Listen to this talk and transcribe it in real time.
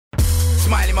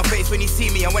smile in my face when you see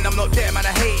me, and when I'm not there, man, I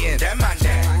hating. Them man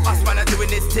there. Us man are doing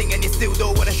this thing and you still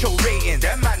don't wanna show rating.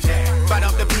 Them man there. Bad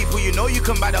up the people you know you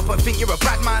can bad up and think you're a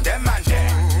bad man. Them man there.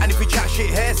 And if we chat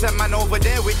shit here, some man over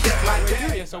there with them man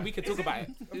there. Yeah, so we can talk about it.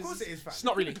 Of course it is, fam. It's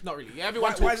not really. Yeah,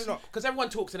 everyone Why talks is it not? because everyone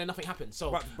talks and then nothing happens.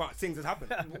 So But things has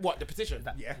happened. what, the petition?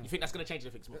 Yeah. You think that's gonna change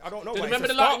anything? I don't know. Do you why. remember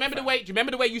It's the a start, remember the fam. way? Do you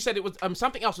remember the way you said it was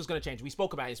something else was gonna change? We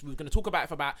spoke about it. We were gonna talk about it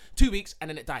for about 2 weeks and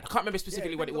then it died. I can't remember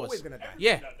specifically what it it's was. always gonna die.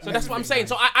 Yeah. So that's what I'm saying.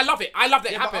 So I love it. I love that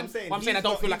it Yeah, but happened. But I'm saying I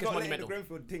don't feel like it's monumental. He's not letting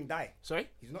the Grenfell thing die. Sorry.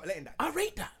 He's not letting that. I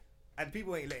rate that. And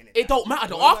people ain't letting it. It don't matter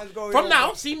though. No man's going From on now,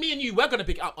 that. see me and you, we're gonna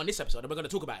pick it up on this episode and we're gonna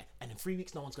talk about it. And in 3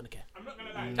 weeks, no one's gonna care. I'm not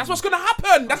gonna lie. That's what's gonna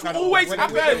happen. That's what always We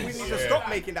happens. need to stop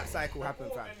making that cycle happen,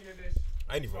 fam.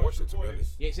 I ain't even watched it, to be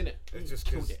honest. Yeah, it's in it. It's just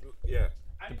Killed it. yeah.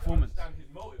 The performance. His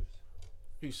motives.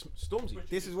 Who's Stormzy?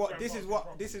 This is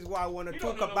what I want to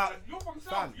talk about, You're from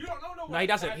South. fam. You don't know. No, he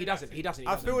doesn't. He doesn't.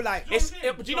 I feel like Do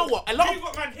you know what? A lot of We've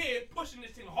got man here pushing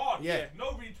this thing hard. Yeah.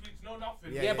 No retweets, no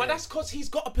nothing. Yeah. yeah, but that's because he's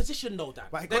got a position though, Dan.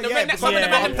 But Some of because the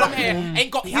men from he- here ain't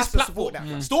got he his has to support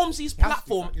platform. that, Stormzy's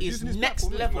platform is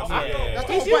next level. Yeah.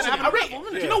 He's using it. I rate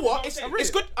it. Do you know what? It's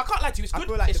good. I can't lie to you. It's I good.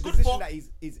 feel like It's the good position for. that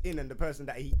he's in and the person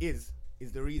that he is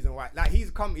the reason why. Like he's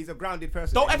a grounded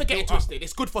person. Don't that ever he's get it built up. twisted.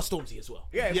 It's good for Stormzy as well.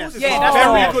 Yeah, of course it's Yeah, hard. that's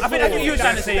Very very good I think that's what you were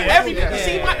trying to say. Yeah. Everybody, Yeah.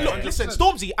 see, man, look, listen,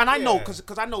 Stormzy, and I know because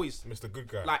I know he's Mr. Good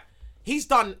Guy. like he's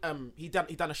done he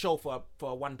done a show for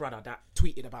one brother that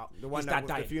tweeted about The one his that dad was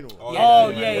the dying. funeral. Oh,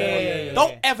 yeah.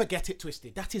 Don't ever get it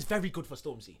twisted. That is very good for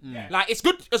Stormzy. Like it's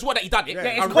good as well that he done it. Yeah,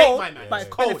 I it's rate cold, my man. but it's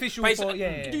cold. beneficial But it's- for-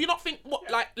 yeah. Do you not think what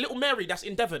like little Mary that's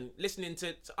in Devon listening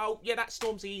to oh yeah that's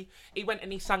Stormzy. He went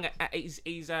and he sang at his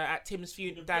at Tim's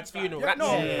dad's funeral. Yeah,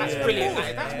 That's brilliant. Of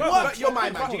course. That's But work. you're my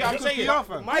man. Do you get what I'm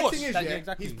saying? My thing is, Yeah, yeah,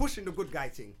 exactly. he's pushing the good guy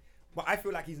thing, but I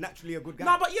feel like he's naturally a good guy.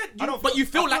 No, but yeah, but you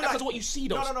feel like that because of what you see,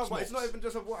 though. No, but it's not even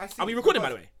just of what I see. Are we recording, by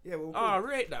the way? Yeah, we're Oh, recording.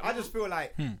 rate that. I just feel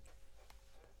like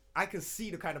I can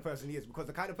see the kind of person he is because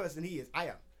the kind of person he is, I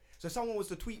am. So if someone was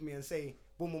to tweet me and say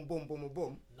boom, boom, boom, boom, boom,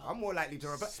 boom, I'm more likely to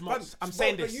reply. Smokes, I'm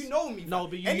saying but this. you know me. No, fam.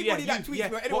 but you, anybody yeah, that tweets yeah.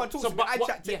 me or anyone Well, talks so, to me, but I what-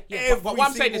 chat to yeah, yeah, every but what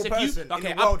I'm saying is single if you person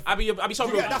okay, in the world. I'll be so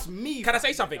real. Yeah, that's me. Can I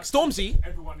say something? Stormzy.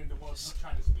 Everyone in the world's not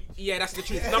trying to speak. Yeah, that's the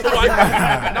truth. Number one.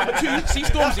 Number two, see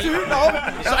Stormzy.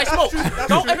 So I smoke.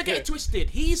 Don't ever get it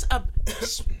twisted. He's a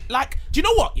like. Do you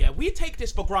know what? Yeah, we take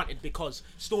this for granted because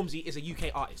Stormzy is a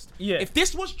UK artist. Yeah. If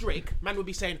this was Drake, man would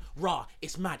be saying, "Rah,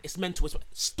 it's mad, it's mental." No,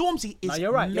 Stormzy is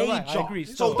you're right, major. you're right, I agree.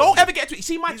 So don't ever get it twisted.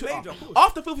 See my Twitter. major, of course.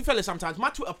 After Filthy Fellas, sometimes my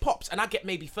Twitter pops and I get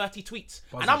maybe 30 tweets,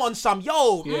 and I'm on some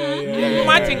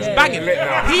my thing's banging.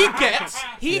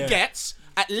 He gets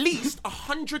at least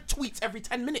 100 tweets every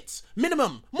 10 minutes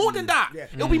minimum, more than that. Yeah.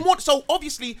 It'll be more. So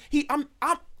obviously I'm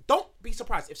don't be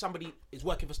surprised if somebody is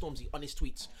working for Stormzy on his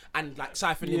tweets and like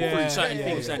siphoning through certain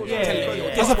things and telling me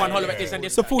this one holler at this and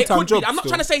this. It's a full-time It could be. job I'm not still.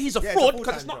 trying to say he's a it's a fraud full-time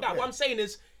because it's not job, that. yeah. What I'm saying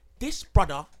is this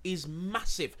brother is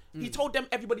massive. He told them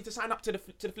everybody to sign up to the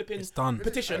flipping done.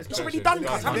 petition. It's already done,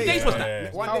 cuz. How many days was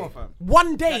that? One day.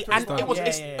 One day, and done. it was. Yeah,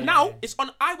 It's, yeah, yeah. now it's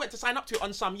on. I went to sign up to it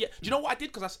on some. Yeah. Do you know what I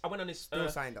did? Because I went on his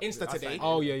signed up. Insta I today. signed up.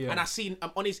 Oh, yeah. And I seen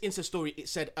on his Insta story it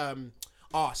said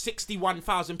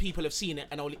 61,000 people have seen it,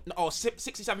 and only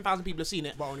 67,000 people have seen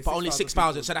it, but only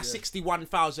 6,000. So that's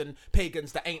 61,000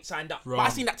 pagans that ain't signed up. But I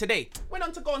seen that today. Went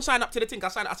on to go and sign up to the thing. I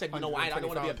signed up. I said, you know what? I don't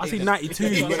want to be a I see pagan. 92.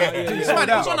 It's mad.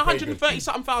 It was on 130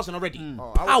 something thousand already.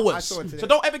 I Hours. saw it today. So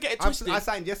don't ever get it twisted. I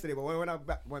signed yesterday, but when I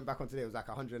went back on today, it was like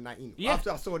 119. Yeah.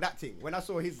 After I saw that thing, when I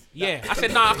saw his, Yeah. I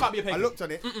said, nah, I can't be a I pagan. looked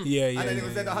on it, Yeah, and then it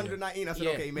was at 119. I said, Yeah.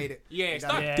 okay, he made it. Yeah, it's He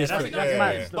done. done it. Yeah, that's Different.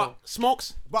 mad still. But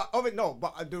smokes. But of it, no.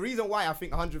 But the reason why I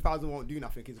think 100,000 won't do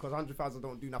nothing is because 100,000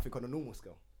 don't do nothing on a normal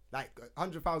scale. Like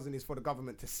 100,000 is for the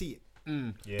government to see it.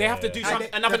 They have to do And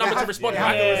another number to respond. They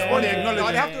have to respond. Yeah. No,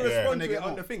 they have to Yeah. respond to it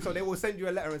on the thing. So they will send you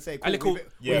a letter and say, And cool, cool.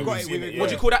 we've got we've it. seen it, What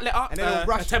do you call that letter? And then it'll A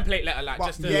rush. template letter, like But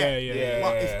just Yeah.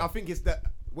 But I think it's that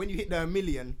when you hit the 1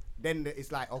 million, then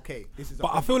it's like, okay, this is.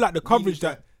 But I feel like the coverage We need to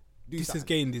that do this has something.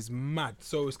 gained is mad.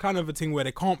 So it's kind of a thing where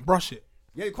they can't brush it.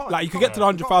 Yeah, you can't. Like you could get to the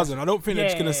 100,000. I don't think they're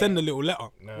just Yeah. gonna send a little letter.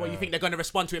 What you think they're going to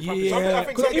respond to it properly? Yeah. I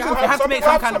think Because some even people if they have to make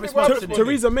some kind of people have response to it.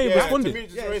 Theresa May Yeah, responded.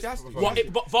 Theresa Yeah, May she has to.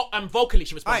 responded. Vocally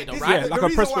she responded though, This right? is like the a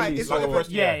reason press why release. it's Like a not press-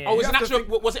 even- Yeah, yeah. Oh, was You it have to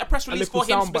actual? Was it a press release little for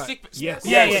him soundbite. specific? Yes.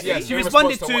 Yeah, Yeah, she in responded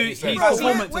response to to what he his said. performance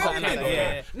or Where something we like that.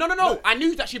 been? Yeah. No. I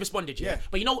knew that she responded, yeah. Yeah.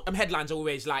 But you know, headlines are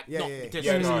always like, Yeah, not. yeah, yeah. this-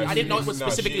 Yeah, no, I didn't know it was no,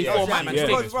 specifically she- for yeah, my man's yeah.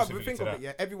 thing. Because, bruv, Specifically think to of that. it,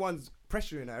 yeah. Everyone's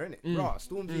pressuring her, innit? Bruh,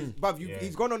 Stormzy's, bruv, Yeah.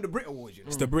 he's gone on the Brit Awards, you know.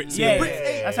 It's the Brits. Yeah, Brits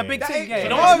That's a big that thing, ain't- yeah. You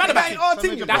know Oh, what's mad that about ain't it? our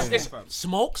thing, you That's know. this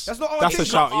smokes. That's not our That's thing. a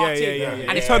shout. Our Yeah, thing. yeah, yeah.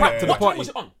 And it's Turn prime- up to the what time party. was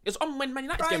it on? It's on when Man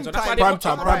United's games on. Prime That's why time. they Prime watch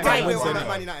time, it. prime Prime time. time. Wednesday night.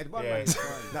 Man United. But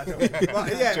Chill, yeah, but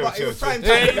it chill, was chill, prime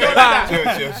chill. time. You know that?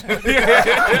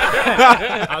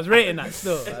 I was rating that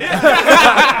still.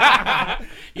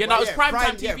 Yeah, no, it was yeah, prime prime-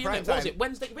 time yeah, TV. prime What was time. it?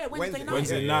 Wednesday night.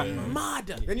 Wednesday night, man.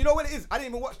 Mad. And you know what it is? I didn't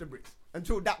even watch the Brits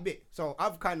until that bit. So I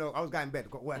was going to bed,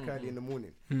 got work early in the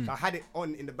morning. So I had it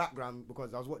on in the background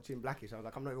because I was watching Blackish. I was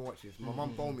like, I'm not even watching this. My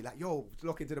mum phoned me like, yo,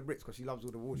 lock into the Brits because she loves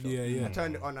all the war shows. Yeah, yeah. I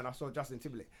turned it on and I saw Justin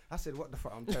Timberlake. I said, what the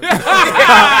fuck? I'm turning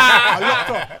I locked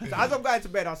off. So as I'm going to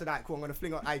bed, I said, alright, cool, I'm going to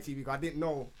fling on ITV because I didn't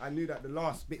know. I knew that the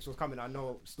last bits was coming. I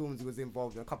know Stormzy was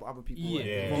involved and a couple other people were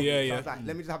involved. Yeah, So yeah. I was like,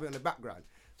 let me just have it in the background.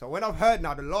 So when I've heard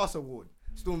now the last award,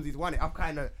 Stormzy's won it, I've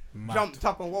kind of jumped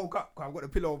up and woke up because I've got a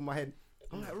pillow over my head.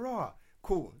 I'm like, raw,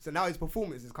 cool. So now his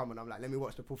performance is coming. I'm like, let me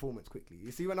watch the performance quickly. You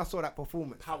see, when I saw that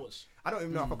performance, Powers. I don't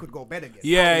even know if I could go bed again.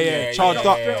 Yeah, charged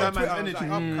up. Straight on Twitter, I was like,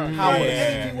 the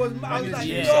energy was mad. I was like,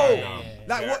 yo,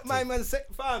 like what my man said,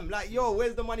 fam, like, yo,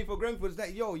 where's the money for Grenfell? It's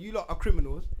like, yo, you lot are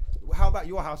criminals. How about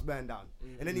your house burned down?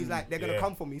 And then he's like, they're gonna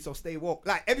come for me, so stay woke.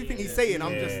 Like everything he's saying,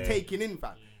 I'm just taking in,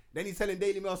 fam. Then he's telling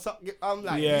Daily Mail, suck. I'm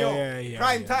like,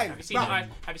 prime time. Have you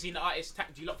seen the artist?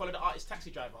 Do you lot follow the artist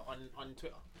Taxi Driver on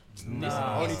Twitter?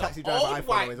 Only taxi driver I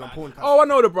follow is on Pornhub. Oh, I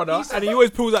know the brother, and he always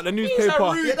pulls out the newspaper.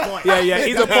 rude boy. Yeah,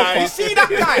 he's a popper. You see that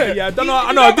guy? Yeah,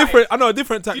 I know a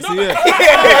different taxi. know Yeah.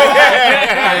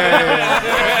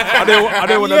 I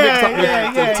don't want to mix up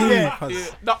with the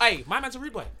team. No, hey, my man's a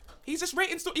rude boy. He's just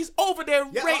rating. He's over there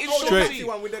rating the Straight. taxi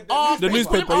one with The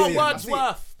newspaper, Our yeah.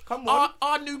 Wordsworth. Come on.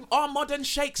 Our modern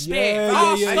Shakespeare. Yeah, yeah,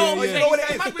 Our yeah, You know what it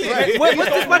is? What's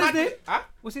this man's name? Huh?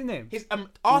 What's his name? His find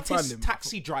artist him.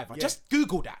 taxi driver. Just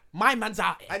Google that. My man's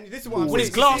out here. And this is what I'm With his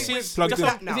saying. glasses, Plugged just in.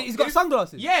 like- now. He's got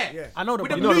sunglasses. Yeah. I know the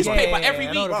With a brother. You know the newspaper brother. every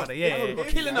I know the week. brother. Yeah.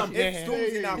 Killing them. If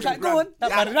Stormzy now He's can like, go grab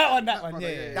on. That one.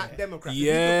 Yeah. that Democrat.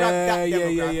 Yeah, If you could grab that yeah,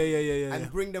 Democrat yeah.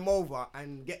 and bring them over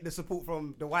and get the support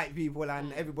from the white people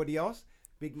and everybody else,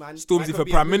 big man. Stormzy man for could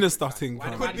be a Prime movement, Minister fam. thing, It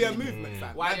fam. could be a movement,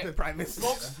 fam. Why- Man for Prime Minister.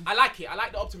 Smokes. I like it. I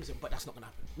like the optimism, but that's not gonna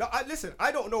happen. No, listen,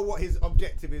 I don't know what his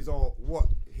objective is or what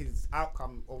his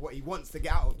outcome or what he wants to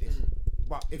get out of this.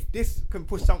 But if this can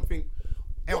push something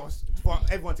else for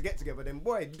everyone to get together, then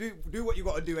boy, do what you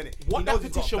got to do in it. What that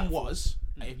petition was,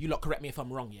 if you lot correct me if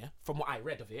I'm wrong, yeah, from what I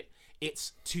read of it,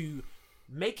 it's to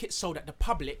make it so that the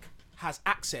public has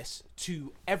access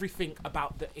to everything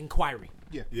about the inquiry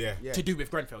Yeah. to do with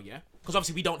Grenfell, yeah? Because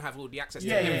obviously we don't have all the access to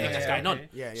everything that's going on.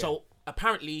 Yeah. So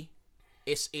apparently,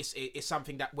 it's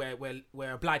something that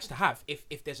we're obliged to have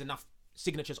if there's enough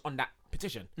signatures on that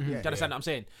petition. Do you understand what I'm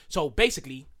saying? So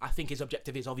basically, I think his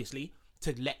objective is obviously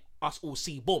to let us all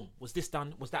see, boom, was this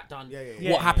done? Was that done?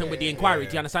 What happened with the inquiry?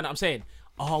 Do you understand what I'm saying?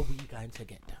 Are we going to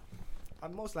get down? I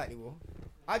most likely will.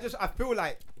 I feel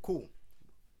like, cool.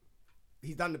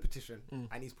 He's done the petition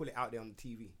and he's put it out there on the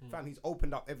TV. Fam, he's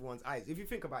opened up everyone's eyes. If you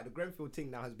think about it, the Grenfell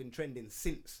thing now has been trending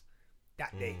since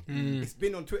that day. It's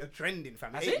been on Twitter trending,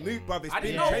 fam. Has It ain't it? moved, bruv. It's I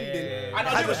been didn't know. trending. I know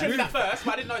Has it was it trending at moved? first,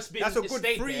 but I didn't know it's been. That's a it's good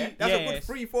stayed three. there. That's Yeah, a good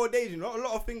 3-4 days. You know, a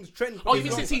lot of things trend. Oh, you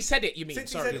mean since he said it? You mean?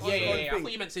 Since he Sorry. said it Yeah, on I thing.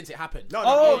 thought you meant since it happened. No.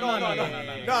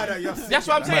 You're That's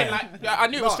what I'm saying. Like, I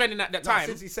knew it was trending at that time.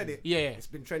 Since he said it, Yeah. it's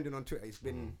been trending on Twitter.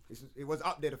 It was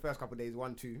up there the first couple of days,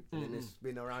 1, 2, and then it's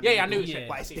been around. Yeah, I knew it, it.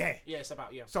 but it's there. Yeah, it's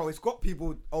about So it's got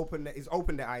people he's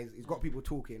opened their eyes, he's got people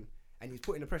talking, and he's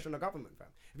putting the pressure on the government, fam.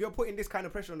 If you're putting this kind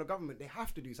of pressure on the government, they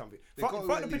have to do something. Front gotta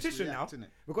the at least petition react, now, innit?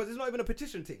 because it's not even a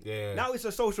petition thing. Yeah. Now it's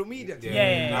a social media thing.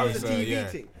 Yeah. Now it's a Now it's, TV yeah.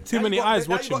 thing. Too Now many you got eyes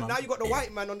now watching, Now man. you got the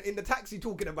white man in the taxi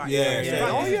talking about Yeah, it. yeah.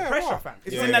 Fam, Oh, it's yeah, pressure, right. fam.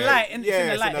 It's in the light. It's in the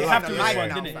it's light. in the They light. have to It's in the light respond,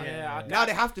 now, innit? fam. Yeah. Now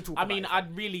they have to talk I about mean, it.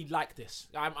 I'd really like this.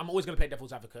 I'm always going to play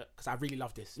devil's advocate because I really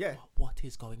love this. Yeah. What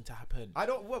is going to happen? I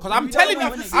don't. Because I'm telling you,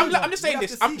 I'm just saying We have this.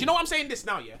 to see. Do you know what I'm saying this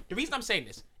now? Yeah. The reason I'm saying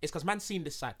this is because man's seen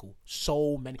this cycle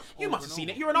so many. You must have seen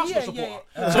it. You're an Arsenal supporter.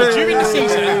 So during the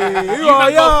season, you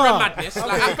man go through a madness.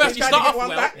 Like at first you start off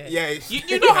well. Yeah.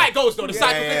 You know how it goes though. The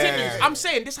cycle yeah, continues. yeah. I'm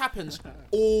saying this happens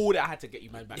all that. I had to get you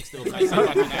man back still. Like, it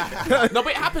sounds like that. No,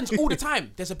 but it happens all the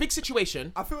time. There's a big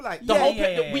situation. I feel like The whole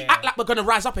we act like we're gonna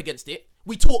rise up against it.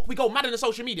 We talk, we go mad on the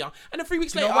social media, and then 3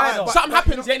 weeks later, why though? something But-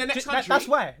 happens in the next country. That's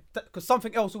why. Because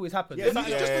something else always happens. Yeah,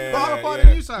 something just Yeah. But part of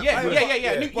the news cycle. Yeah.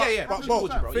 But- New- but- bro.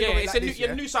 think of Yeah, it it's like a this,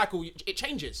 yeah? new cycle. It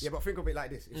changes. Yeah, but think of it like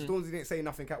this: if Stormzy didn't say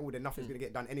nothing at all, then nothing's gonna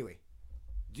get done anyway.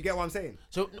 Do you get what I'm saying?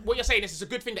 So what you're saying is it's a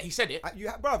good thing that he said it.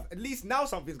 Bruv, at least now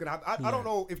something's gonna happen. I don't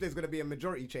know if there's gonna be a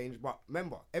majority change, but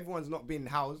remember, everyone's not been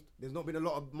housed. There's not been a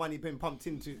lot of money being pumped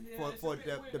into for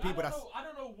the people that's. I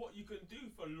don't know what you can do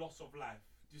for loss of life.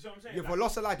 you see what I'm saying? Yeah, for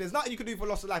loss of life. There's nothing you can do for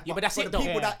loss of life. Yeah, but that's for it the though.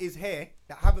 people Yeah. that is here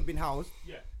that haven't been housed,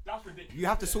 Yeah, that's ridiculous. you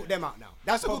have to sort them out now.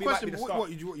 That's a good probably might question. be the What, start.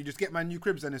 you just get man new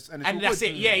cribs and it's all that's good.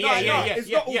 it. Yeah, No, yeah. It's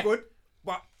not all good,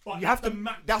 but you have to.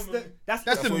 the That's the maximum. that's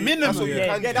That's the what you- minimum. that's what you Yeah.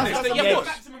 can do. Yeah, That's that's the the- Yeah, yeah. the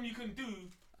maximum you can do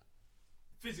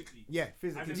physically. Yeah,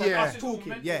 physically. And So then Yeah. that's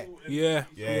talking. Yeah. Yeah.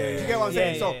 Do you get what I'm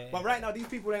saying? Yeah, So, yeah. but right now these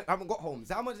people haven't got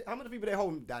homes. How much people they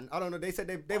home, Dan? I don't know. They said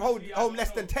they've Honestly, home I less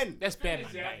don't than know. 10. That's bare,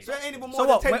 man. So it ain't even more So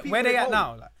what? than 10 people. Where they in at home.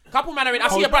 now? Like, Couple man are in. I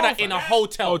see a brother in a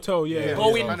hotel. Hotel, yeah.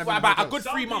 Going Yeah. for about a good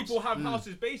Some 3 months. people have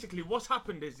houses. Basically, what's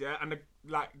happened is and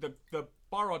the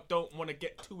borough don't want to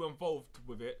get too involved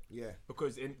with it. Yeah.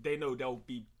 Because they know they'll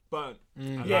be burnt.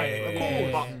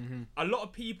 Yeah. But a lot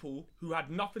of people who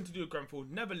had nothing to do with Grenfell,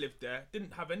 never lived there,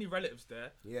 didn't have any relatives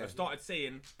there, Yeah. have started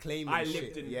saying, Claiming I shit.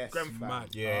 lived in Yes, Grenfell.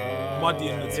 Mad. Yeah. Muddy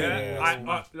in the Yeah, team.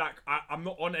 I'm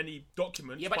not on any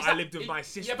documents, Yeah, but is I that- lived with my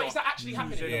sister. Yeah, but is that actually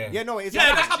happening? Yeah. Yeah, no, it's Yeah,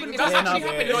 not that's actually- happening. That's actually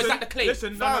happening, or is that the claim?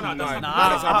 Listen, no.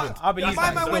 I believe My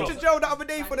that. man went to jail the other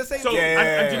day for the same So, thing.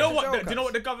 and do you know Yeah. what? Do you know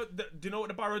what do you know what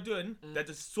the borough are doing? They're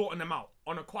just sorting them out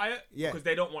on a quiet Yeah. because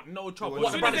they don't want no trouble. What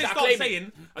As the soon as brothers they are start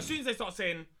claiming.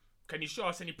 saying, "Can you show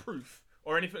us any proof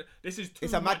or anything?" This is too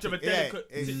It's a much of a magic, yeah, delicate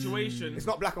it's- situation. It's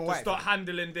not black and to white. start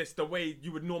handling this the way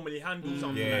you would normally handle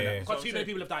something Yeah. like that. Because too many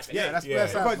people have died. Yeah, That's Yeah. where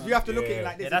it's at, because man. you have to look at it Yeah.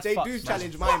 like this. Yeah, If that's they fucked, do man.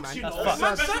 challenge my man, you that's know. fucked.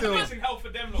 That's still- That's in hell for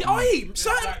them. Yeah, oi,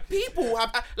 certain people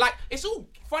have like it's all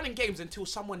fun and games until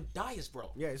someone dies, bro.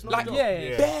 Yeah, it's not like a joke.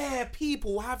 Yeah. bare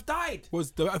people have died.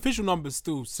 Was the official number's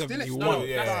still 71? No,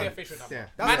 Yeah. that's the official number. Yeah.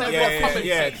 That's Man, not- have Yeah, got common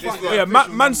yeah, sense. this is Yeah,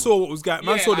 man saw what was going.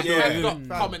 Man Yeah, saw the like, building. man's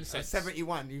got Fam, common at sense.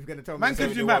 71, you're gonna tell me. Man can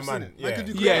do 71 maps, man, innit? yeah. Man can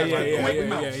do Yeah, quick yeah, maps. yeah, Quick yeah,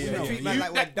 maps. yeah, You yeah. treat man like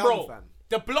we're Like, dumb, bro, fam.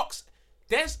 the blocks.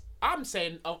 I'm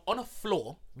saying on a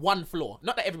floor, one floor.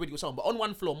 Not that everybody was home, but on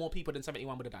one floor, more people than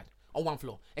 71 would have died on one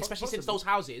floor. Especially since those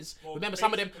houses. Remember,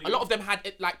 some of them, a lot of them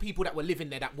had like people that were living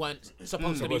there that weren't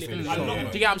supposed to be living there. A lot Do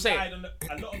of you get what I'm saying? died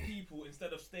a lot of people,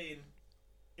 instead of staying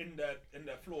in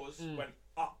their floors, went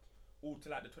up all to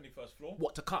like the 21st floor,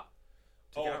 What to cut?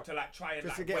 or to like try and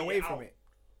Just like to get wait away from out it.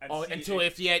 and Oh, see until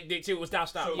it was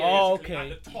doused out. So Yeah. Oh, basically, okay.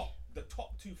 like, the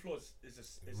top 2 floors is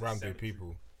a Random cemetery.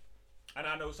 people. And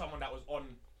I know someone that was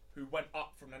on who went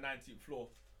up from the 19th floor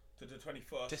to the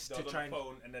 21st. Just they to was try on the and-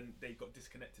 phone, and then they got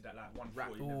disconnected at like 1 floor.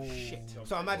 Right. You know? Shit.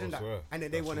 So imagine I that, swear. and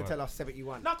then they That's want to mad. tell us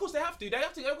 71. No, of course they have to. They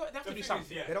have to do thing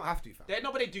something. is, They don't have to, fam.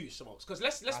 No, but they do, smokes. Because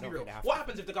let's be don't real. think they have What to.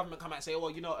 happens if the government come out and say, "Oh, well,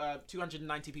 you know,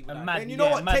 290 people A died." mad- And you know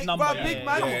Yeah, what? mad Take, number, bro, yeah. big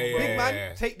man, Yeah, big yeah, man,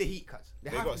 yeah. take the heat, cuz. They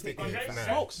They have got to to take take the the heat, heat, fam. man.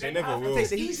 Smokes. They never will. Take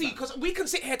the heat, Easy, fam. because we can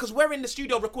sit here because we're in the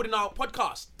studio recording our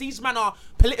podcast. These men are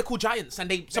political giants and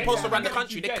they supposed to run the can't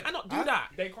country. you They dead. cannot do Huh?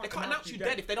 that. They They can't can't announce announce you you dead.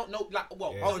 dead if they don't know. Like,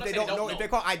 well, Yeah. Oh, I'm not they saying don't know. If they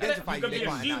can't identify You you, can they be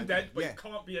can't assumed announce dead, it. but Yeah. you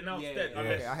can't be announced Yeah, dead. yeah.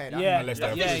 Unless Okay, I heard that. Yeah. Unless The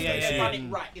they're finish yeah, is yeah.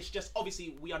 running right. It's just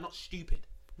obviously we are not stupid.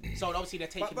 So obviously they're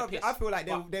taking But the piss. I feel like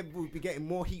But- they will be getting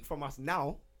more heat from us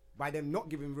now by them not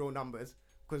giving real numbers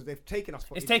because they've taken us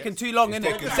for It's idiots. taken too long, It's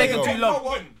innit? taken It's too taken long. too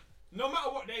long. No matter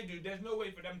what they do, there's no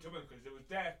way for them to win because it was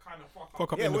their kind of fuck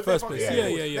Fuck up Yeah, in the was they first fucking- place. yeah.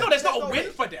 Yeah, yeah. No, there's not There's a no win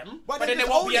way. for them, but they then there just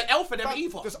won't own be an it. L for them Fam,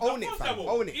 either. Just own it, fam.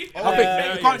 Own it. They Own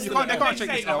it. can't check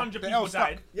this out. 100 The people L's stuck.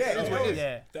 died. Yeah, it's what it is.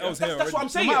 Yeah. The L's That's here what I'm already. No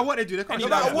saying. matter what they do, they can't No do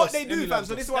matter that. what they do, Any fam. loves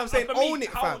So this is us. what I'm saying. For me, Own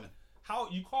it, fam. How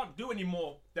you can't do any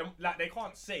more than like they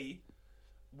can't say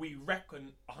we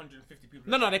reckon 150 people.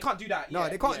 No, they can't do that. No, yeah.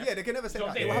 they can't. Yeah, they can never say So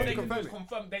that. they, They will have what to they can do confirm is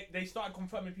it. confirm. They started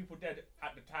confirming people dead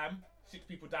at the time. 6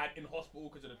 people died in hospital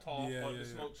because of the tar Yeah, or yeah, the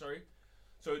yeah. smoke. Sorry,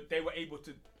 so they were able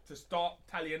to start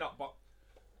tallying up, but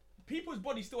people's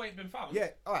bodies still ain't been found. Yeah,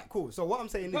 all right, cool. So what I'm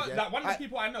saying is, But, yeah, like one of the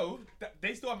people I know,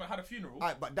 they still haven't had a funeral. All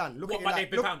right, but Dan, look What, at it but like they've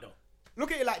been look, found though.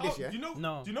 look at it like Oh, this, yeah. do you know?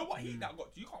 No. Do you know what heat that got?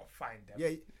 You can't find them. Yeah.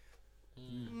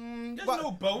 There's But,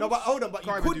 no bones. no, but hold on, but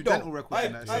you Can't even could do though. dental records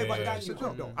and that Aye, shit. but Yeah, Dan, yeah. you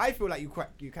could though. I feel like you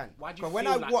can. Why do you 'Cause feel when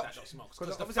I like watch, that, though, Smokes? 'cause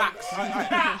 'Cause the obviously I'm-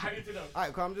 facts. I need to know.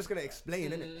 Alright, I'm just gonna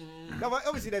explain, innit? No, but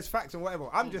obviously there's facts and whatever.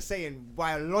 I'm just saying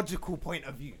biological point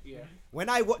of view. Yeah. When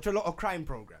I watch a lot of crime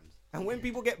programs, and when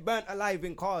people get burnt alive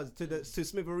in cars to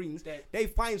smithereens, they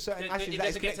find certain ashes it that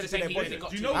is doesn't get to connected the to same their heat body. as it got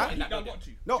Do you to know in what that heat that building. got to?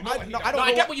 No, Do you know I what heat don't that know. I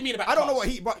what- get what you mean about I don't know cars. what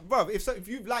heat, but bro, if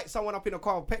you've light someone up in a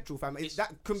car with petrol, fam,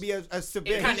 that can be a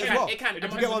severe It can, heat it as well. can, it can. Do It you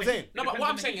depends get what on I'm the saying? heat. No, but what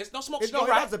I'm saying is, no, Smokes, No, you're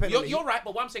it right. does depend on the You're heat. right,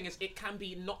 but what I'm saying is, it can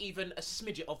be not even a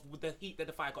smidget of the heat that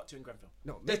the fire got to in Grenfell.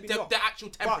 No, the, maybe the, not. the actual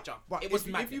temperature. But it was if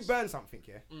you madness. burn something,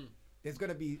 yeah, there's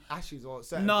gonna be ashes or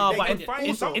certain. No, things. but They in, can find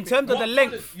in something. terms of the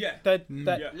length, Yeah. that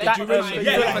Duration.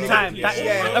 for time. Yeah. That,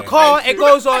 Yeah. a car, it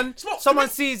goes on. Smokes, Someone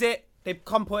sees it, they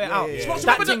come put it out. yeah, yeah. Smokes,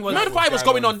 That remember thing was. the fire was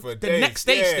going on for the days. next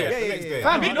day Yeah, still. the Yeah, next yeah, day. yeah.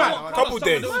 Fam, you know what? Couple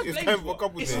days. Someone It's blamed time for a for.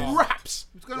 couple It's days. raps.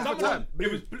 What's going on for Someone, time?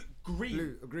 it was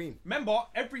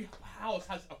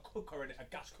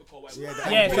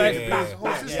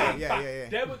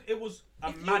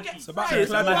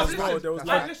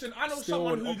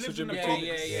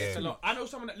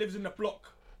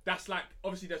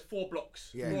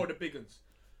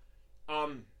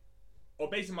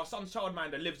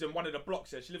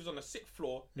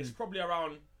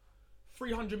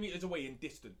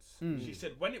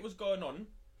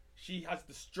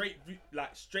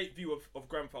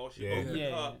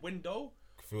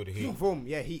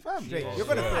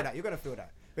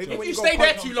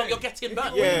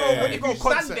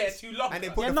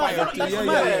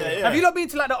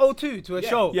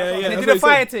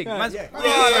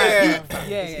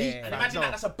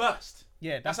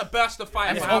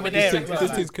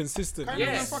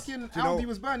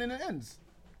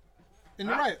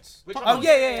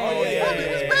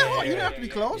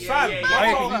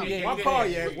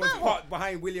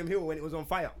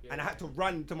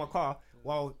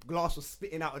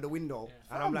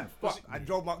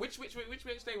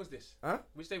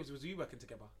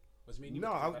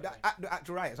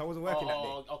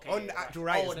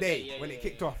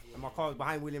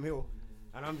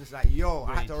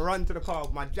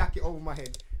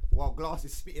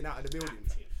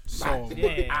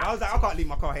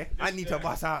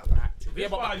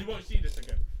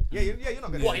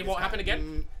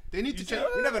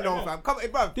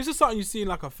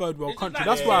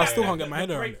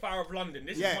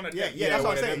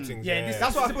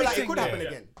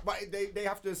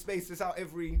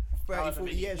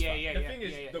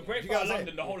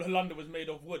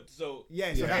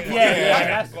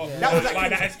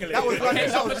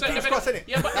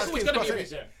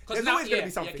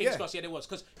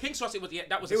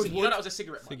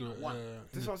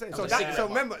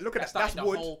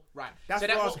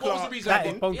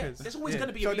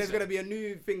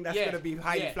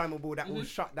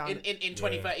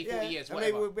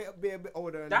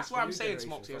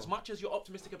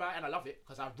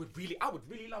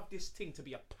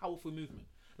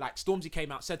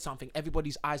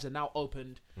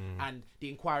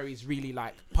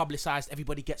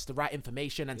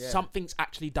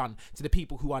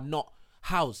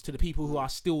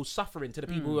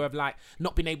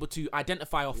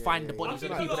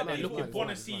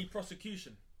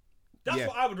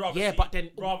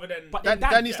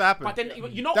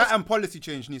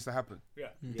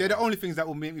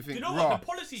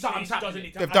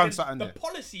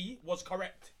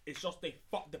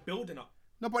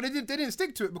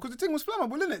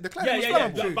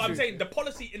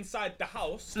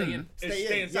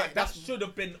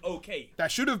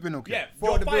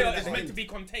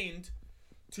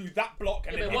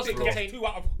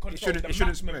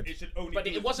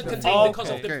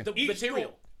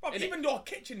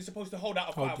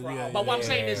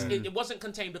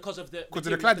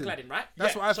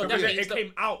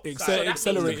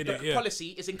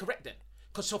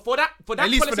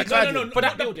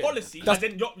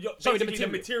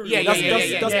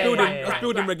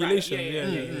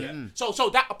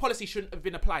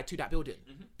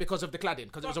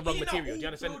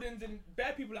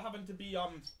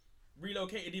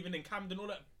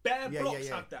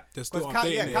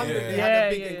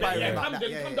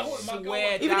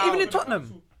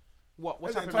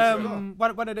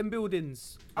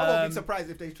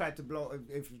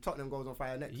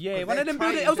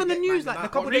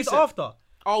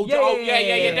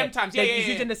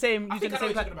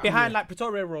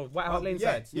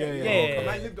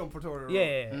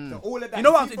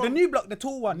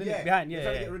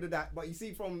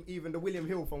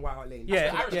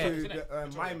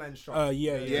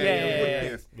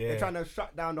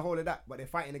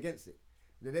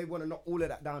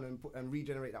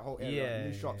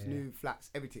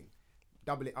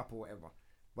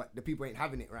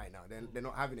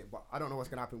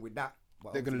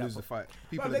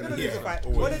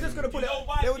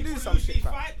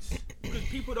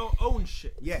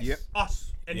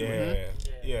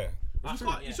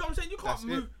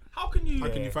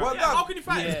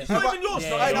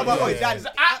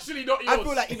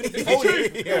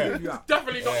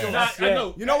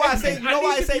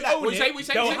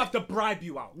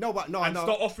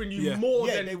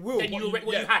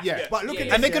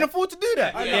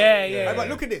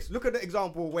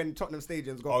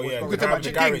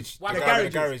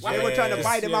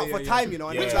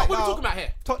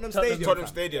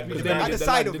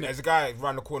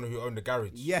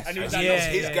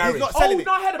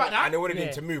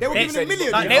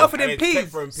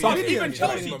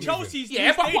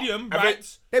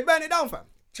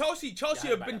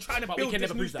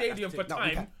use that, stadium that's for the thing. No,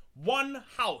 we time. can't. One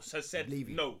house has said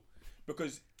Levy. no,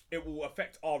 because it will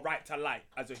affect our right to life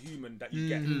as a human that you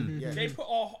get. Yeah. They put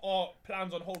our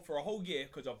plans on hold for a whole year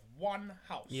because of one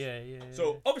house. Yeah.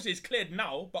 So obviously it's cleared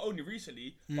now, but only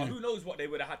recently. But who knows what they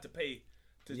would have had to pay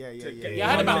to get. Yeah,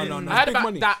 I heard about, no. I heard Big about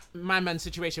money. that my man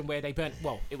situation where they burnt.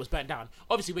 Well, it was burnt down.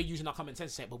 Obviously, we're using our common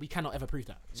sense to say it, but we cannot ever prove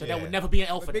that. So there will never be an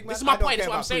L for Big them. man, This is my I don't point. That's care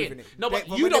what I'm about saying. proving it. No, but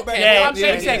But you when don't they care. burn What I'm down,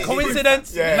 saying Yeah, is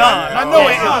coincidence? Yeah. Nah, no, it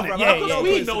Yeah, isn't. bro. Yeah, because yeah,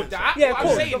 we yeah. know that. Yeah, of what I'm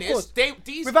course, saying of course. is,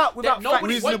 these Without that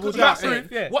nobody. reasonable What,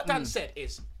 doubt, what Dan said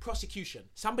is prosecution.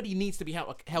 Somebody needs to be held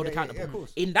accountable. yeah, of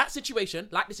course. In that situation,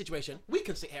 like the situation, we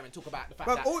can sit here and talk about the fact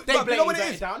But that all- they but you know what blatantly it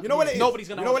burnt is? down. You know what it is? Nobody's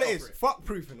gonna You know hold what it it is? over Fuck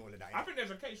proof and all of that. I think there's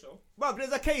a case though. Bro,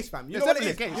 there's a case, fam. You There's know what it definitely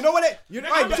a is? case. You know what it? You know,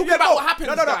 I'm talking about what happens,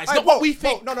 guys, not what we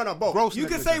think. No, Bo. Gross You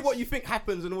can say negligence. what you think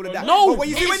happens and all of that. No, but when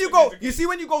you see when it's- you go, you see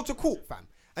when you go to court, fam.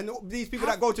 And these people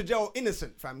that go to jail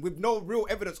innocent, fam, with no real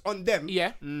evidence on them.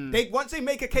 Yeah. They once they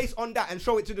make a case on that and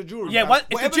show it to the jury. Yeah, fam, if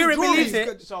the whatever jury jury believes is- it,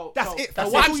 that's it.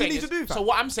 That's what all I'm you saying need is, to do, fam. so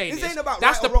what I'm saying This is ain't about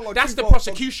that's right the or wrong or that's truth the or-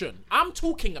 prosecution. I'm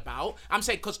talking about. I'm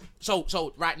saying because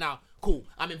so right now, cool.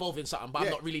 I'm involved in something, but I'm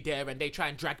Yeah. not really there, and they try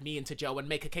and drag me into jail and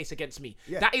make a case against me.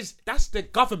 Yeah. That's the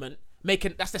government.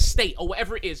 That's the state or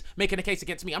whatever it is making a case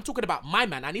against me. I'm talking about my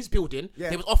man and his building.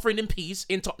 Yeah. They was offering him peas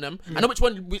in Tottenham. I know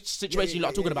which situation you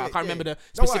lot are talking about. I can't remember the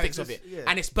Don't worry, specifics of just- it. yeah.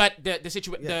 And it's but the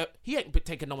situation. He ain't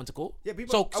taking no one to court. Yeah,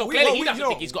 people, so we- clearly well, he we- doesn't you know,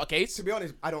 think he's got a case. To be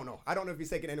honest, I don't know. I don't know if he's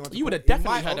taking anyone to You court. would have He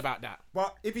definitely might heard have. about that.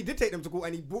 But if he did take them to court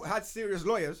and he had serious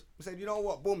lawyers, he said, you know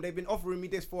what, boom, they've been offering me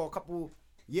this for a couple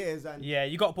years and Yeah,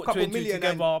 you got to put two couple and two million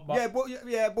together. and, But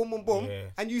yeah, boom, Yeah.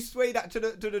 and you sway that to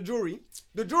the jury.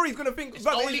 The jury's gonna think. It's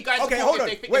but only it- guys to okay, court hold if on.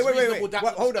 they think Wait, it's wait, reasonable wait. that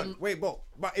What, hold was, on, wait, but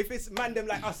if it's man them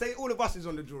like I say, all of us is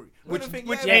on the jury. Which ain't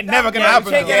yeah, never gonna yeah,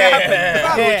 happen. yeah,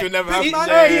 Yeah. yeah. Which will never happen. Big man,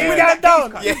 Hey, he's he's winning going that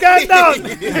down. case, He's cut. going down. He's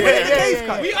winning the case,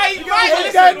 cut. We ain't He's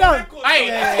right. going down. Hey,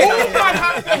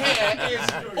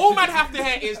 all man have to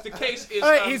hear is the case is.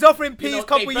 Alright, he's offering peas, you know,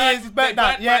 couple they burnt- years, he's burnt they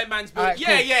down. burnt Yeah. my man's Alright,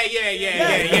 building. cool.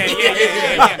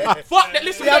 Yeah. Fuck that.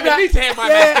 Listen, Yeah, I don't I'm need to hear my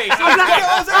yeah. man's case.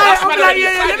 I'm like,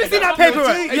 yeah, let me see that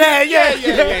paperwork.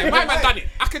 Yeah. My man done it.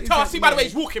 I can tell. I see by the way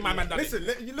he's walking. My man done it.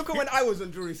 Listen, you look at when I was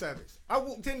on jury service. I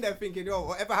walked in there thinking, yo,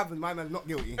 whatever happens, my man's not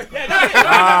guilty. Yeah,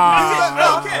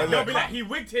 that's it. They'll be like, he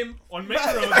wigged him on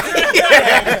Metro.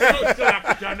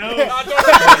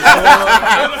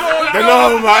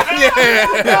 No, man.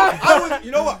 Yeah.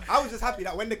 You know what? I was just happy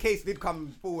that when the case did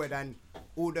come forward and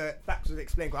all the facts was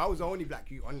explained, because I was the only black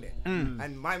youth on there,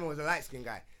 and my man was a light skinned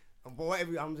guy. And for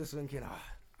whatever, I'm just thinking,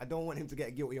 I don't want him to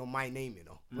get guilty on my name, you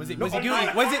know. Was he guilty? Was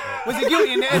he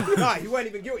guilty in the end? Nah, he weren't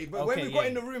even guilty. But when Okay, we got yeah.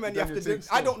 in the room and you have to do,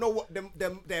 I don't know what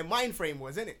their mind frame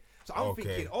was, innit? So I'm Okay.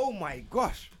 thinking, oh my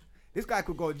gosh, this guy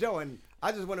could go to jail, and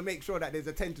I just want to make sure that there's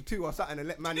a 10-2 or something and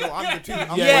let man know I'm the two.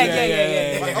 I'm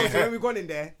Yeah. But obviously when we got in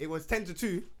there, it was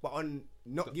 10-2, but on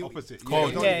not guilty. opposite. Yeah, it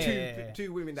was only Yeah.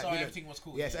 two women that So did it. everything was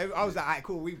cool. Yeah, so I was like, alright,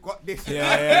 cool, we've got this.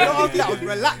 Yeah. You know, after that, I was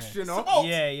relaxed, you know.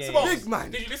 Yeah. Big man.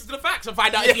 Did you listen to the facts and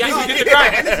find out if he No, actually I did the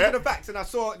crime? listened to the facts and I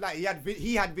saw like he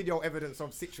had video evidence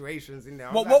of situations in there.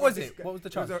 I What like, was this it? guy- What was the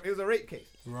It charge? was a rape case.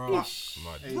 Mad. I was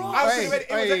thinking,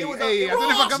 Hey, it was I don't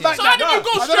know if I can back So how that did you up. go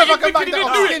I don't know straight if I in can back thinking that he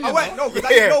up. didn't do it? I went, no, because I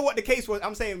didn't know what the case was.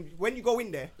 I'm saying when you go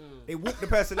in there, they whoop the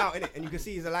person out in it, and you can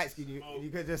see he's a light skin. You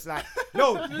could just like,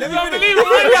 no, let me Unbelievable.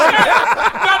 finish.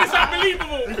 That is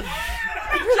unbelievable.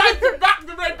 Trying to back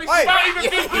the red bitch Hey. without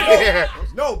even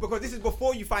thinking. No, because this is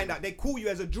before you find out. They call you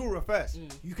as a juror first.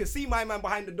 You can see my man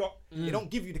behind the dock. They don't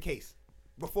give you the case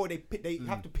before they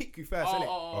have to pick you first, innit?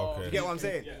 Okay. You get what I'm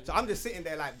saying? So I'm just sitting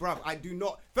there like, bruv, I do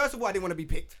not. First of all, I didn't want to be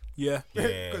picked. Yeah.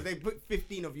 Because they put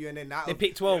 15 of you and then that. They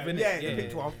picked 12, innit? Yeah, they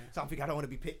picked 12. So I'm thinking I don't want to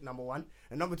be picked, number one.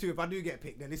 And number two, if I do get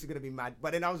picked, then this is going to be mad.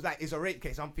 But then I was like, it's a rape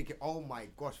case. I'm thinking, oh my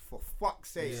gosh, for fuck's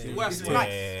sake. Worse It's than like-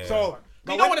 that. So,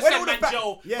 You don't want to when send all the man fact-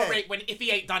 Joe yeah. for rape if he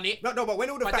ain't done it. No, but when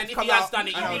all the But facts then if come he has out, done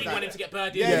it, you and I really was want like- him to get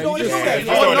burdened. Yeah, you don't want to Yeah. do that. You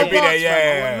don't want to be there,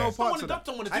 yeah. No Oh, parts Someone of that.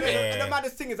 don't want to do And it. the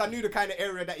maddest thing is I knew the kind of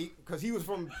area that because he was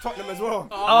from Tottenham as well.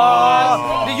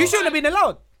 Oh, you shouldn't have been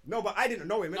allowed. No, but I didn't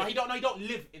know him. No, innit? he don't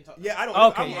live in Tottenham. Yeah, I don't.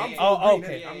 Okay, I'm yeah, from yeah. Green,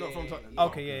 Okay. innit? I'm not from Tottenham.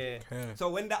 Okay, yeah. So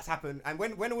when that's happened, and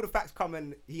when all the facts come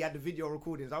and he had the video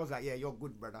recordings, I was like, yeah, you're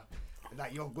good, brother.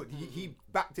 Like you're good. He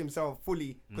backed himself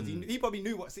fully because he probably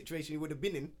knew what situation he would have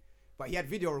been in. But he had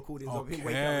video recordings of him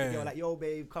waking up with the girl like, yo,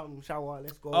 babe, come shower,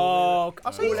 let's go. Oh,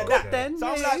 so all he's of good that. then. So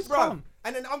I'm Yeah, like, he's bro. calm.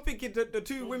 And then I'm thinking the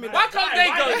two women. Why can't they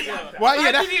go? Why? Yeah,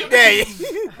 Why that. did he-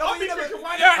 Yeah. No, you never.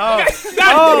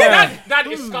 That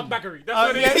is scumbaggery. That's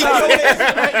what it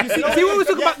is. See what we were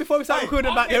talking about before we started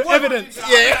recording about the evidence.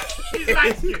 Yeah.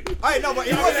 I know, but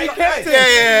it was.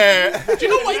 Yeah. Do you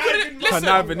know what he could have?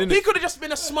 Conniving, Listen, innit? he could have just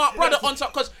been a smart brother on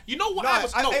top. Because you know what I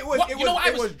was. No, you know what I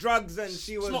it was. was drugs and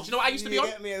she was. Smokes. You know what I used to be you on?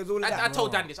 get me? It was all of I that.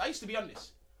 told Dan this. I used to be on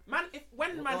this. Man,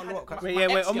 when when man had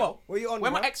Wait, on what? What are you on?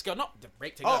 When my man? ex-girl, not the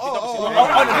break thing.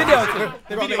 On the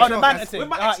video thing. On the man thing. With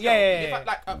my ex-girl,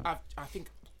 Yeah. I think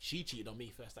she cheated on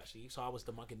me first, actually, so I was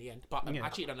the mug in the end. But I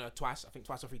cheated on her twice, I think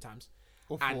twice or 3 times.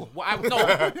 And what I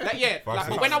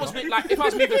but when I was like, if I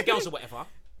was moving with girls or whatever,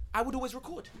 I would always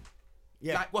record.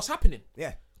 Yeah. Like what's happening.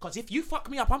 Yeah. Because if you fuck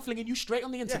me up, I'm flinging you straight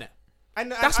on the internet. And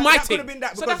that's my that thing. Could have been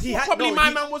that So because that's he what had probably no, my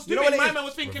he- man was you know doing. what it My is? man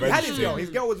was thinking. He had his girl. His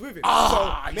girl was with him.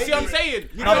 You see what I'm saying?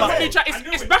 You know what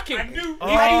It's backing. I knew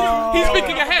He's it.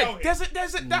 thinking ahead. There's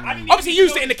obviously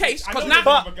used it in the case because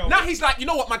now he's like, you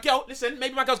know what, my girl. Listen,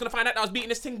 maybe my girl's gonna find out that I was beating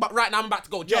this thing, but right now I'm about to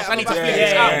go to jail. So I need to figure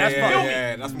this out.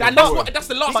 That's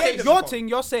the last thing. Your thing,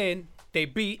 you're saying they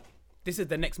beat. This is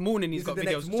the next morning he's got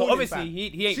videos. So obviously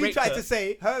he ain't She raped tried her. to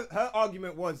say her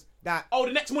argument was that the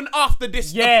next one after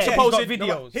this Yeah, supposed he's got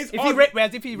videos. his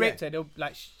If he raped her, they'll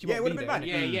like she yeah, it won't would be have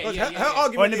there. been bad. innit? Yeah. Her Or in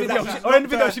argument the is video, that or in the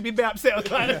video, she'd be a bit upset.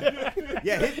 her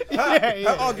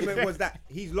argument was that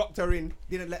he's locked her in,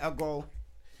 didn't let her go.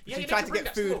 She tried to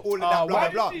get food, all of that, blah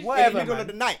blah blah. whatever, In the middle of man.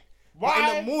 the night. But in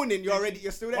the morning,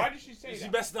 you're still there. Why did she say She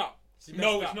that? messed up.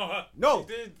 No, it's not her. No,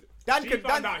 Dan She could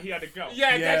found Dan. out he had a girl. No,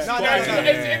 it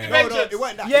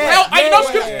wasn't that. Well, I know.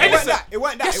 It wasn't that. It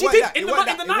wasn't that. Yes, It she wasn't did. that. In It the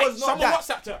wasn't night. that. It was not Someone that.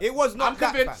 WhatsApped her. It was not I'm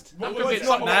that. convinced. fam. I'm It was convinced.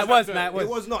 not Someone that. Nah, it was. It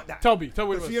was not that. Tell me what it But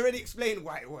was. she already explained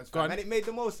why it was, fam, on. and it made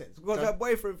the most sense because her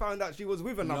boyfriend found out she was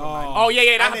with another man. Oh yeah, that And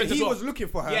then happens as he well. was looking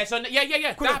for her. Yeah, so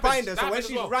yeah. Couldn't that find happens. her, That so when happens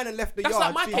she as well. ran and left the That's yard,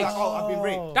 like my she's case. like, "Oh, I've been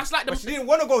raped." That's like But she the. didn't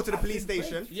want to go to the police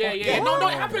station. Yeah. No,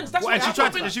 it happens. That's what And she tried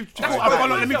to. happens. She That's thought, what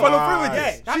let me follow through with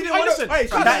Yeah, this. she didn't want listen. to. Hey, she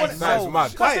That didn't is want so to.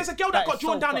 mad. Because there's a girl that got is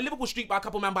drawn so down in fucked. Liverpool Street by a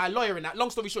couple men by a lawyer in that. Long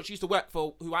story short, she used to work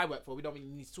for who I work for. We don't really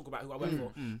need to talk about who I work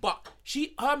for. But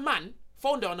her man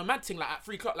phoned her on a mad thing like at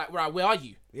 3 o'clock, like, where are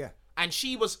you? Yeah. And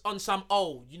she was on some,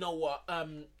 you know what,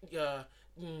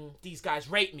 these guys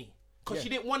raped me. Because she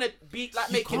didn't want to be like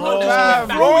making What's out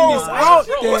the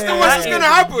worst that's gonna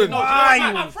happen? You know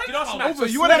what's mad?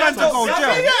 You want a man to go to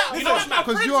jail? You know what's mad?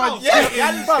 Because you are. When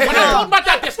I told my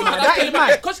dad this, my dad is came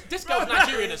mad. because this girl's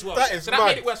Nigerian as well. That is so that mad.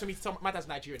 made it worse for me to tell my dad's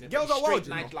Nigerian. Girls are wild,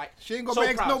 you know. Like, She ain't got so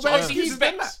no proud. no So better obviously he's excuses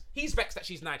than vexed. He's vexed that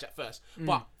she's Nige at first.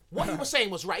 But what he was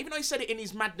saying was right. Even though he said it in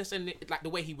his madness and like the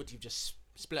way he would just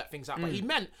splurt things out, but he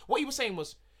meant what he was saying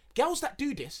was. Girls that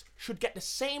do this should get the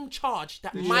same charge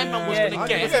that my man was going to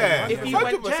get if he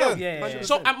went jail. Yeah.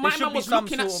 So and my should man be was some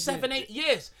looking at sort of- 7-8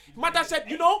 years. My dad said,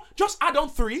 just add on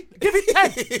 3, give it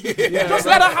 10. Just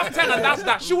let her have 10 and that's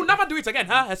that. She will never do it again.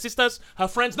 Her sisters, her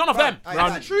friends, none of them.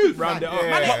 That's the truth. Round it up.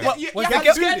 Man, you Was have the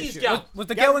to scare these girls. Was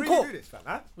the girl in court?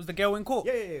 Huh? Was the girl in court?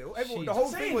 Yeah. Everyone, the whole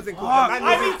thing was in court. I The man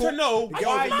was in need to court. know The girl was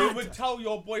why in you court. would tell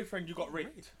your boyfriend you got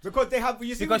raped. Because they have.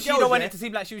 You see, Because with she girls, don't want yeah, it to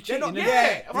seem like she was they're cheating. not. innit?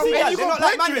 Yeah, You see, they're you not got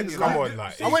like breakthrough. man. Come on,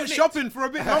 like. I went shopping for a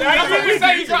bit. That's what we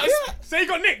say. Say you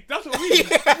got nicked. That's what we do.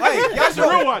 Hey, that's the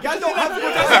real one. Y'all don't have to.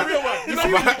 That's the real one. You know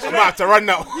I'm about to run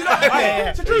now.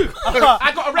 It's the truth.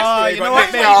 I got arrested. You know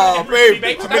what, mate? Oh,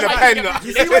 babe, I'm in a pen.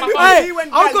 You see when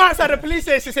I'll go outside the police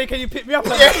station and say, can you pick me up?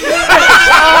 Hey,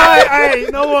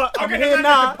 you know what? I'm here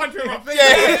now. Punch him in my face.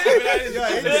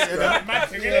 Mad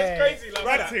thing, it's crazy. Like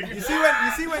mad thing. You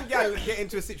see when guys get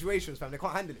into situations, fam, they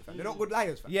can't handle it, fam. They're not good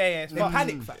liars, fam. Yeah, They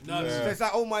panic, fam. So it's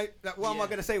like, oh my, like, what am I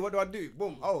gonna say? What do I do?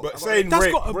 Boom. Oh, But I got saying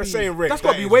raped. rape, we're saying rape. That's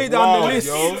got to that be is way down the wild, list.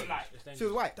 yo. She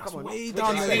was white. Come on. Way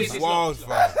down the list. Wild,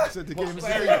 fam.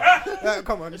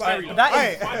 Come on.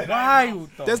 That is wild,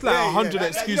 though. There's like 100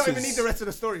 You don't even need excuses. the rest of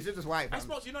the story. She's just white, I fam.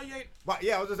 suppose, you ain't. But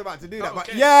yeah, I was just about to do that. But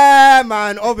okay. yeah,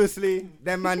 man, obviously,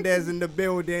 them man there's in the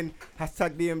building.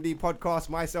 Hashtag DMD podcast.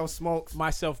 Myself, Smokes.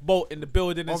 Myself, Bolt in the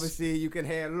building. Obviously, you can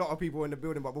hear a lot of people in the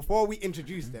building. But before we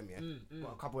introduce them,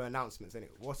 well, a couple of announcements.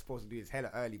 Anyway, what's supposed to do is hella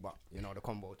early, but you know the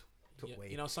combo took way.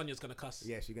 You know, Sonia's gonna cuss.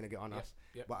 Yeah, she's gonna get on us.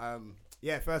 Yep. But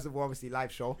yeah, first of all, obviously,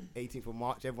 live show, 18th of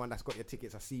March. Everyone that's got your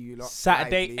tickets, I see you lot.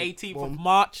 Saturday, lively. 18th Boom. of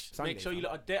March. Sunday, Make sure you fam.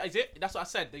 lot are there. Is it? That's what I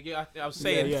said. I was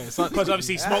saying. Yeah. Because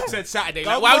obviously Smoke said Saturday.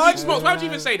 Like, Come why would on. you Smoke? Why would you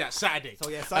even say that? Saturday. So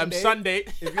yeah, Sunday.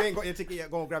 If you ain't got your ticket yet,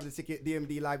 go and grab the ticket.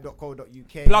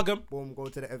 dmdlive.co.uk. Plug 'em. Boom. Go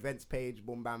to the events page.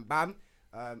 Boom, bam, bam.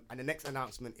 And the next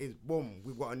announcement is boom.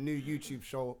 We've got a new YouTube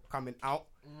show coming out.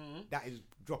 That is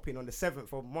dropping on the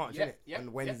 7th of March, isn't it?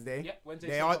 On Wednesday. Yeah, Wednesday,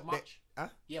 They 7th are- of March. Huh?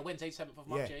 Yeah, Wednesday, 7th of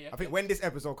March. Yeah. I think when this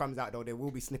episode comes out, though, there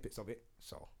will be snippets of it.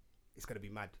 So it's gonna be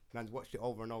mad. Man's watched it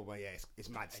over and over. Yeah, it's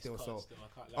mad still. cold So still, I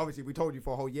can't lie. obviously, we told you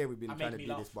for a whole year we've been I trying to made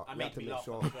do me this, but laugh. I we had made to me make laugh.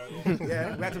 sure.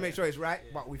 Yeah, we had to make sure it's right.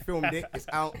 But we filmed it. It's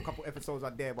out. A couple episodes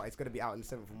are there, but it's gonna be out on the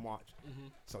 7th of March.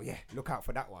 So yeah, look out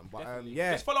for that one. But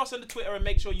yeah, Just follow us on the Twitter and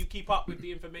make sure you keep up with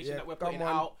the information Yeah, that we're come putting on,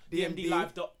 out. DMD.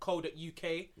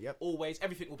 dmdlive.co.uk. Yep. Always,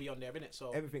 everything will be on there, innit?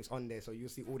 So everything's on there, so you'll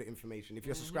see all the information. If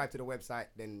you're subscribed to the website,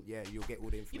 then yeah, you'll get all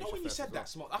the information. you know when you first said as well. that,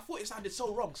 Smoke, I thought it sounded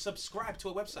so wrong. Subscribe to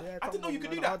a website. Yeah, I didn't know come you on, could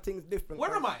man. do that. Hard things things different.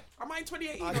 Where am I? Am I in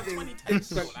 2018 I or think- 2010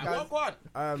 still? Like, Guys, what,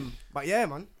 God? But yeah,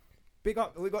 man. Big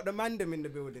up, we got the Mandem in the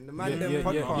building. The Mandem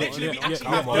podcast. Literally, we actually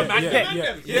come have on. the man.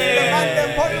 The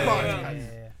Mandem podcast.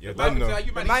 You don't know.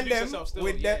 You The managed to introduce yourself Mandem still.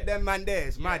 with them man there.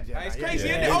 It's mad, yeah. It's Yeah, crazy,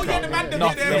 yeah. isn't it? Oh, yeah, the Mandem. No,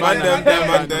 is there. the Mandem, them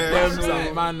and Them them.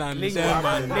 some man and them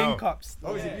man. Link ups.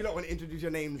 Obviously, if you don't want to introduce your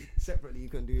names separately, you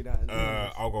can do that.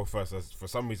 I'll go first. For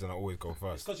some reason, I always go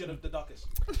first. Because you're the darkest.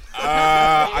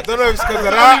 I don't know if it's because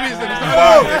of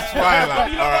that. No, it's fine.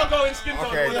 Like, You all don't right. go in skin tone.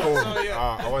 Okay, so, cool.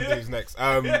 yeah. I wonder who's next.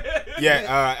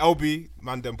 LB,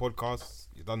 Mandem Podcast.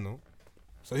 You don't know.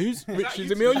 So who's Rich? Is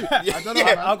it me or you? Yeah, don't know,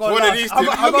 I'll go one of last. these two.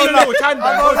 I'll go last.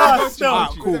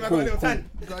 Cool. Got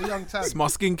a young tan. It's my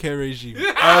skincare regime.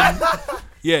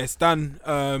 Yeah, Stan,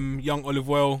 young Olive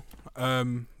Oil.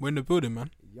 We're in the building, man.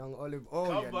 Young Olive. Oh,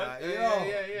 Come yeah, on. nah, Yeah, yo.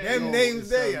 yeah. Them Yo, names it's,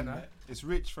 there, you know. It's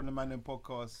Rich from the Man Them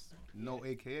Podcast. No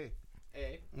AKA.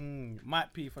 Hey.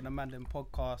 Mike P from the Mandem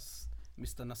podcast.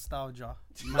 Mr. Nostalgia.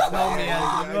 You might know me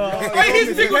as well. Hey,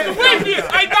 his thing was the waviest.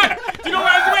 I done. Do you know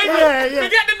why it's wavy? Yeah.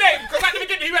 Forget the name, because at the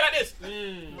beginning he went like this.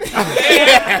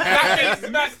 That is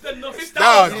Mr.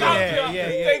 Nostalgia. Yeah.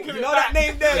 Thank You know that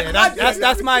name there?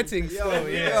 That's my thing. Yo, Still,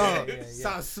 yeah.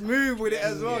 Sounds smooth with it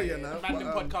as well, you know.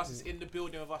 Mandem But, Podcast is in the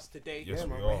building with us today. Yes, yeah,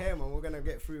 man, we we're are. here, man. We're gonna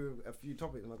get through a few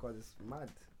topics, man, because it's mad.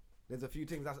 There's a few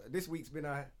things. This week's been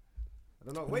I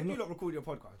don't know. When do you lot record your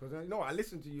podcast? Because you know what, I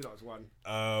listen to you lot's one.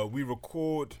 We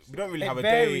record. We don't really It have a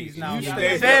varies day. now. Usually It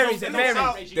days- varies.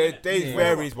 The days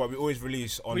varies, but we always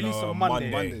release on Monday.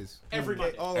 Mondays. Every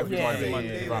Monday. Oh, Every yeah, Monday, yeah, yeah, yeah,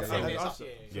 right, yeah, right. yeah, us.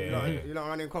 Yeah. You're not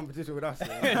running competition with us.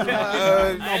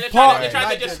 They're part.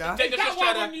 trying to just Like they Is just that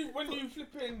trying why to. when you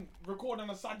flipping record on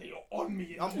a Sunday, you're on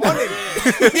me? I'm on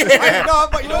it. No,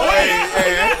 but you know what?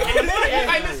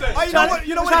 Hey, listen. Oh, you know what?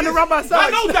 You know what? Trying it to is? rub my I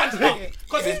side. know Dan's not.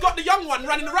 Because he's got the young one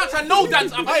running around, so I know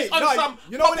Dan's up. Hey, He's on no, some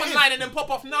you know pop what it is? online and then pop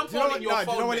off. Now I'm Do you know phoning what? your No, do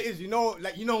phone. you know what it mate. is?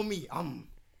 You know me.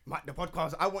 The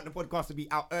podcast. I want the podcast to be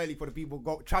out early for the people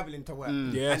go traveling to work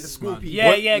and the Yes, school man. people.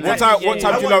 Yeah, yeah, What exactly. time? What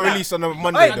time do you I not want release on a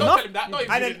Monday? Hey, then? Don't tell him that. Not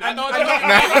even And doing then-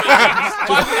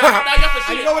 that.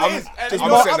 And you know what it is? I'm You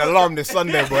know setting the an alarm this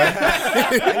Sunday, boy.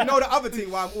 And you know the other thing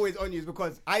why I'm always on you is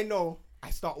because I know I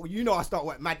start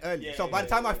work mad early. So by the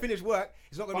time I finish work,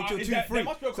 it's not gonna be till 2-3. There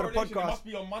must be a So the correlation. It podcast. must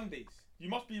be on Mondays. You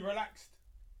must be relaxed.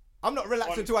 I'm not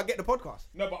relaxed until I get the podcast.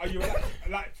 No, but are you relaxed?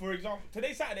 Like, for example,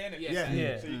 today's Saturday, isn't it? Yeah.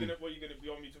 Yeah. So you're gonna be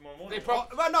on me tomorrow morning? They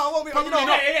probably. But no, I won't be. Probably You know,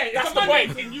 not. Yeah, That's the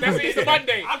point. It's a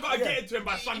Monday. I've got to get into him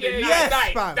by Sunday Yeah, night.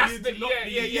 yes, fam. That's the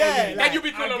Yeah, Then like- you'll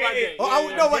be cool I on get Monday. it. Oh, I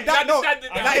would know what that. No, understand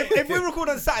it. like if we record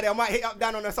on Saturday, I might hit up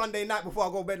Dan on a Sunday night before I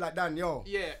go to bed. Like Dan, yo.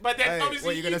 Yeah, but then Hey, obviously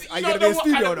what, you gonna- are you don't gonna be in know what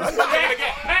studio kind of though? response you're gonna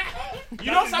get.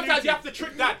 You know, sometimes you have to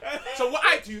trick that. So what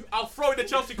I do, I'll throw in the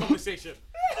Chelsea conversation.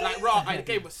 Like, raw, the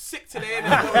game was sick today. And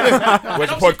Where's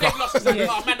the podcast?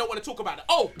 Oh, man, don't want to talk about it.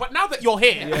 Oh, but now that you're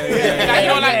here, like, you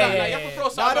know, like that, like, you have to throw No,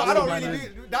 something. I don't really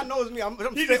do. Dan knows me. I'm He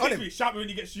straight just on texts him. me, shout me when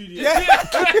you get studio. Yeah.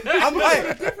 I'm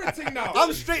Different thing now.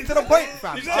 I'm straight to the point,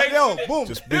 fam. Yo, boom.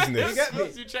 Just You business. get me?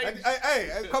 You change. Hey,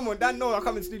 come on, Dan knows I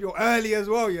come in studio early as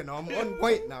well, you know. I'm on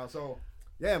point now, so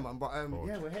yeah, man. But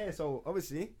yeah, we're here. So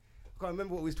obviously, I can't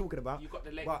remember what we was talking about. You got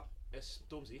the leg. But It's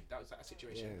Stormzy. That was that yeah,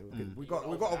 situation. we got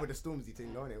over the Stormzy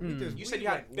thing, don't it? You said you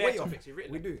had bare topics. You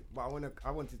written We them. do, but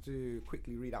I wanted to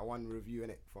quickly read out one review in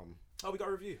it from. Oh, we got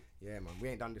a review. Yeah, man. We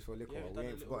ain't done this for liquor. Yeah, we've we done a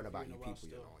ain't little forgotten about review you in a while people,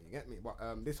 you still. know. You get me?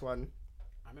 But this one.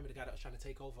 I remember the guy that was trying to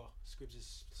take over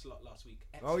Scribs' slot last week.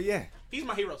 Oh yeah. He's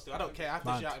my hero still. I don't care. I have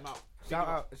to shout him out.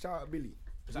 Shout out Billy.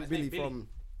 Is that his Billy name, Billy?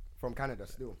 from Canada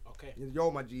still. Okay.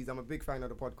 Yo, my G's, I'm a big fan of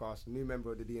the podcast. New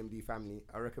member of the DMD family.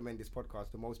 I recommend this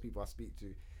podcast to most people I speak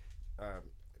to.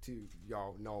 To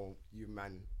y'all know you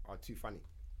man are too funny.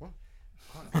 What?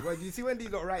 Well, you see when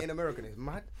these lot write in American, it's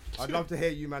mad. I'd love to hear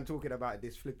you man talking about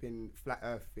this flipping flat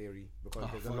Earth theory because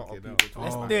there's a lot of people talking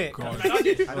Let's about do it. it. God.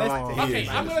 I'd like to hear Okay, you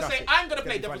I'm gonna discuss say it. I'm gonna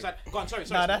play Getting devil's funny. advocate. Go on, sorry,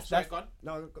 Nah, sorry, go on.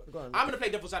 No, go on. I'm gonna play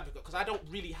devil's advocate because I don't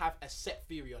really have a set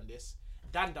theory on this.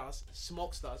 Dan does,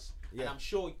 Smokes does, and I'm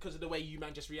sure because of the way you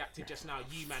man just reacted just now,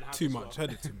 you man have Too as much. Well.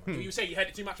 Heard it too much. You say you heard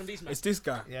it too much from these men. It's this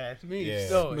guy. Yeah, it's me. Yeah.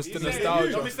 So, Mr. it's- Nostalgia.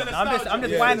 You're Mr. I'm just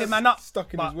Nostalgia. winding man up.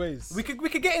 Stuck in but his ways. We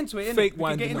could get into it. innit? Fake We could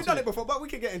winding get up. We've into done it it. before, but we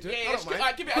can get into it. I don't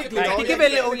mind. Give it Quickly, a though, Give yeah,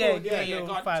 it a little, yeah, yeah, Yeah, little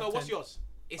go on. 5, So what's 10. yours?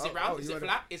 Is it round? Is it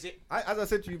flat? Is it? As I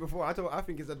said to you before, I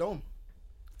think it's a dome.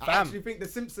 I Fam. actually think the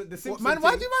Simpsons. Man,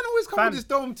 why do you man always come Fam. with this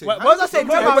dome thing? What was I saying?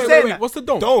 What am I Wait, saying? wait, what's the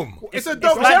dome? Dome. It's a It's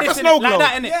dome. It's like like a this, snow innit? Like globe.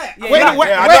 that, innit? Yeah. Yeah, Wait, yeah. wait,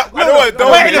 I know what a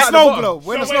dome Where in the is. snow globe?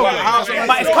 Where in the So snow wait, globe? wait,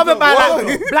 But it's covered by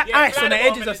like black ice on the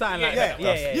edges or something like that.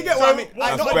 Yeah, Yeah, You yeah. get what I mean?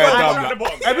 That's Not bare one- dumb, At the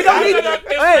bottom. Hey, we don't need.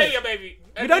 Hey, baby.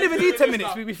 we don't even need 10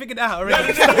 minutes. We figured it out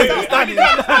already. I need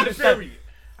to theory.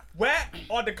 where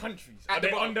are the countries? Are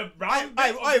they on the round?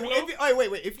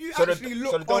 Wait. If you So the- actually so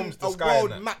look the on dome's the a sky,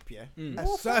 world innit? map,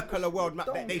 a circular world map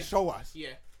that they show us, Yeah.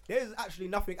 there's actually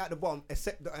nothing at the bottom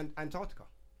except the Antarctica.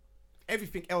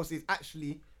 Everything else is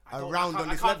actually around on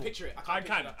I this can't level. picture it. I I can't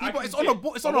can. picture it. Yeah, but I it's can on a see it.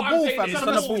 ball- it's But on a what I'm ball, saying fam. is It's on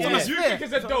a ball. You Yeah. think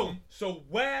it's a dome, so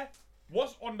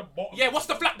what's on the bottom? Yeah, what's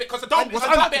the flat bit? Because the dome is what's a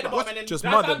flat under- bit at the bottom and then... Just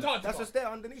That's mud. Antarctica. That's just there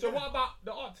underneath. So there. what about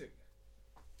the Arctic?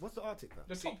 What's the Arctic, fam?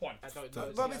 The top one. I don't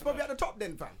know. Well, it's probably at the top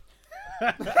then, fam.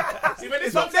 See, when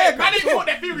It's not up there, man, they man. thought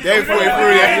their theories. They thought it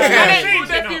through, yeah. Man, they thought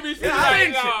their theories.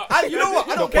 You know what?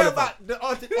 I don't care about the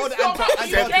Arctic or the Not much you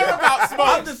Antarctica. care about,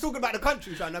 Smokes. I'm just talking about the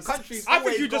countries, fam. The countries. I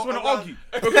think you just want to argue.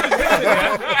 Because listen,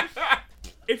 yeah,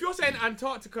 if you're saying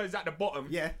Antarctica is at the bottom,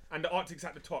 Yeah. and the Arctic's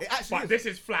at the top, It actually but is. this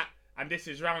is flat and this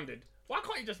is rounded, why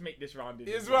can't you just make this rounded?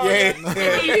 It's Yeah. wrong.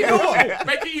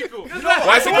 Make it equal.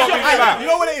 Why is it got to be flat? You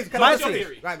know what it is? Can I My just theory.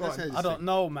 finish? Right, go on. I don't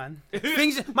know, man.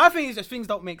 My thing is just things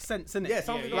don't make sense, innit? Yeah,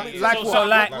 something Yeah, don't yeah. make Like sense. what? So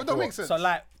like, What don't make sense? so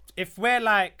like, if we're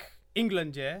like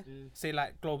England, yeah, say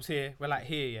like globes here, we're like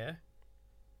here, yeah,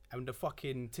 and the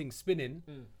fucking thing's spinning.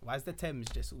 Why is the Thames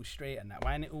just all straight and that?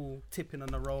 Why ain't it all tipping on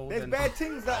the road? There's and bad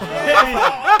things that.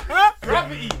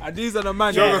 Gravity. And these are the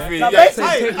man. Geography. Now, Yeah.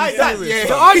 basically- Hey,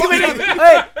 the argument is,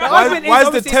 hey, the argument Why is the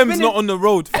obviously Thames spinning- not on the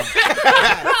road? fam?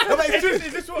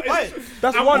 Is this what? Hey,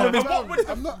 That's And one what, of his.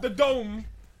 and what would the dome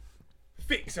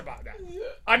fix about that?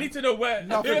 I need to know where.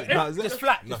 Nothing. Just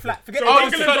flat, just flat. Forget, So the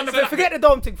England's dome, on the flat. forget the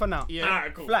dome thing for now.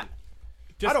 Alright, cool. Flat.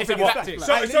 I don't Is think it it's flat? flat.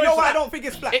 So- Like, so you know it's why I flat. don't think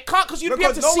it's flat? It can't because you'd be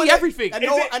able to no see one everything. And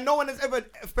Is it- no one has ever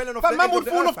fallen off Fam, the man edge would of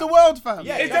the fall earth, off the fam. world, fam.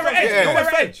 Yeah. Is there an edge? Yeah. Is there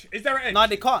an edge? Is there an edge? No,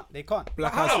 they can't. They can't.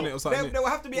 Black How? House in it or something. There will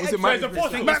have to be an Was edge. it Mike? There's a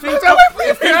force field. It's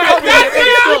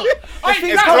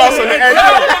glass on the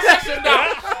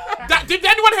edge. Did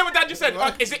anyone hear what Dan just said?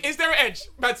 Is there an edge?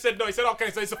 Man said no. He said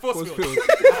okay, so it's a force field.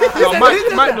 No,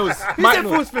 Mike knows. Mike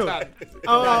knows.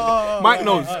 Mike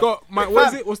knows. Got Mike. What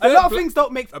is it? What's A that? lot of things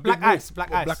don't make big black wolf. ice.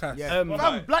 Black ice. Black ice. Yeah. Fam,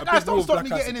 black A ice big don't wall stop black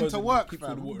me ice getting into supposedly work, keeps all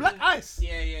the fam. water. Black ice.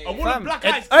 A wall of black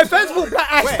ice. Hey, first of all,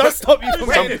 black ice don't stop you from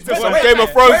Some getting Game of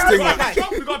Thrones Where's thing. Black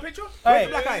Ice? We got a picture? Hey,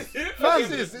 Black Ice.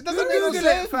 Francis, it doesn't make Google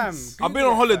sense. it, fam. I've been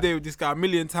on holiday with this guy a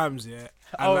million times, yeah.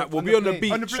 And Oh, like, we'll on be the on the plane.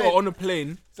 beach On the or plane. on a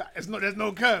plane, It's not. There's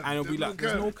no curve. and it'll be like,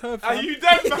 there's no curve. Are fam. you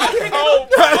dead, man?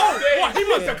 What? He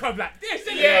must have come like this.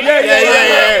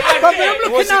 Yeah. But when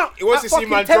I'm looking out, He wants to at see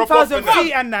man fucking drop off 10,000 and that.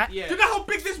 feet and that. Do you know how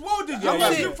big this world is? I'm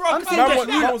I'm seeing- looking for a I'm seeing car. just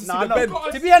Man you. wants to see No, the no.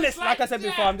 bed. To be honest, like I said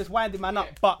before, I'm just winding man up.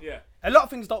 But Yeah. a lot of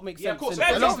things don't make sense. Yeah, of course.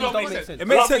 innit? A lot of things don't make It sense. It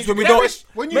makes sense when we Yeah, don't.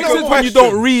 When you Makes know sense what when you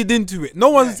don't read into it. No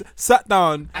one's sat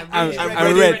down and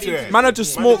read read. it. Man, I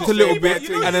just smoked a little bit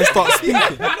and then start speaking.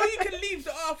 You know you can leave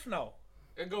the earth now.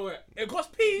 And go where? It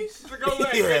costs peace. To go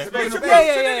where? Yeah. It's very Yeah, expensive, yeah,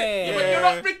 innit? yeah, But yeah. you're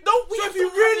not rich. No, we So have if you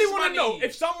to really have want to this know, money.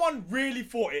 if someone really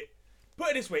thought it, put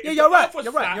it this way. Yeah, if you're the right, earth was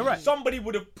you're right, flat, you're right. somebody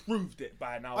would have proved it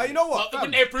by now. Oh, you know what? Well,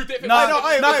 wouldn't they have proved it if it No, was-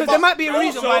 no, because there might be a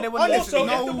reason Also, why they wouldn't also,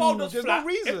 listen. if the world was there's flat, no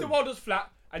reason. if the world was flat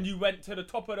and you went to the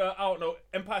top of the, I don't know,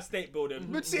 Empire State Building,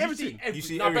 You'd see you everything. You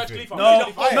see No, Burj everything. Khalifa. No,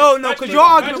 Burj Khalifa. no, because your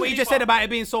argument, what you Burj just said about it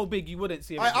being so big, you wouldn't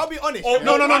see it. I'll be honest. Oh,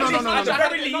 No, no, no, at no, least- no, no, at the no.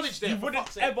 very Acknowledge least, there, you for wouldn't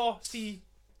fuck's sake. ever see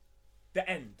the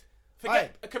end. Can we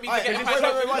Alright, forget wait, Empire wait, State wait,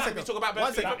 one Building? second. We talk about One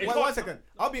Burj second. Khalifa. One second.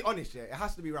 I'll be honest, yeah. It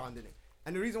has to be round, innit?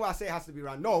 And the reason why I say it has to be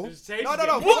round, no. Just change No. it.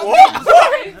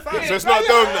 So it's not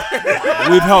dome now.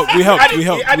 We've helped. We helped. We He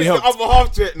helped. added We the helped. other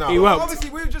half to it now. He helped. Obviously,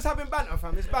 we were just having banter,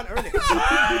 fam. It's banter, innit?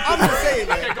 I'm just saying,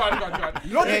 Okay, yeah. go on.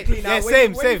 Logically now, yeah, when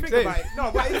same, you same, think same. about it,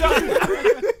 no, but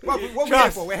what we're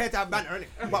here for? We're here to have banter,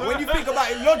 innit? But when you think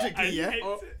about it logically, yeah.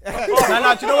 No,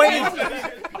 do you know what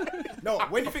it is? No,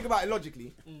 when you think about it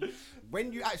logically,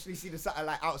 when you actually see the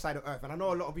satellite outside of Earth, and I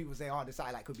know a lot of people say, "Oh, the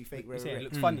satellite could be fake." You say it Rare.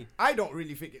 looks funny. I don't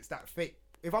really think it's that fake.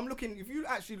 If you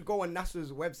actually go on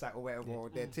NASA's website or whatever, or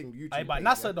their thing, YouTube. Hey, but page,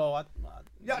 NASA yeah. though,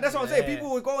 Yeah, that's what I'm saying. Yeah.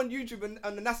 People will go on YouTube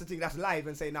and the NASA thing that's live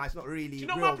and say, "Nah, it's not really you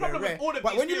know real, my problem rare." with all of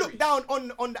But these when you look theories? down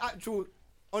on the actual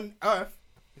on Earth,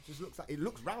 it just looks like it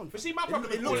looks round. But see, my It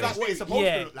problem it with looks all like of what these it's supposed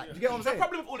theories- to look like. Do you get what I'm The saying?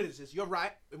 problem with all of this is you're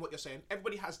right in what you're saying.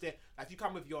 Everybody has their. Like, if you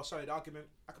come with your solid argument,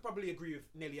 I could probably agree with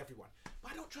nearly everyone.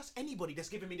 But I don't trust anybody that's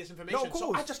giving me this information. No, of so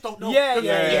course. I just don't know. Yeah, It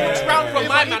yeah. looks round from Yeah,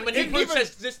 my but man when he even-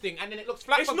 says this thing, and then it looks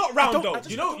flat. It's from- not I round don't- though. I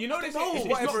just You don't- know I this. don't know. It's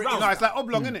Whatever not it is. round. No, it's like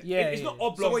oblong, innit? Yeah, It's not yeah.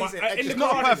 oblong, So what but is it? in It's the not a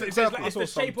comments perfect it says circle. like it's I the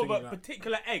saw shape of a something like that.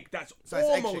 particular egg that's So it's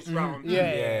almost actually- round.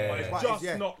 Yeah. But it's But just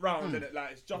yeah. not round, innit?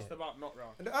 Like it's just about not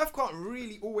round. And the Earth can't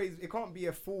really always. It can't be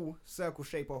a full circle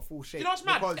shape or full shape. You know what's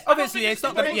mad? Because, I don't Obviously, think it's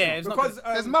not gonna. because- Yeah, it's not. because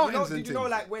Gonna, There's you mountains know, and did you know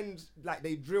things. like when like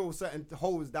they drill certain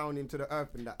holes down into the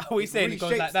Earth and that? Oh, he's saying it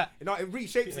goes like that? You know, it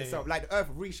reshapes itself. Like the Earth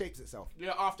reshapes itself.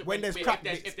 Yeah, after When there's if crack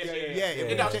there's- bits, if there's-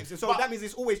 it does. reshapes it. So But that means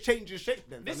it's always changes shape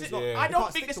then. This fam. is, It's not- I you don't can't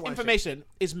think stick this to one shape. information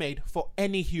is made for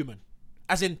any human.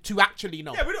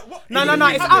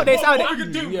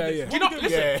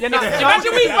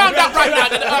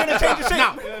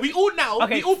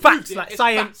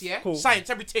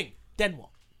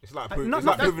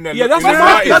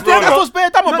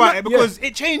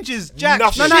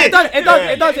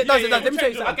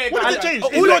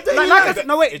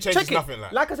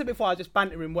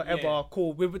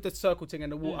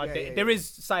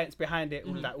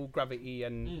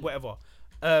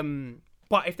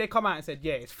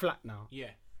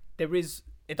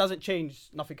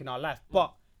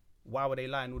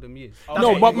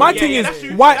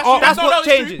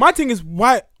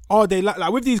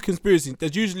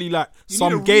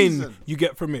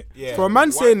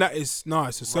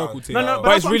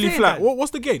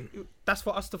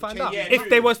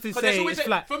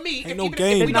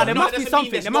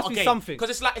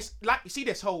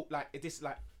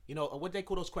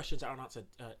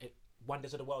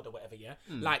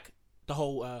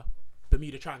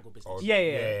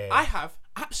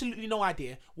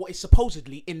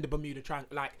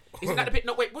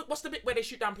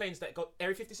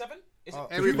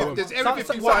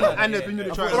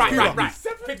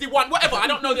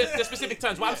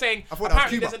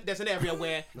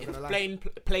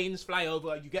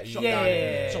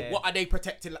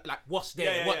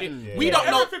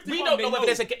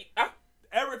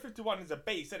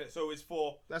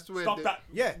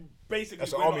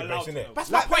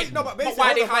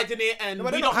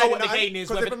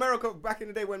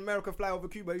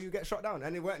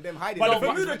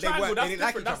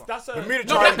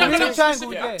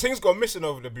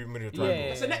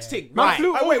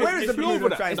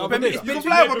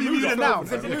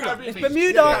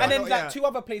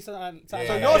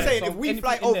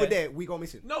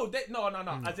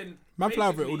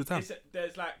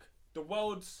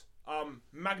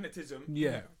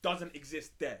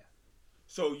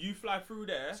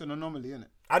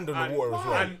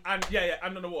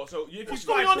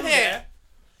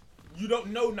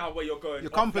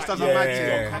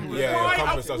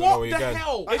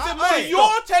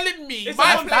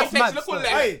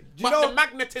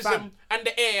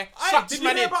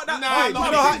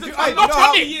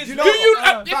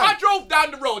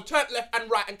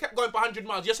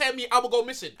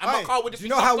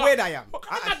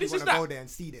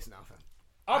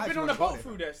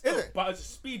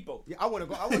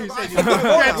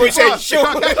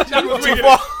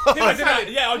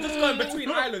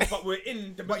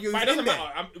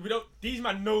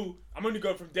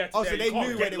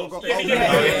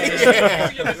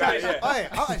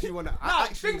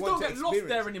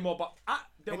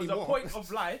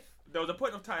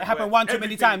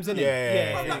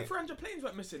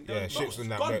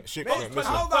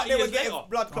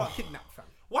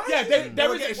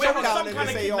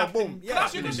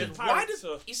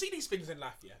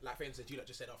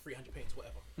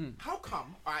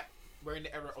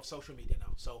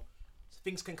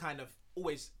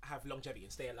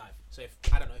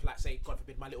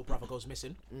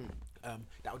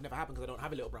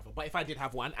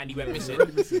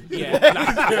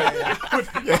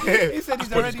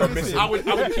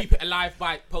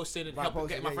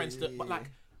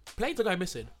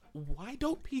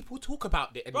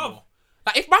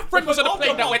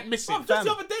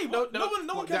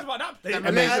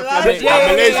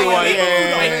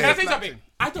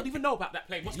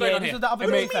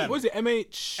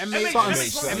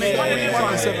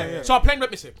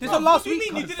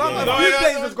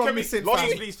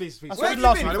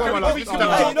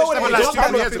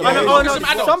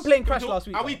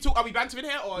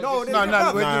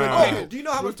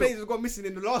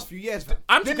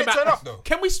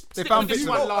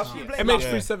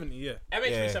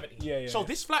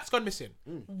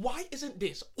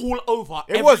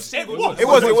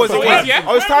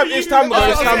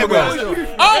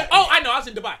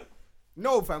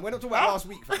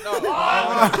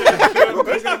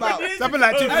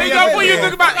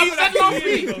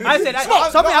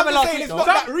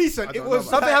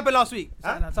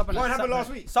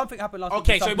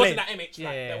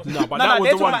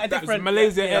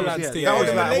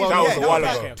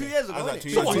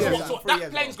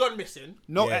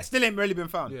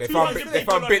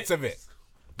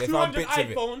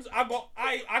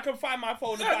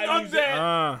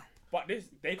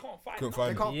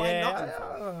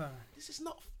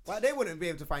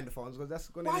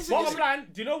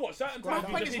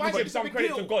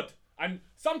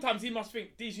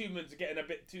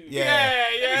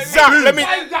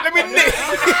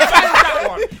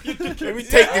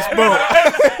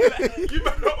 You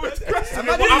better not always question.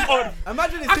 I'm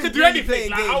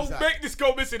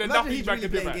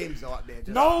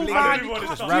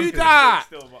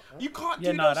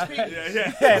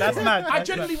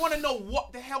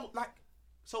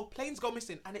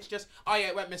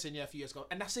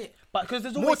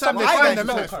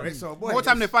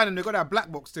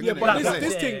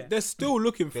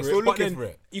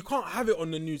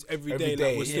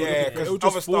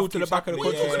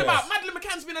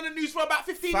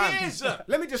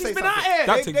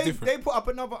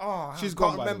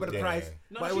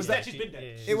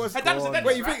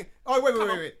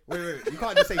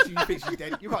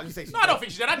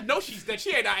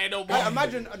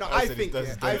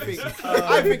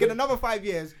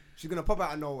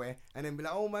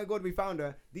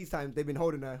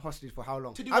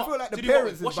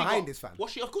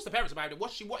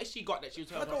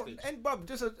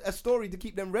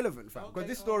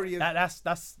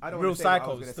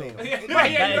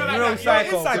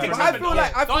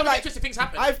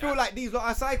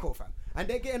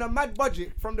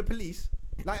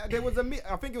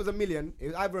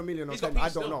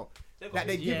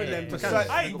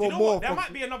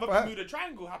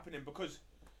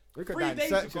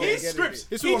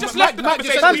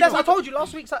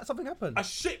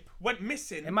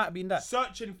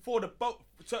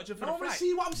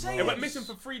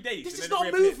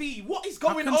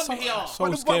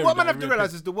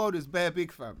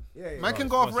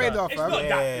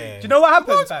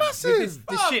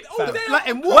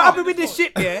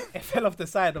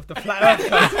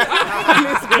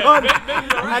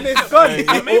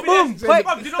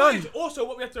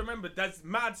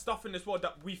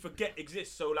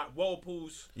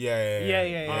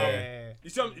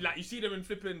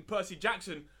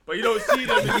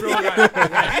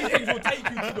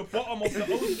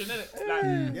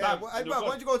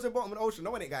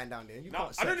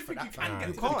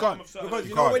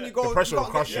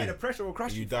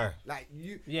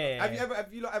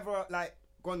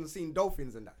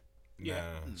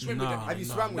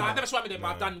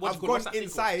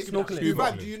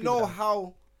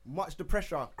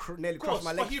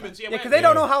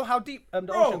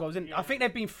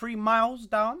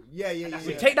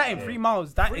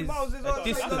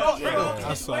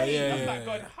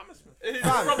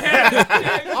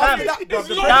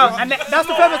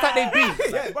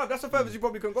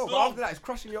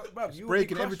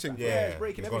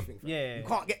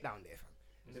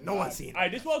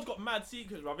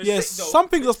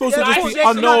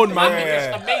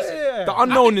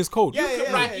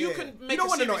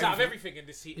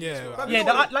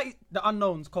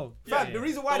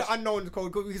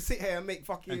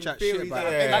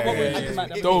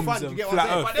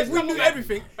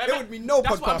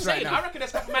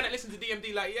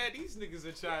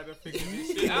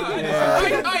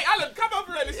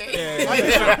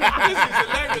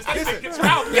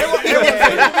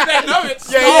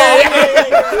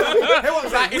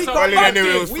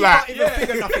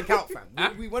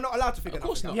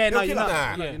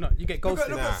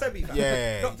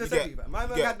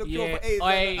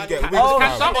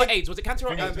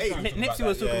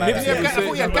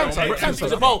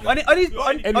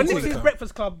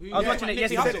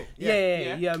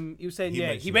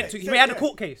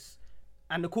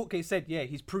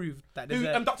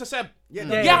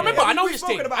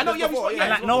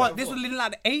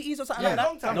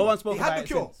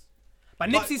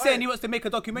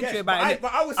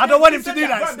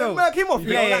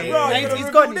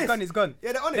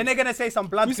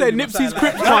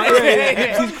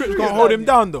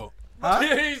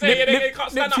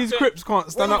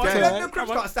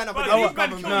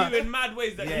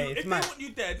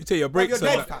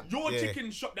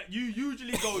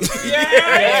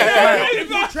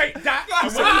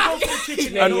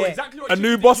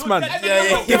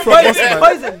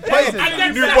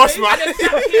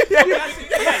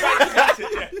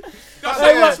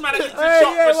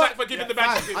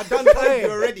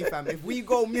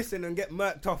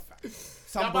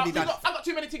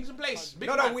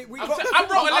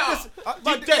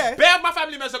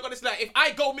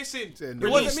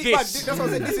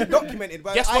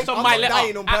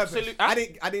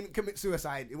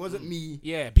wasn't me.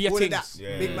 Yeah, be a all of things. that.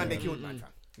 Yeah. Big man, they killed man, fam.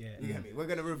 Yeah. You get me? We're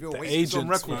gonna reveal The Wasted on agents,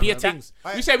 record. man. Be a things.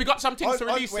 Alright. We say we got some things to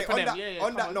release wait, for on them. that, Yeah, on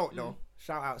come that note, though,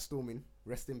 shout out Stormin.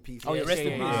 Rest in peace. Oh, yeah, rest in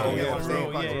peace. Yeah, Yeah, I'm for saying,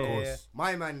 real, but yeah, of course, yeah.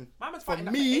 my man. My man's For fighting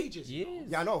that me- for ages.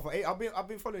 Yeah, I know. I've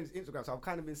been following his Instagram, so I've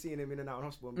kind of been seeing him in and out of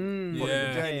hospital. Mm. Following Yeah.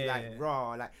 the journey, Yeah, like yeah. raw,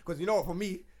 like because you know what, for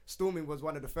me, Stormin was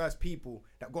one of the first people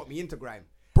that got me into grime.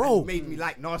 Bro. And made me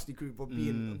like Nasty Crew for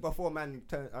being before man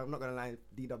turned. I'm not gonna lie,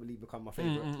 DWE become my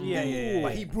favorite. Yeah, yeah, yeah.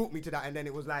 But he brought me to that, and then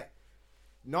it was like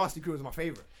Nasty Crew was my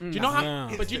favorite. Do you know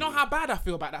how? But do you know how bad I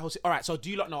feel about that whole? All right, so do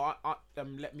you lot know?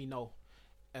 Let me know.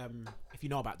 If you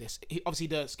know about this, obviously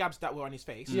the scabs that were on his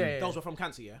face, those were from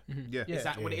cancer, yeah. Yeah. Is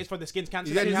that what it is for the skin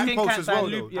cancer? He had Skin loopholes cancer as well,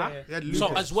 and though. loop- yeah. He had So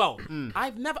loopholes. as well,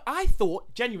 I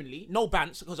thought genuinely, no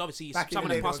bans, because obviously Back in some of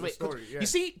the them day, passed there away. was a story, yeah. You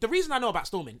see, the reason I know about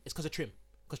Stormin is because of Trim.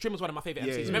 Because Trim was one of my favourite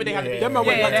MCs. yeah, Remember they had Them man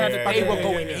went Yeah, back they to- had the- they were yeah,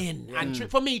 going in,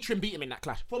 and for me, Trim beat him in that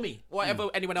clash. For me, whatever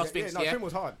anyone else thinks, no, Trim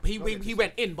was hard. He Don't get he twisted.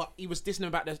 went in, but he was dissing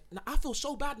about the. Now, I feel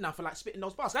so bad now for like spitting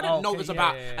those bars. I didn't Oh, know okay, it was yeah,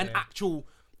 about yeah, an yeah.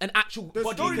 actual The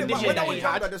body story that condition when I that was he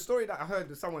younger, had. the story that I heard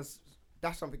that someone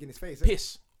dashed something in his face.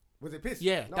 Piss. Was it piss?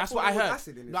 Yeah, No, that's thought what I it was heard.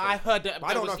 acid in his No, I face. heard that. But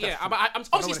I don't know was, if that's yeah, true. but I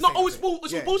obviously don't it's wanna not. Oh, say it's all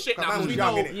anything. bullshit Yeah, now. 'cause man We was know.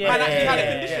 young, innit? Man, Yeah, he had a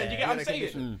yeah, condition. yeah, You get yeah, what I'm yeah, saying?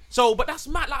 condition. So, but that's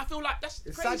mad. Like I feel like that's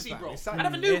It's crazy, sad, bro. fam. It's sad. I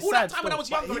never knew It's all that sad time when I was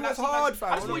stuff. younger. But he and was that scene, hard, I fam. thought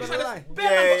I'm he not had gonna a lie.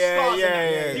 bare scars in yeah. that. You know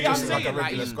what I'm Just like saying? a Like,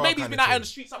 regular he's- scar maybe he's kind been of out on thing. the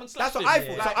street, someone That's slapped what him. I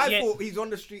thought. Like, So I yeah. thought he's on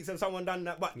the streets and someone done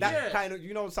that. But that Yeah. kind of,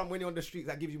 some when you're on the streets,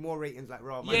 that gives you more ratings. Like,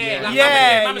 raw man. Yeah, like,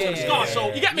 Yeah, man, yeah, scars.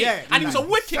 So you get me? Yeah, And he was a like,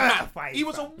 wicked man. certified, He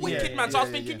was a fam. wicked Yeah, man. So I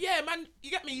was yeah, thinking, yeah, man, you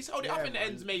get me? He's held it up in the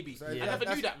ends, maybe. So I yeah, never knew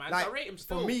that's- that, man. like, So I rate him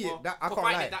still for me, for that I can't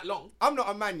fighting lie. it that long. I'm not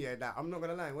a man, that I'm not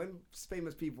gonna lie. When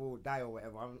famous people die or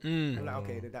whatever, I'm like,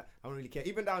 okay, that I don't really care.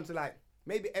 Even down to like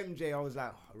maybe MJ, I was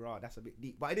like, oh, raw, that's a bit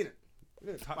deep, but I didn't.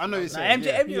 Touch I know man. you're Like, saying.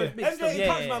 MJ was big MJ stuff. he Yeah,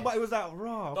 touched yeah. man, but it was like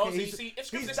raw. Don't Okay, see, he's, see, if he's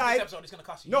Scripps listens to this died. episode, he's gonna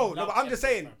cuss you. No, You but love I'm just MJ,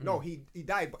 saying, fam. no, he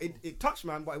died, but it touched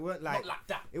man, but it weren't like Not like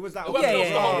that. It was like It wasn't Yeah, close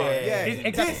to home. yeah.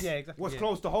 Exactly. This Yeah, exactly. was Yeah.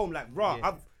 close to home, like raw.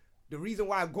 Yeah. The reason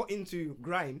why I got into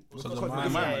grime was because of my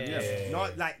this man, man. yeah.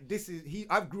 Not like this is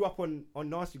I grew up on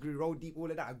Nasty Crew, Roll Deep,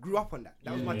 all of that. I grew up on that.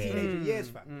 That was my teenager years,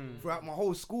 fam. Throughout my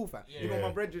whole school, fam. Even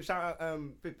my brethren, shout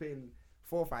out Pippin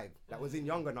 4-5, that was in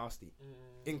Younger Nasty,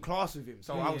 in class with him.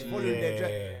 So I was following their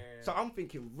dread. So I'm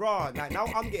thinking, raw. Like now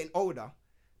I'm getting older.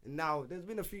 And now there's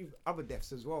been a few other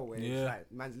deaths as well where it's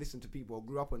like man's listened to people or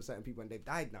grew up on certain people and they've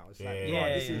died now. It's like, Yeah,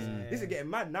 this yeah, is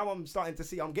getting mad. Now I'm starting to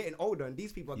see I'm getting older and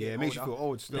these people are Yeah, getting it makes you older. feel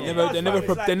old still. They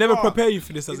never prepare you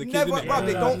for this as a It's kid. never- innit? bruv,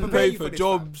 they don't prepare you for for this,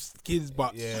 jobs, kids,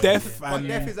 but death But and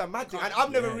death is a mad thing. And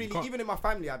I've never really, can't- even in my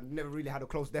family, I've never really had a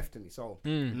close death to me. So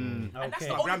And that's Okay.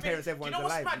 the My only grandparents, thing. Do you everyone's know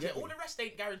what's alive, mad? you Yeah, get all me? the rest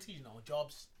ain't guaranteed,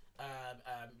 jobs,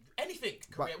 anything,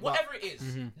 But- career, whatever it is,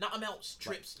 nothing else,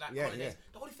 trips, like yeah, holidays. yeah.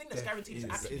 The only thing that's guaranteed is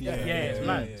actually Yeah, it's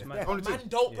mad. It's mad. Only man,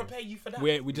 don't prepare you for that.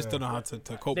 we just don't know how to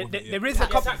cope with it. There is a Yeah,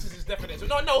 couple. taxes is definite.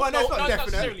 No, Well, that's not not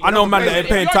definite. necessarily. I know man that If ain't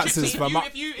paying you're taxes, gypsy, fam.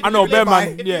 if you I know live bear by-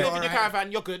 man, If you live yeah. in your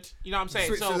caravan, you're good. You know what I'm saying?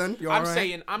 Switzerland, So you're I'm alright.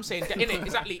 saying that in it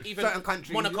exactly even certain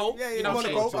countries, Monaco. yeah, You know what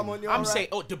I'm Monaco, saying? come on, you're I'm alright. saying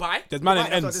Dubai. There's man in Right,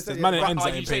 that's what ends. they There's say, man in yeah. ends Oh,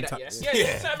 that you ain't say paying that, tax. yes?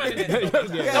 Yeah, certain man in ends.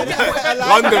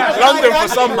 London for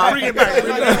some man. Bring it back. Don't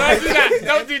do that.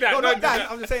 Don't do that. no, Don't not do that.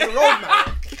 that. I'm just saying the road, man.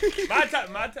 Mad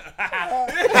time. That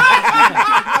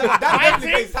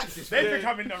definitely pays taxes. They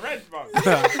becoming the rent, bro.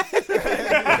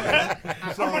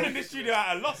 I'm running this studio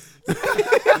at a loss.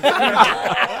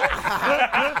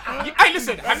 Hey,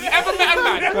 listen. Have you ever met a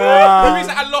man who is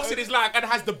at a loss in his life and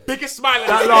has the biggest smile on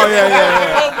his Oh, face?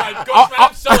 yeah. Oh my gosh, man,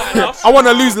 I'm so at a loss. I want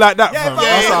to lose like that, fam. but-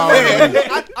 That's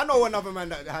how I know another man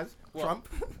that has Trump.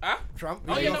 Huh? Trump.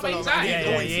 Oh, yeah, no, but he's out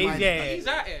here. Yeah. He's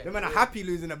out here. The man are happy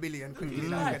losing $1 billion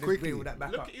quickly. Quickly with that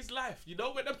back Look up. at his life. You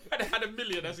know when the man had $1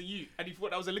 million as a youth and he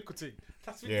thought that was a little thing.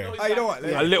 That's when Yeah. you know his Oh, you know life what?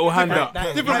 is a little hand up.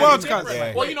 Different worlds, different. cuz.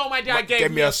 Yeah. Well, you know, my dad gave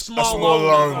Give me a small small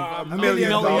loan. loan. $1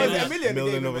 million. $1 $1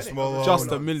 million of a small loan.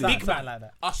 Just a million. Big man. like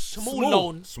that. A small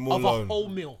loan Small of loan. a whole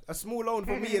meal. A small loan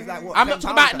for me is like what? I'm not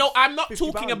talking about £10. I'm not 50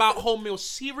 talking pounds. about wholemeal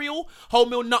cereal,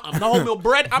 wholemeal nothing, no wholemeal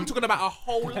bread. I'm talking about a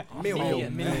whole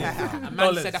million. A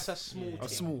man said that's a small thing.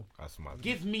 Small. That's mad.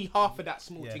 Give me half of that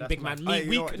small Yeah, thing, that's big man. mad. Me, Hey, you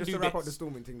we know what, can just do to wrap up this. the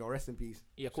Storming thing though, rest in peace.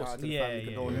 Yeah, of course. Shout out to the Yeah, family, yeah,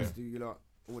 condolences to you lot,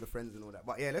 all the friends and all that.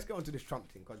 But yeah, let's get on to this Trump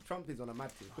thing, because Trump is on a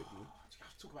mad thing quickly.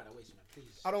 Talk about that waste, man,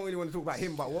 please. I don't really want to talk about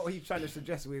him, but what he's trying to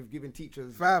suggest with giving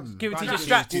teachers Fam. Give Fam. teachers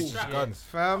straps. Guns.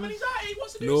 Fam. He's out, he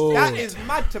wants to do No. his that thing. is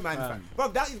mad to man, fam. Bro,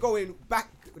 that is going back.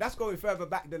 That's going further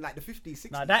back than like the 50s,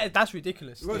 60s. Nah, that's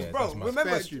ridiculous. Because, Yeah, bro, that's mad.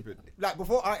 remember, Bare stupid. like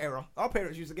before our era, our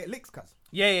parents used to get licks, cuz.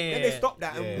 Yeah. Then they stopped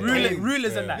that. Yeah. And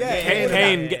Rulers and that. Yeah. Cane,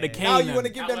 Cane, get the cane. Now you want to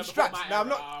and- give I them remember straps. my Now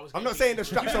era, I was I'm getting not saying the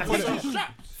straps are for Straps. the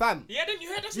Straps. fam. Yeah, didn't you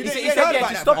hear that? You He didn't- said, you he said heard yeah, about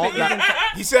to that, stop man.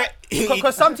 it. He said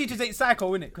Because some teachers ain't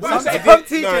psycho, innit? What Because is some it?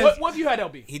 teachers. No. What have you heard,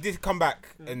 LB? he did come back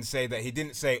and say that he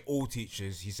didn't say all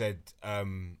teachers. He said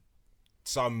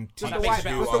some Just teachers the white,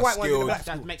 who just the are white ones in the skilled. black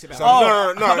That school. makes it better. Some,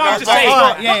 no, I'm that's just not- saying. it's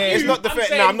not- Yeah, It's not I'm defending.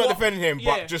 saying No, I'm not what- defending him,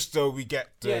 yeah. but just so we get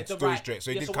the Yeah, the story right- straight.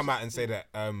 So he yeah, did so come what's- out and say that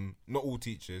not all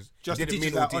teachers. Just he the didn't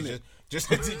teachers mean all that are on teachers. it. Just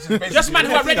basically Just man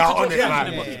who are ready to on do it, it.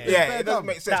 man. Yeah. It doesn't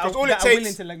make sense That because are- all it that are willing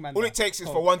takes, to leg man all down. it takes is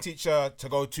for one teacher to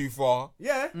go too far,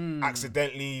 Yeah.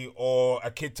 accidentally, or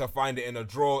a kid to find it in a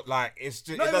drawer. Like it's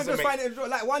just, Not it even doesn't just make. find it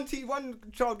like one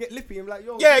child get lippy and like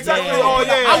yo. Yeah, exactly. Oh,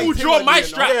 yeah. I will draw my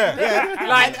strap. Yeah.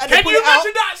 Like, And they can put you it out.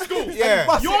 imagine that at school? Yeah.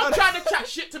 Bust it You're on- trying to chat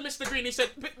shit to Mr. Green. He said,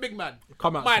 big man,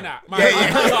 Come out. mine out.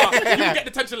 Yeah, You get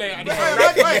detention later. And he's Hey,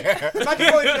 like,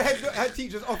 Imagine going to the head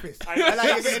teacher's office. And like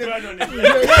you're getting Burn on it. sitting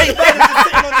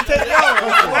on the table.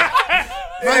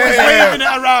 Waving it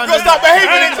around. You gotta start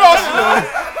behaving in class, you know.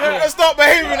 You gotta start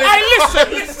behaving in. Hey, listen.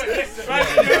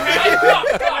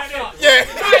 Yeah.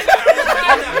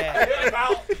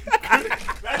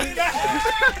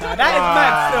 Nah, that is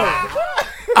mad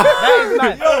still. That is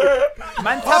mad.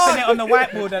 Man tapping it on the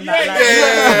whiteboard and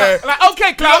that. Like, Like,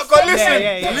 okay, class. Go yeah, listen.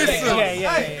 yeah, yeah, Listen.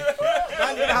 yeah.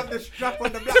 Man didn't have the strap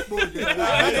on the blackboard. You know?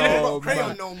 Man didn't got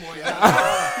crayon no more. You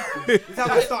know? This is how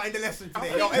we're starting the lesson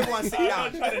today. Yo, everyone sit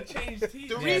down. Trying to change teams.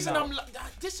 The reason I'm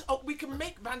like this, we can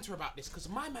make banter about this because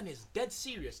my man is dead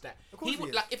serious that course he he would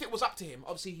is. like if it was up to him,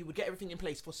 obviously he would get everything in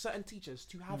place for certain teachers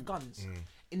to have guns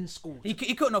in school. He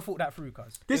couldn't have thought that through,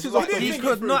 cuz. This is He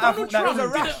could not have Donald thought that Trump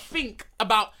through. didn't think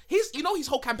about his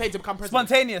whole campaign to become president.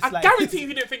 Spontaneous, I like- guarantee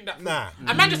he didn't think that. Nah.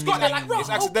 And man just got there like, It's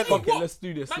accidental. okay, what? Let's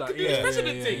do this. Man Like, could do yeah, this yeah,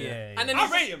 president yeah, thing. yeah. And then I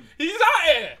rate him. he's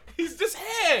out here. He's just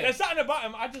here. There's something about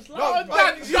him. I just like. No,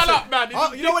 Man, shut up, man.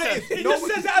 You know what it is? He No, just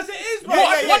says it as it is, bro.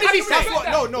 What did he say? That's what,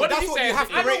 no, What did that's he what say? you have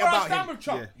I to I know rate where I about stand him. with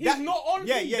Trump. He's That- not on.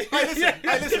 Yeah, things.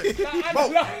 Hey, listen.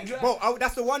 I Bro,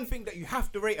 that's the one thing that you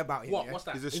have to rate about him. What? yeah? What's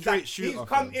that? He's a Is straight that shooter. He's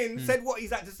come in, said what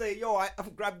he's had to say. Yo,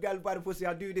 I've grabbed girls by the pussy.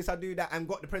 I do this, I do that, and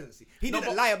got the presidency. He didn't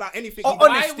but- lie about anything. Oh, he did. Why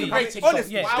are honesty. we rating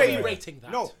Honesty. that? Why are straight we away. rating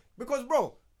that? No, because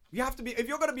bro, you have to be. If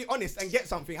you're gonna be honest and get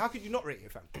something, how could you not rate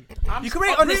it, fam? I'm You can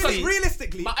rate oh, honesty.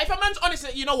 Realistically, But if a man's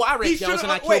honest, you know what I He rate girls should've-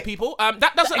 and I kill wait. people. That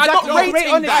doesn't. Exactly. I'm not Rate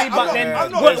rating honesty, that. but then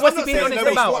I'm not what's he saying being honest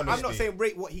rate about? what- I'm not Honesty. saying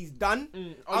rate what he's done. Oh,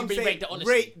 you I'm mean saying rate the honesty.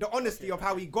 rate the honesty of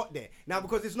how he got there. Now,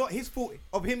 because it's not his fault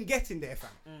of him getting there, fam.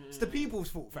 It's the people's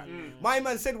fault, fam. My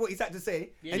man said what he's had to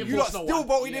say, Yeah, and you you lot forced no still one.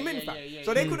 voted Yeah, him in, yeah, fam. yeah,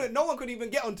 So they couldn't. No one could even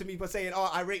get onto me for saying, "Oh,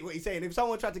 I rate what he's saying." If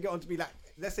someone tried to get onto me, like,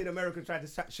 let's say the Americans tried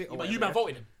to chat shit, or But you whatever, man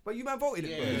voted him. But you man voted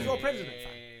him. He's your president,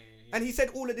 fam. And he said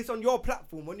all of this on your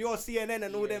platform, on your CNN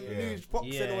and all them news, Fox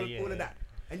Yeah, and yeah, all of yeah. that.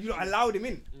 And you lot allowed him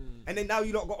in. And then now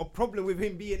you lot got a problem with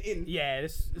him being in. Yeah,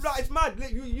 Like, it's mad.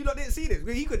 You lot didn't see this.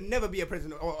 He could never be a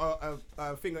president or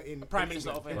a finger in Prime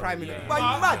Minister of Prime Minister. Yeah. But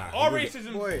you mad. Our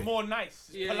racism is more nice,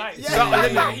 polite.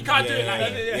 He can't do it like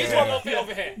that. Yeah. He's one more fit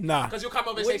over here. Nah. Because you'll come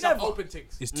over and We say some never. open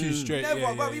things. It's too straight. Never,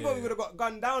 yeah, but we yeah, probably yeah. would have got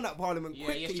gunned down at Parliament Yeah,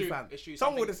 quickly, it's true, fam. it's true.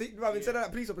 Someone would Something- have seen, instead of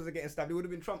that police officer getting stabbed, it would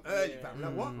have been Trump early, fam.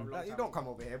 Like, what? Like, you don't come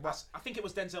over here. But I think it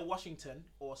was Denzel Washington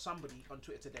or somebody on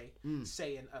Twitter today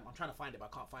saying, I'm trying to find it, but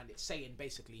I can't find it, saying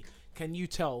basically, can you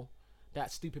tell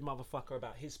that stupid motherfucker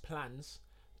about his plans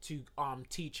to arm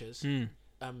teachers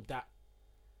that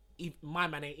my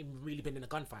man ain't even really been in a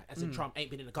gunfight, as in Trump ain't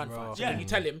been in a gunfight. So Yeah. when you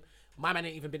tell him, my man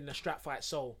ain't even been in a strap fight,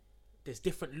 so there's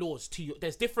different laws to you.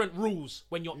 There's different rules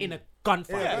when you're in a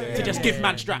gunfight to just give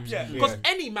man straps. Because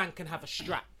any man can have a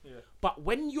strap. But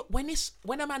when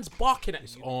a man's barking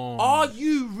at you, are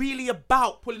you really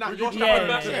about pulling out your strap?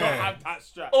 Have that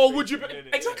strap. Or would you?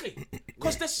 Exactly.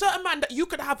 Because there's certain man that you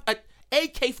could have an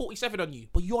AK-47 on you,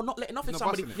 but you're not letting off in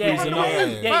somebody. busting it. Yeah, You're yeah, not- yeah,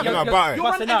 you're yeah, You're not about it.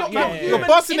 busting running- out, you're- yeah, you're yeah. man-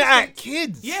 busting it at instinct.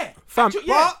 kids. Yeah. Fam,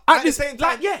 Yeah. at at the this same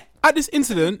time, Yeah. at this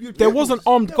incident, there was an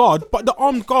armed guard, but the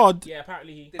armed guard Yeah,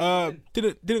 apparently he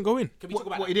didn't go in. Can we talk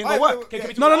about What, he that? didn't go work? Can we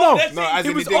talk No, no, about no. They're No, saying as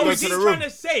in was he didn't go on- to the he's room. trying to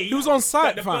say He was on site,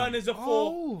 that the fam. burners are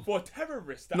for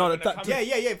terrorists. That No, are that- gonna come Yeah, in.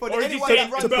 yeah, yeah. For Or is he anyone saying that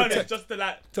the runs burners protect- just to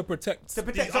like To protect. to these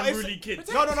protect. So unruly if,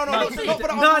 kids? no, not for the No,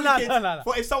 unruly no, kids. no, no.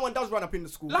 For if someone does run up in the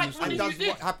school Like and when does you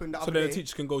what did. happened the So other then the day,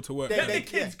 teacher can go to work. They- Let they- the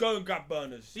kids go and grab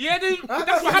burners. Yeah, dude.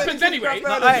 That's what happens anyway.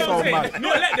 No, That's So what I'm mad. saying.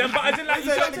 Not let them, but as in like you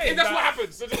Let can't the take kids- That's that. what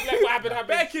happens. So just let what happened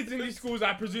Bare happen. kids in these schools,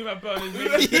 I presume, have burners.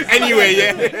 Anyway,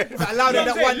 yeah. allow them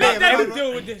that one day. Let them man.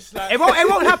 deal with this. Like, It won't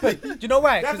happen. Do you know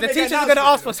why? That's Because the what they teachers are announced going to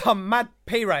it, ask for some mad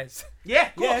pay rise. Yeah,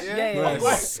 of course.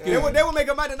 Yeah. They will make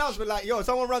a mad announcement like, yo,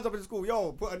 someone runs up in the school,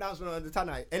 yo, put an announcement on the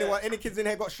tannoy. Any kids in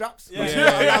here got straps? Yeah. You're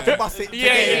not allowed to bust it. Yeah,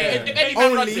 yeah. If any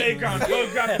man runs Only. playground,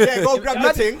 go grab Yeah, go grab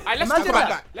the thing. Alright, let's Imagine talk about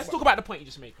that. that. Let's talk about the point you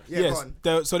just made. Yeah, go Yes.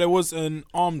 on. So there was an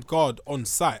armed guard on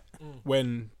site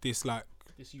when this like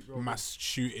This you roll. mass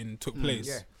shooting took place.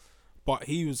 yeah. But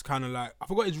he was kind of like, I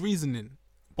forgot his reasoning,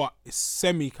 but it's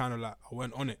semi kind of like I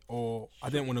went on it or I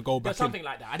didn't want to go back There's something in.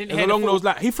 like that. I didn't It was hear the along full- those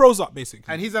like he froze up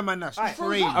basically. And he's a man that's Alright.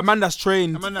 trained. A man that's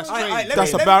trained. A man that's Alright, trained. let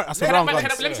That's me- a let- that's let- a round Let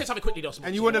guns. me say something quickly though.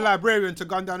 And you want a librarian to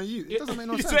gun down a youth. It doesn't make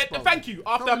no sense. So, bro. thank you.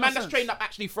 After Don't a make man no that's sense. trained up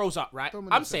actually froze up, right? Don't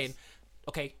make no I'm sense. saying,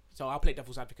 okay, So I'll play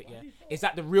devil's advocate. Yeah, is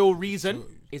that the real reason?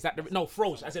 Is that no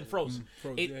froze as in froze?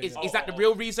 Is that the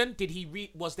real reason? Did he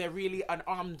was there really an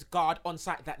armed guard on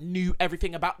site that knew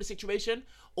everything about the situation,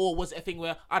 or was it a thing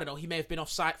where I don't know, he may have been off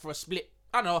site for a split,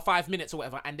 I don't know, 5 minutes or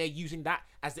whatever, and they're using that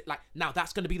as like now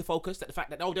that's going to be the focus, that the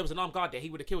fact that there was an armed guard there, he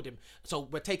would have killed him. So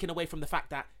we're taking away from the fact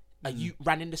that you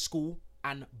ran into school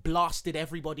and blasted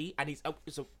everybody, and he's a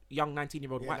young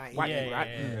 19-year-old white dude, right?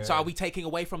 Yeah. So are we taking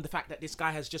away from the fact that this guy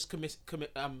has just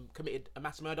committed a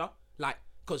mass murder? Like,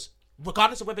 because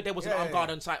regardless of whether there was an armed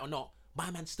guard on site or not, my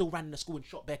man still ran in the school and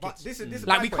shot bare kids. This is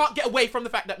like, we can't get away from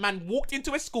the fact that man walked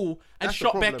into a school and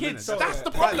shot bare kids. That's the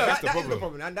problem. That is the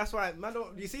problem, and that's why man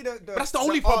don't. You see the but that's the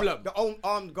only problem. The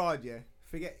armed guard,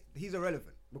 forget he's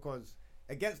irrelevant, because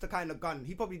against the kind of gun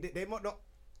he probably they might not.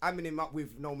 Amming him up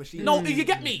with no machine. No, you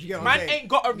get me. Man ain't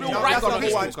got a real rifle on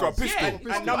his pistol.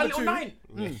 And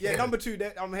number two,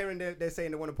 I'm hearing they're saying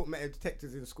they want to put metal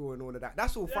detectors in school and all of that.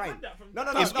 That's all fine. No.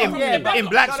 In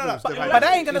black schools. But that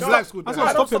ain't gonna black school. That's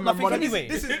not stopping my money anyway.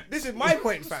 This is my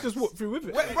point, fam. Just walk through with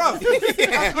it. Bro, if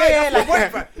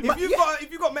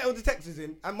you got metal detectors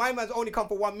in, and my man's only come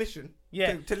for one mission.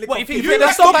 Yeah. To lick What if you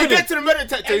get to the metal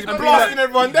detector, he's blasting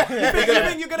everyone there. You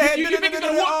think you're gonna head?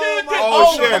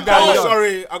 Oh shit, guys,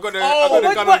 sorry. I got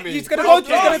a gun on me. He's gonna go to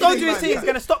his team. He's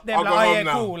gonna stop them. I'll Like,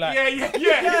 go home cool. now. Like,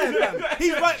 Yeah.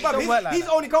 He's right, but he's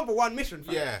only come for one mission.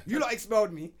 Yeah. You lot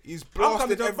expelled me. He's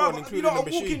blasted everyone, including the I'm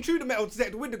walking machine. through the metal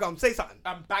detector with the gun. Say something.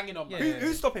 I'm banging on, man.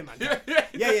 Who's stopping, man?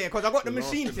 Yeah, because I got the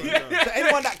machine thing. So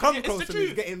anyone that comes close to me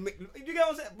is getting. You get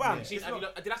what I'm saying? Bam.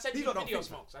 Did I send you the video,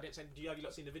 Smokes? I didn't send. Have you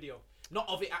not seen the video? Not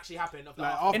of it actually happening. Of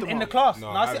like in the class. No,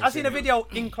 I seen a video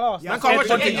in class. Yeah,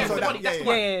 that's the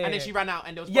one. And then she ran out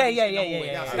and there was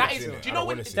Yeah. That is. Do you know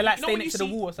when They're like staying next to the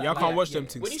wall or something? Yeah, I can't watch them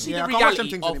things. When you see the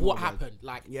reality of what happened,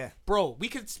 like, bro, we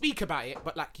could speak about it,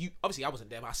 but like, you obviously I wasn't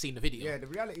there, but I seen the video. Yeah, the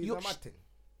reality is a mad thing.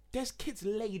 There's kids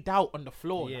laid out on the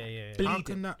floor, bleeding. How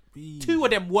can that be? 2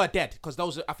 of them were dead because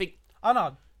those are, I think. Oh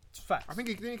no, facts. I think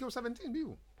he didn't kill 17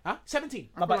 people. Huh? 17.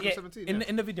 No, but 17,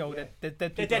 in the video, they're dead people.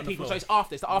 They're dead people, so it's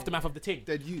the aftermath of the thing.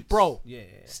 Dead youths. Bro, Yeah.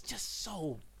 it's just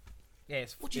so. Yeah,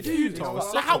 it's What you It's do? futile.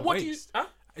 It's Like, such a what do you? waste. Huh?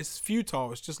 It's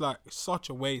futile. It's just like such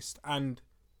a waste. And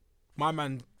my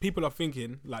man, people are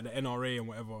thinking like the NRA and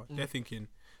whatever. They're thinking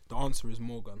the answer is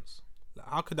more guns. Like,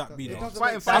 how could that be? How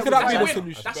could that be the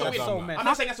solution? That's a win. So many. I'm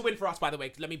not saying that's a win for us, by the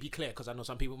way. Let me be clear, because I know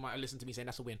some people might listen to me saying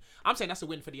that's a win. I'm saying that's a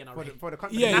win for the NRA, For the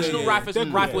country. Yeah, National Rifle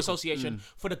definitely. Association,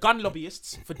 for the gun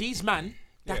lobbyists, for these man.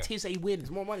 That is a win. There's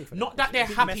more money for Not them. that they're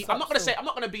Big happy. mess I'm up not gonna still. say. I'm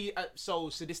not gonna be so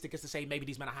sadistic as to say maybe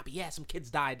these men are happy. Yeah, some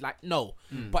kids died. Like no,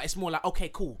 but it's more like okay,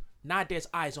 cool. Now there's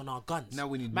eyes on our guns. Now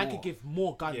we need man more. could give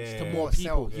more guns to More more people.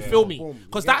 cells, You yeah. feel me? Boom.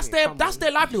 Because You get that's me? their Come that's on.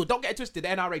 their livelihood. Don't get it twisted. The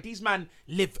NRA. These man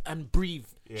live and breathe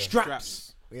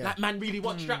straps. Yeah. Like man really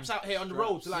want straps out here on the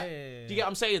roads. Like, do you get what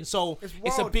I'm saying? So It's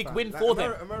it's a wild, big fam. win Like, for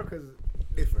them. America's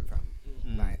different, fam.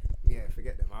 Like,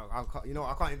 forget them. I can't,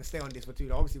 I can't even stay on this for too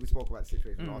long. Obviously, we spoke about the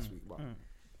situation last week, but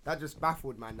that just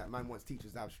baffled man. That man wants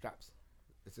teachers to have straps.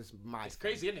 It's just mad. It's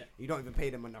crazy, isn't it? You don't even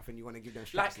pay them enough, and you want to give them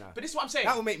straps Like, now. but this is what I'm saying.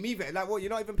 That will make me very like, what? You're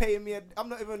not even paying me. I'm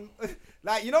not even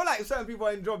like, like certain people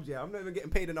are in jobs. Yeah, I'm not even getting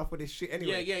paid enough for this shit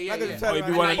anyway. Yeah. Like, Yeah. turn Oh, you'll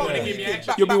be around one and of like, them. Give me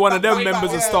extra. You'll be one of them back, members back,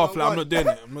 of yeah, staff. I'm Like, I'm gone. not doing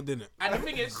it. I'm not doing it. And the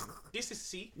thing is, this is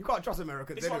see. You can't trust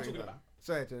Americans. This is what I'm anyway, talking fam. about.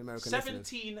 Sorry to American listeners.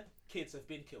 17 kids have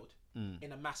been killed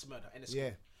in a mass murder in a school. Yeah.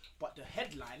 But the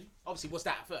headline obviously was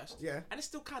that at first. Yeah. And it's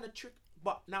still kind of trick.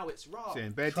 But now it's raw.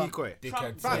 Saying bear decoy.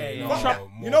 Dickhead Fam, saying, fuck no, that. more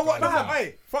You know what? guns.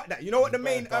 Hey, fuck that. You know what the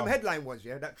main Burnt down. headline was?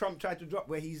 Yeah, that Trump tried to drop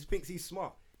where he thinks he's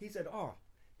smart. He said, "Oh,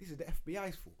 this is the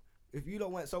FBI's fault. If you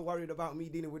lot weren't so worried about me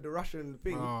dealing with the Russian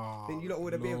thing, then you lot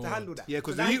would have been able to handle that." Yeah,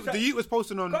 because So now the youth was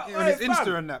posting on Hey, his Insta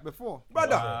fam. and that before.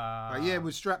 brother. Like, yeah,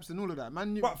 with straps and all of that.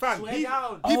 Man, But fam, Swear he,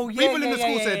 down. Oh, yeah, people in the yeah, school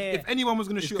yeah, said yeah. if anyone was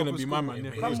going to It's shoot gonna up be a my school, man,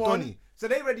 yeah. it come was on. Donny. So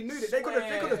they already knew that they could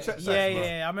have checked.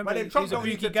 Yeah, I remember. But then he Trump was a don't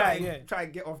need freaky to guy. try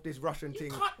and get off this Russian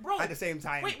thing can't, bro. at the same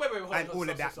time. Wait, hold and on, all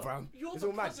stop, of that, stop. bro. You're It's the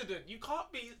all mad. president. You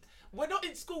can't be. We're not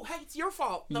in school. Hey, it's your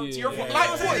fault. No, it's Yeah. your fault. Yeah. Like,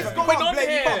 What? what is You going on You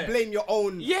can't here? blame your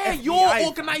own. Yeah, FBI, your fam.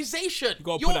 organisation. You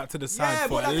gotta Your- put that to the side Yeah, for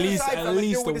put at that to the least side, fam, at and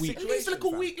least deal a with the week. At least a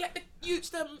little fam. week. Let the youths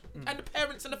them and the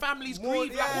parents and the families More, grieve.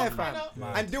 Like, yeah, what fam. kind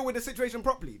of- And deal with the situation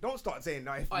properly. Don't start saying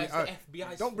no. Oh, it's the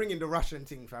FBI's Don't bring in the Russian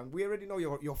thing, fam. We already know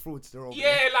your fraudster over Yeah,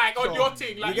 there. like on So, your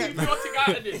thing. Like, you leave get- your thing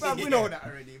out of this. Fam, we know that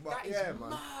already. But That is yeah, man.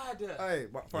 mad. Hey,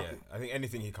 but fuck Yeah, it. I think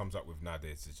anything he comes up with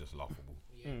nowadays is just laughable.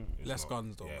 It's Less not-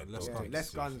 guns, though, yeah, man. Less don't Yeah, take it less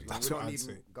guns, seriously. man. That's We what don't I'd need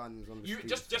say. guns on the You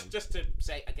streets. just to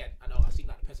say again. I know I seem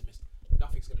like the pessimist.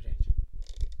 Nothing's gonna change.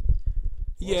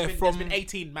 Yeah, there's been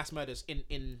 18 mass murders in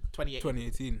 2018.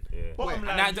 2018. Yeah. Bottom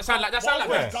line, And that sound like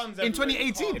Where? guns In everywhere.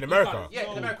 2018? In America.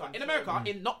 Yeah, in America. In America,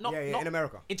 in not in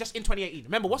America. in just in 2018.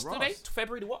 Remember what's the date?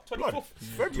 February what? 24th.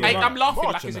 February. I'm laughing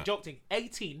March like it's a and joke thing.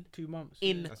 18 2 months.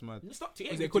 in. That's mad. It's not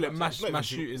They call it mass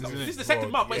shootings, isn't This is it? the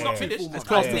second month, but it's not Yeah. finished. It's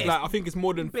classed as Yeah. like I think it's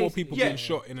more than 4 people Yeah. being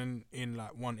shot in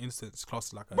like one instance. It's classed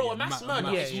as like a Bro, a mass murder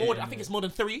is more. I think it's more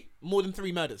than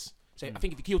three murders. So I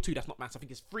think if you kill 2, that's not mass. I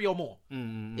think it's 3 or more.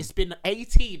 It's been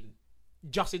 18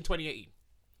 just in 2018.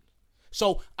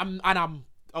 So I'm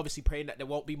obviously praying that there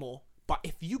won't be more. But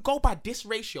if you go by this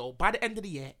ratio, by the end of the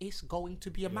year, it's going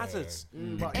to be a Mazzers.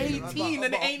 18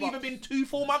 and it ain't even been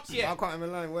 2-4 months I yet. can't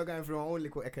even lie. We're going through our own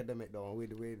little academic though. With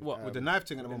the knife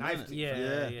thing at the moment. knife innit? thing.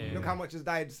 Yeah. Look how much has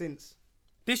died since.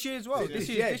 This year as well. This This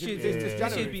year, year's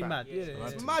January, been fam. mad. Yeah.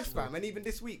 It's mad, fam. And even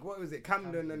this week, what was it?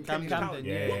 Camden and Kentish Camden, Town.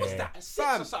 yeah. What was that? A 6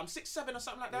 Fam. or something? 6, 7 or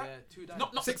something like that? Yeah, 2 died.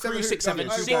 Not 6, the crew 7, 6, 7.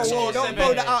 Whoa, 6 whoa, or don't 7.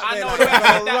 blow that out I there know like the that. rest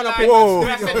said Run that up like, in Whoa. the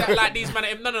rest said that like these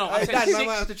man. No. I'm Hey, saying Dan, man, 6.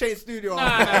 might have to change studio.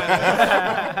 Nah.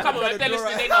 Come on, Gotta they're draw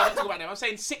listening. it. They know what to talk about them. I'm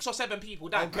saying 6 or 7 people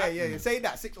died. Okay, yeah. Say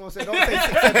that 6 or 7. Don't say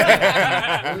 6,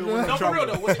 7. No, for real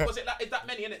though. Was it like, is that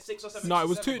many in it? 6 or 7? No, it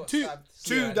was 7 2. got 2. stabbed.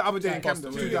 Two the other day in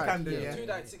Camden. 2 Two died. Camden, yeah. 2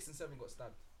 died, 6 and 7 got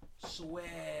stabbed. Swear.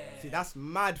 See, that's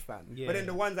mad, fam. Yeah. But then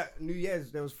the ones at New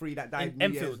Year's, there was 3 that died. In New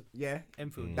Enfield. Year's. Yeah.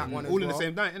 Enfield. That one as All in the well.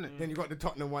 same night, innit? Then you got the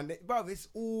Tottenham one. Bro, it's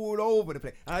all over the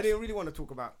place. And I didn't really want to talk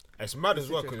about. It's mad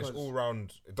as well because it's all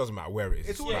round. It doesn't matter where it is.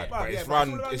 It's all like, about- but yeah, it's but it's round.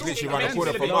 all about It's North literally round the End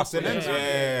corner City, from us, local, innit? yeah.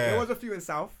 There Yeah. was a few in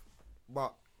South,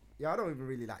 but yeah, I don't even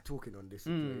really like talking on this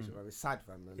situation. It's sad,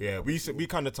 fam. Man. Yeah, we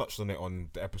kind of touched on it on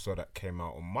the episode that came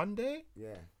out on Monday. Yeah.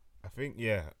 I think.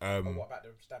 Yeah. What about the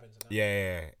stabbings and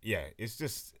that? Yeah.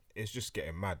 It's just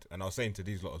getting mad. And I was saying to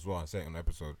these lot as well. I saying on the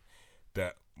episode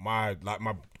that my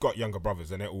got younger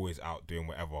brothers and they're always out doing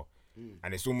whatever.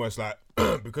 And it's almost like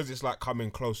because it's like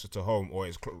coming closer to home or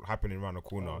it's happening around the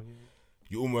corner.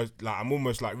 You almost like I'm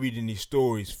almost like reading these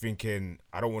stories, thinking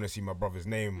I don't want to see my brother's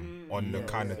name on the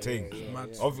kind of thing.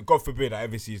 God forbid I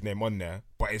ever see his name on there,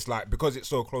 but it's like because it's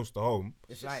so close to home,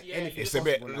 It's like Yeah, anything. it's a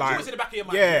bit possible, like It's in the back of your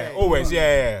mind. yeah, always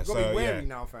yeah. You So gotta be wary yeah,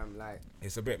 now, fam. Like,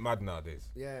 it's a bit mad nowadays.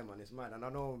 yeah, man, it's mad. And I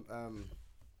know,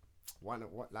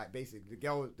 basically the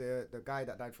girl, the guy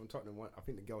that died from Tottenham. I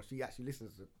think the girl, she actually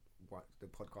listens to what the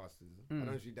podcast is. I don't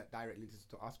know if she directly listens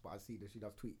to us, but I see that she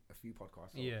does tweet a few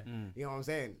podcasts. So, Yeah. you know what I'm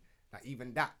saying? Like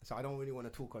even that. So I don't really want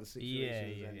to talk on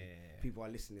situations Yeah, and yeah. people are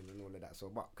listening and all of that. So,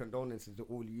 but condolences to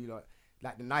all you lot.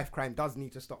 Like the knife crime does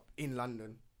need to stop in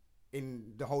London,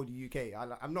 in the whole UK.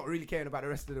 I'm not really caring about the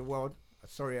rest of the world.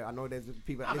 Sorry, I know there's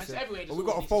people that Nah, man, it's listen, everywhere. but we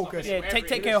got to focus. Yeah, Everywhere.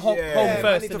 take care of home Man,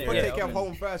 first. we need to innit? take care of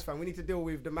home first, fam. We need to deal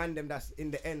with the man them that's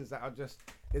in the ends that are just.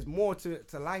 There's more to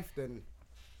life than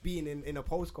being in a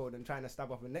postcode and trying to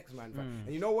stab off the next man, fam.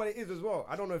 And you know what it is as well.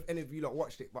 I don't know if any of you lot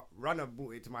watched it, but Runner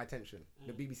brought it to my attention.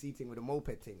 The BBC thing with the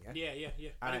moped thing. Yeah. Yeah.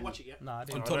 I didn't watch it yet. Nah, I On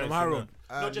didn't. Tottenham High Road.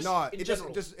 No, just no, in it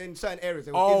general. just in certain areas.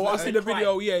 There Oh, I was see the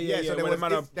video. Yeah. so there Where the was,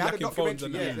 man are they had a blacking phones documentary.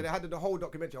 and Yeah, that. so they had the whole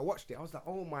documentary. I watched it. I was like,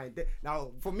 oh my day.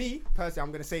 Now, for me personally,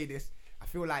 I'm gonna say this. I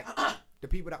feel like the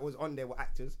people that was on there were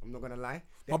actors. I'm not gonna lie.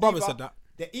 My brother said that.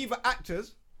 They're either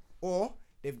actors or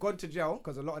they've gone to jail,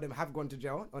 because a lot of them have gone to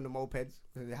jail on the mopeds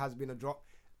because there has been a drop,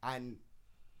 and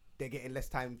they're getting less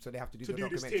time, so they have to do the do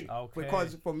this documentary. thing. Okay.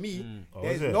 Because for me, Oh,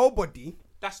 there's is it? nobody.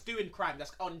 That's doing crime.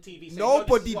 That's on TV. saying,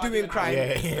 Nobody "Yo, this is what I do doing and crime,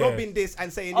 Yeah. robbing this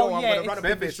and saying, Oh, "Yo, I'm yeah, gonna run up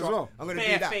in Bareface this as shop. well. I'm gonna do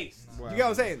Bare that." face. You get what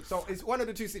I'm saying? So it's one of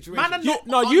the two situations.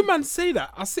 Man, You man say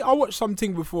that. I watched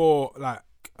something before, like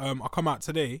I come out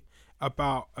today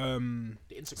about Instagram.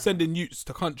 sending youths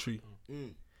to country.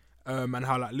 And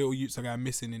how like little youths are going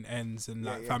missing in ends and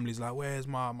like yeah. families like, where's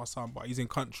my son? But he's in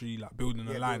country like building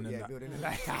a line and that. building a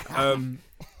line.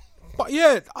 But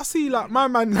yeah, I see like my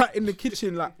man like in the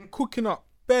kitchen like cooking up,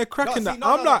 bare cracking No, that. see, no,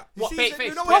 I'm no, like, you What, see, fake you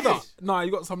face? know what it brother, is? nah,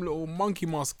 you got some little monkey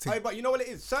mask thing. Hey, but you know what it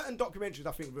is? Certain documentaries,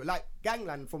 I think, like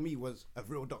Gangland for me was a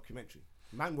real documentary.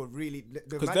 Man were really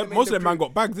Because most of them man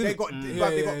got bags, They innit? got, Yeah,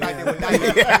 they got yeah, bagged. yeah. They were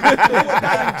dying. They were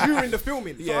dying during the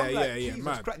filming. So Yeah, I'm like, yeah, Jesus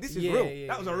mad. Christ, this is Yeah, real. yeah,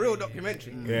 That was a real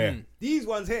documentary. Yeah. These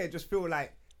ones here just feel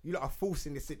like you lot are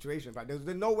forcing this situation. But there's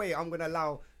no way I'm gonna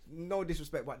allow, no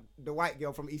disrespect, but the white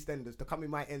girl from EastEnders to come in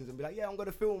my ends and be like, yeah, I'm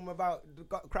gonna film about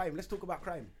crime. Let's talk about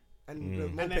crime. And the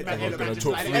moped then and gonna just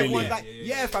talk like, freely. everyone's like,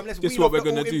 yeah, fam, let's This is wheel what off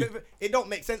we're the gonna all- do. It don't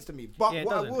make sense to me. But Yeah, it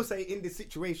what I doesn't. will say in this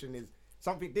situation is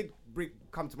something did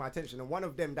come to my attention, and one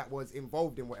of them that was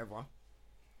involved in whatever,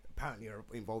 apparently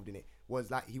involved in it, was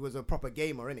like he was a proper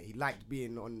gamer, innit? He liked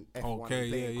being on F1 Okay, and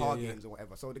playing yeah, car yeah. games or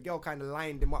whatever. So the girl kind of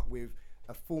lined him up with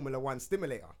a Formula One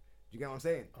stimulator. Do you get what I'm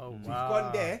saying? Oh, So wow. he's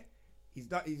gone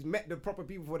there. He's met the proper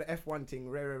people for the F1 thing,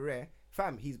 rare.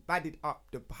 fam, he's badded up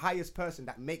the highest person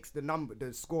that makes the number,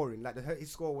 the scoring. Like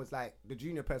his score was like the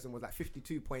junior person was like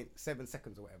 52.7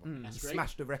 seconds or whatever. He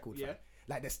smashed the record. Fam.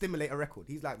 Like the stimulator record.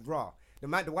 He's like, raw. The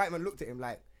white man looked at him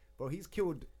like, bro, he's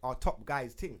killed our top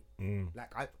guy's thing.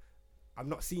 Like I've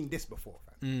not seen this before,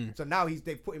 fam. So now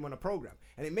they've put him on a program,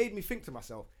 and it made me think to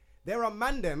myself. There are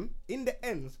them in the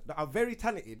ends that are very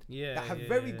talented, that have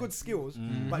very good skills,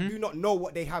 but do not know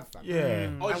what they have,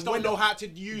 fam. Or just don't know how to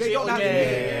use it. They don't know how to use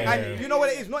it. Yeah. And you know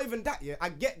what it is? Not even that, I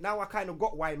get now, I kind of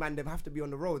got why them have to be on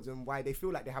the roads and why they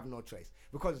feel like they have no choice.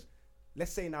 Because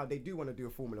let's say now they do want to do a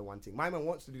Formula 1 thing. My man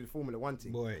wants to do the Formula 1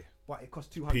 thing. But it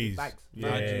costs 200 bags.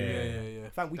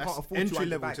 Fam, we can't afford entry 200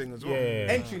 level bags. thing as well.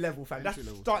 Entry level, fam. That's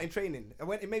starting training.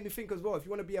 And it made me think as well, if you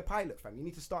want to be a pilot, fam, you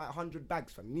need to start at 100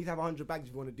 bags, fam. You need to have 100 bags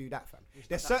if you want to do that, fam.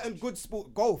 There's certain good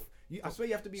sport, golf. I swear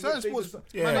you have to be certain rich.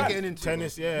 sports, man, getting into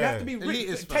tennis, You have to be rich.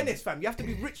 Elitist, Tennis, fam. You have to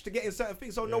be rich to get in certain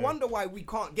things. So no wonder why we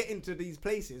can't get into these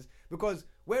places, because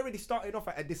we're already starting off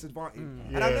at a disadvantage.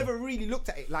 And I've never really looked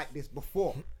at it like this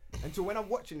before. Until when I'm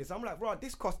watching this, I'm like, bro,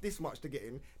 this costs this much to get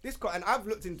in. And I've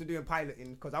looked into doing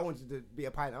piloting because I wanted to be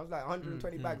a pilot. I was like,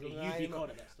 120 bags. I ain't got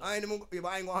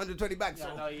 120 bags. Yeah,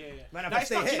 so. no, yeah. Man, if No, I it's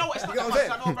stay not, here, you know what? It's not you that know what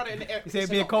much. I'm I know a brother in the air. You say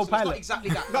be a co-pilot. It's not exactly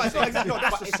that. No, it's not exactly. No,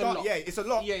 that's but the it's a start. lot. Yeah, it's a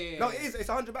lot. Yeah. No, it is. It's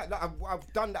 100 bags. Like,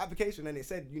 I've done the application and it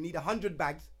said you need 100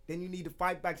 bags. Then you need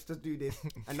 5 bags to do this.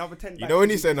 Another 10 bags. You know when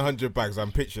he's saying 100 bags,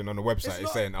 I'm picturing on the website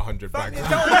it's saying 100 bags.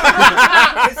 It's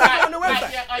on the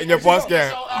website. In your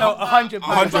basket. No, 100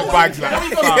 bags. 100 bags.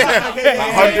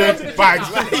 100 bags.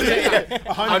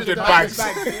 100 bags.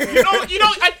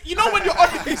 You know when you're on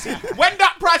the PC, when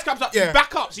that price comes up, you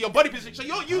back up, so your body position.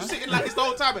 So you're sitting like this the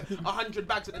whole time. 100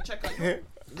 bags at the checkout.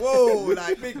 Whoa,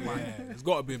 like big man. It's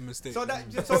got to be a mistake. So you know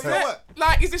what?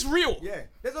 Like, is this real? Yeah,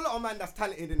 there's a lot of man that's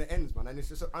talented in the ends, man, and it's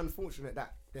just unfortunate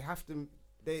that they have to,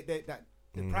 that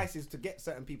the prices to get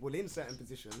certain people in certain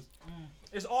positions.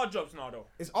 It's our jobs now, though.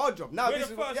 It's our job now. We're This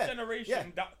the is first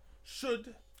generation that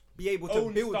should be able to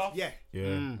own build, stuff.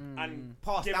 And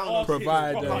pass give down our on kids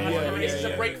provide, proper This is a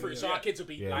understanding. breakthrough, so our kids will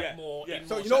be like more. In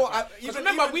So more you know what? certified. Because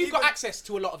remember, we've got access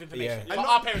to a lot of information. But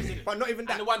our parents didn't. But not even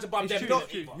that. And the ones above them You know,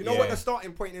 didn't either. you know what the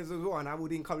starting point is as well, and I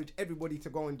would encourage everybody to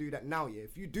go and do that now. Yeah,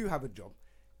 if you do have a job,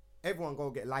 everyone go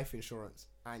get life insurance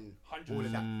and all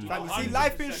of that. Fam, you see,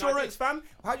 life insurance, fam.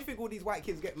 How do you think all these white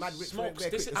kids get mad rich? Smokes. As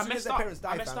This soon is, I as messed their up. parents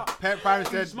die, I messed fam. up. Parents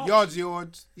said, Smokes.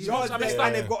 yards.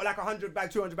 And they've got like 100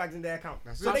 bags, 200 bags in their account.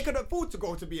 So they could afford to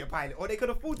go to be a pilot, or they could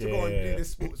afford to go and do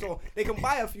this sport. So they can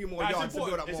buy a few more It's yards to build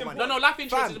up important. more It's money. No, life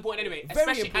insurance Fam, is important anyway. very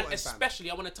Especially, important, and fam. especially,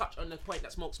 I want to touch on the point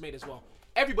that Smokes made as well.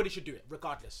 Everybody should do it,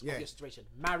 regardless Yeah. of your situation.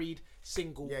 Married,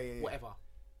 single, Yeah. whatever.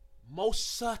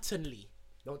 Most certainly.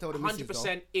 Don't tell the missus, though.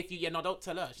 100% if you don't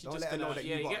tell her. She Don't just let her know that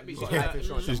yeah, you you got- get me. you She's got like, life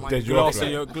insurance. She's Money. dead you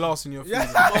off, Glass in your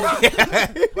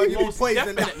food. But you be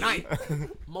poisoned at night.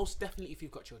 most definitely if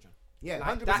you've got children. Yeah,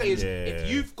 Like, 100%. that is, Yeah. if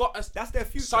you've got a That's their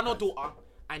future, son or man. daughter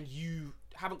and you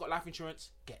haven't got life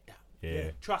insurance, get that.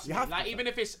 Yeah. Trust me. have Like, to, even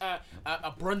if it's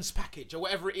a bronze package or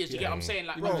whatever it is, you get what I'm saying?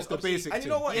 Like, Bro, it's the obviously- basic And you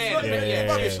know what? Yeah, It's not even, yeah,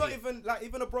 bro, yeah, it's yeah. not even like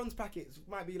even a bronze packet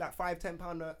might be like £5-10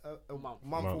 a month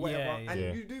or whatever, Yeah, and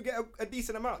yeah. you do get a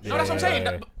decent amount. No, that's what I'm saying.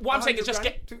 Yeah. What I'm saying is just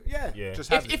 100 get. grand to- Yeah.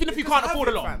 Just Even if you Just can't have afford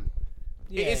a it, lot, fam.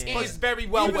 it is very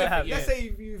well Even worth if- it. Let's say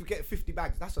if you get 50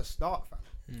 bags, that's a start, fam.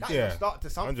 That's Yeah. a start to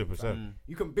something. 100%. fam.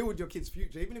 You can build your kid's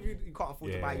future, even if you can't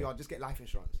afford to buy a Yeah. yard. Just get life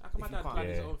insurance. How come my If you dad can't. planned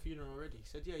his Yeah. own funeral already? He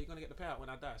said, yeah, you're going to get the payout when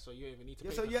I die, so you don't even need to Yeah,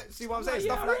 pay so for yeah, that. see what I'm I'm saying?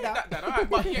 like, Stuff yeah, like I that. read Alright,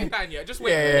 but he ain't done yet. Just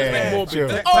wait. Yeah, Just yeah, wait. more chill.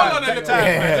 bit. Hold on a Take minute. time,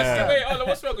 man. man. Just wait. Hold on,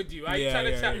 what's wrong with you? Are you Yeah, trying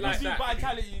to yeah, chat yeah. like See that?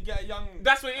 vitality, you get a young.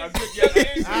 That's what it is. Yeah,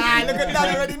 it is. Ah, look at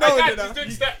that already know, Guys, you know. he's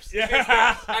doing steps. He's doing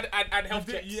steps. And health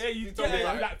checks. Yeah, you He told me get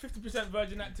about it. like 50%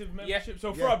 Virgin Active membership.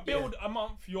 So for Yeah, a build a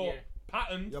month, your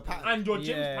pattern Your pattern. and your gym's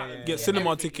Yeah, pattern. yeah. Get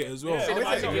cinema Everything, ticket yeah. as well. Yeah. Cinema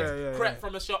Oh, is it? tickets, Yeah. correct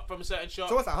from a shop, from a certain shop.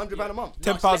 So what's that? £100 a month?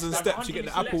 10,000 Like steps, you get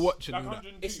the Apple Watch and all that.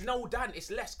 It's no Dan,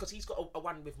 it's less because he's got a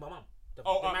one with my mum. The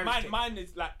marriage mine, thing. mine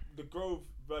is like the Grove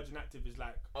Virgin Active is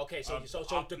like. Okay, so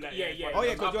up the, like, yeah. Oh,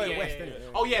 yeah, 'cause up, you're in yeah, West, yeah, innit? yeah.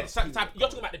 Oh yeah, the certain type. You're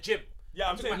talking about the gym. Yeah,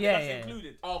 I'm saying Yeah, that's yeah.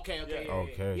 included. Okay. Yeah. Yeah.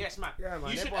 Okay. Yes, man. Yeah,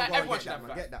 man, You should. everyone go and Everyone get should that, have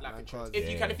man. Get that, life man, insurance.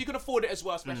 'cause- If you can afford it as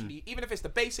well, especially even if it's the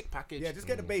basic package. Yeah, just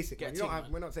get the basic. Get Man. a You don't thing, have,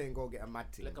 man. we're not saying go get a mad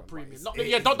team. Like a man, but premium. it's- Not, it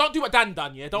yeah, is- don't do what Dan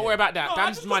done. Yeah, don't worry about that. No,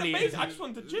 Dan's money. I just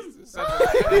want the gym.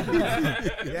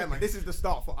 Yeah, man. This is the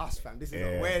start for us, fam. This is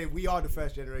Yeah. where we are the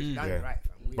first generation. That's Yeah. right,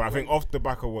 fam. But I think off the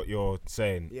back of what you're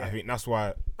saying, Yeah. I think that's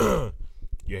why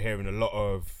you're hearing a lot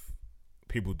of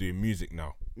people doing music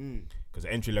now. Because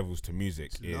the entry levels to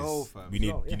music Slow, is fam. you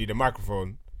need a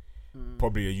microphone,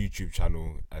 probably a YouTube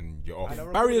channel, and you're off.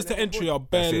 Barriers to entry are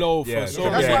bare That's it. low Yeah. for so Yeah.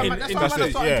 That's many why in- man that's are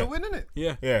it, starting yeah. to win, innit?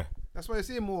 Yeah. Yeah, That's why you're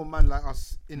seeing more man like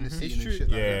us in the scene and shit like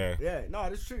that. Yeah, no,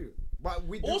 that's true. But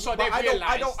we do, Also, but they've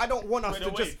realised. I don't want us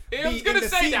to just. I was be gonna in the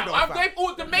say scene that. though,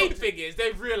 fam. The main thing is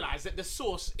they've realised that the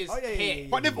source is here.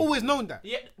 But they've always known that.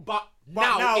 Yeah, but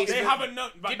now now it's They haven't known,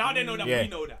 but now they know that Yeah. we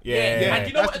know that. Yeah. And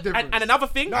you know That's what? the difference. And another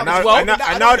thing And as now,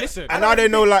 well. and now they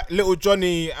know like Little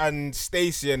Johnny and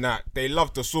Stacey and that they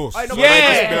love the sauce. I know, So but they I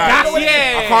just just be be like,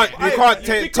 like, you can't we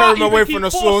tear them can't away even from the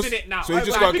keep sauce. forcing it now. So you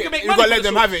just We gotta can make you money gotta for let the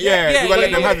them sauce. have it. Yeah, you gotta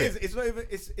let them have it. It's not even.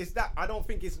 It's that I don't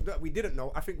think it's that we didn't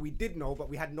know. I think we did know, but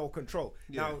we had no control.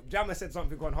 Now Jammer said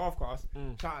something on Halfcast.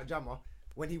 Shout out Jammer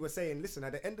when he was saying, listen,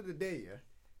 at the end of the day,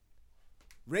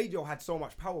 radio had so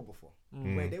much power before,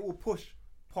 where they will push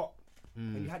pop.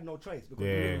 And you had no choice because we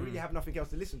didn't really have nothing else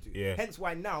to listen to. Yeah. Hence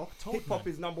why now hip hop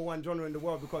is #1 genre in the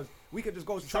world because we could just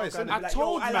go to SoundCloud and be I like,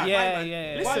 told yo, I man. like Yeah, my man.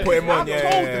 yeah. Listen, Put him on, I've yeah,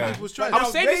 told yeah, them. yeah. But I'm now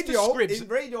saying this to radio, Scribs. in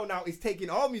radio now is taking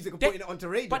our music and They- putting it onto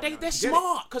radio. But now. they're You get it?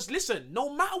 smart because listen,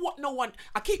 no matter what, no one.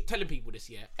 I keep telling people this.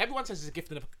 Yeah, everyone says it's a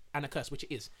gift and a curse, which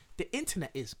it is. The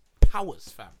internet is powers,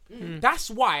 fam. That's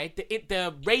why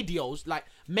the radios, like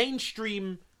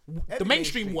mainstream, the mainstream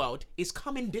mainstream. world is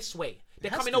coming this way. They're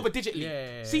coming over digitally.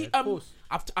 Yeah, See, of course.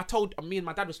 I told me and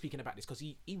my dad was speaking about this because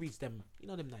he reads them. You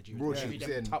know them Nigerians. Broadsheets, They read them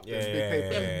yeah. top- Yeah, yeah, yeah,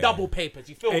 them yeah. double papers.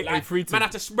 You feel Hey, like free man tea.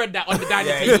 have to spread that on the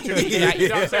dining table. Yeah, you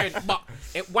know what I'm saying? But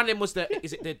one of them was the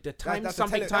Times that's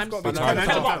something a Times? gotta be The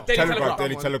the Telegraph,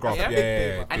 Daily Telegraph, Yeah.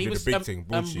 yeah. And he was the big thing,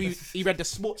 bullshit. he read the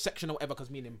sports section or whatever because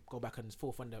me and him go back and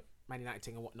forth on the Man United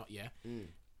thing and whatnot. Yeah.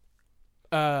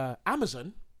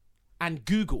 Amazon and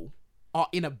Google are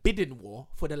in a bidding war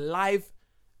for the live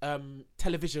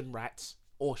television rights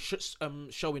or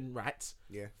showing rights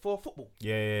for football.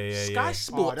 Yeah. Sky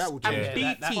Sports that would and change.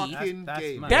 BT. That's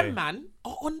game. mad. Them man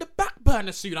are on the back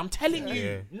burner soon. I'm telling you,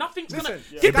 Yeah. nothing's Listen,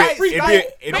 gonna give Sky, that free.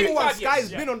 it'd be-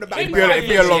 Sky's been on the back. It'd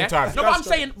be a long time. No, but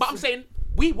I'm saying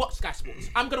we watch Sky Sports.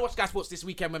 I'm gonna watch Sky Sports this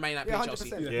weekend when Man United play Chelsea.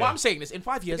 100%. What I'm saying is, in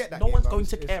 5 years, Forget that no game, one's bro. going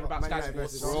to It's care not about Man Sky United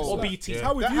Sports versus or Arsenal. BT.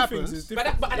 How with That you happens. things is But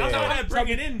different. that's Now what they're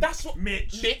bringing in That's what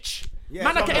Mitch. Yeah,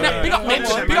 man are getting come that big up on. Mitch,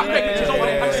 Come on. big up Yeah, Mitch. You know what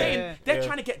I'm yeah, saying? They're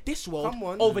trying to get this world Come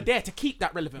on. over there to keep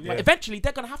that relevant. But eventually,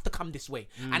 they're gonna have to come this way.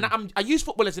 And I use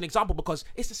football as an example because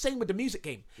it's the same with the music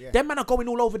game. Them men are going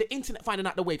all over the internet finding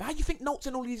out the wave. How you think Notes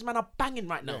and all these men are banging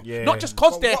right now? Yeah. Not just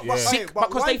cause But they're what- sick, but but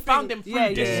because one they found thing- them through Yeah,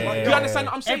 this. yeah, Do yeah. you understand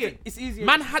what I'm saying? It's easier.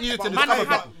 Man had, Easier to man discover.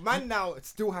 had. Man now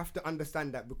still have to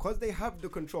understand that because they have the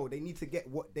control, they need to get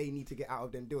what they need to get out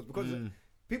of them deals. Because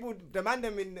people, the man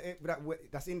them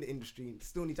that's in the industry,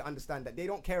 still need to understand that they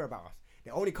don't care about us.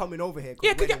 They're only coming over here.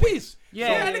 Yeah, could get peas.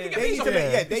 Yeah, they could get They peas. need to make,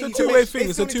 Yeah. they It's a need to two-way make- thing, they it's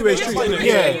a still need to two-way make street, money.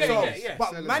 innit? Yeah.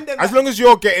 But man them, As long as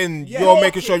you're getting, Yeah. you're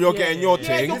making sure you're getting your Yeah,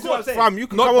 thing, that's what I'm saying. fam, you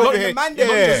can Not- come not over the here. man them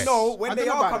Yeah. just know when I they don't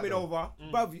know are about coming that, over,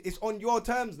 bruv, it's on your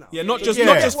terms now. Yeah, not So just you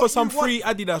not get just for what some you want. free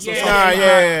Adidas or something. Nah,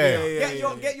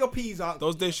 yeah. Get your peas out.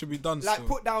 Those days should be done. Like still.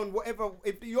 put down whatever.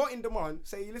 If you're in demand,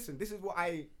 say, listen, this is what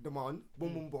I demand.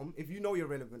 Boom, boom, boom. If you know you're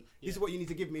relevant, this is what you need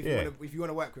to give me if you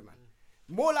want to work with, man.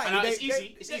 More likely, And it's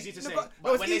easy to say.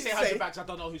 But when they say 100 bags, I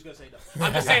don't know who's gonna say that. I'm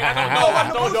I'm just saying,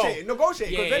 I don't know.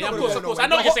 Negotiate. Yeah, of course. I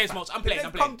know what you're saying, Smokes. I'm playing.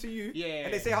 If they come to you Yeah.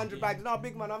 and they say 100 bags, no,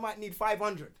 big man, I might need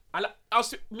 500.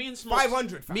 Me and Smokes,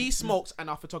 500, fam. me, Smokes, and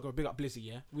our photographer, big up Blizzy,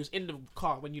 yeah? We was in the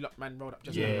car when you lot, man, rolled up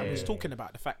just now, and we was talking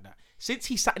about the fact that since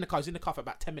he sat in the car, he was in the car for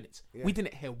about 10 minutes, we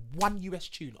didn't hear one US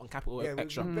tune on Capital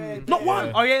Extra. Not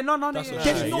one. Oh yeah, no. There's You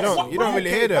not don't- one, you don't bro. really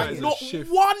hear that. Not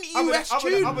Shift. one US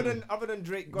tune. Other than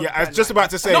Drake. Yeah, I was just about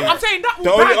to say. No, I'm saying that the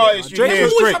will only bang. artist you Drake hear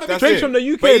is always Drake. have a That's Drake's it. from the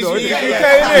UK But he's though. UK, isn't he?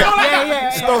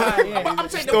 innit? But I'm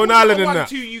saying Stone there Island was and one, that.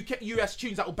 two US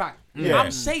tunes that will bang. Yeah.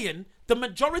 I'm saying the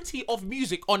majority of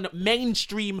music on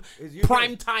mainstream Is UK.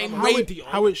 primetime radio.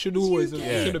 How it should always have,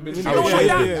 Yeah. should have been. You know what yeah, I'm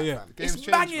yeah, saying? yeah. Game's It's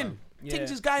changed, banging. man.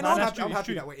 Things is going No, on. I'm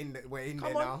happy that we're in there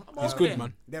now. I'm It's over good, there.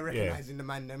 man. They're recognizing the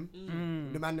man them.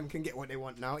 The man them can get what they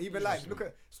want now. Even like look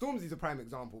at Stormzy's a prime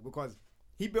example because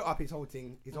he built up his whole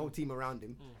team around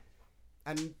him,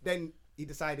 and then he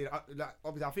decided. Like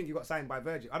obviously, I think he got signed by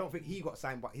Virgin. I don't think he got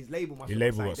signed, but his label must. His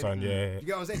label got signed, yeah. You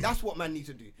get what I'm saying? That's what man need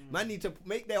to do. Man need to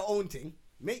make their own thing,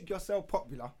 make yourself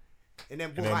popular. And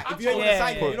then, boom, then right, if you ain't gonna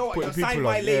sign it, you know what? put You're people signed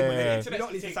my on. label. Yeah. You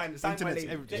don't need to sign my Internet's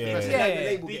label. everything. Just Yeah. like the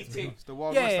label gets. It's the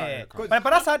Wild Yeah, West yeah, out yeah. here, cuz. But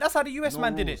that's how the US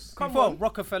man did it. rules. Come Before on.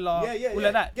 Rockefeller, Yeah, all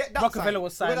of that. Get Rockefeller signed.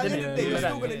 was signed. But at the end of the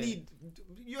day, didn't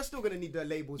you're still gonna need the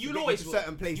labels. You'll to get always into will.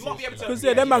 certain places. You won't be able to. Because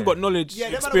that man got knowledge, Yeah,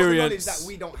 them man have got the knowledge experience. that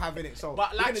we don't have in it. So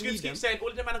But we're like gonna Scripps need them. keeps saying, all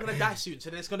of them men are gonna die soon, so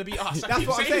then it's gonna be us. I That's keep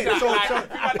what I'm saying saying.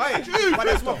 that. But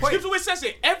that's my point. Scripps always says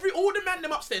it. All the men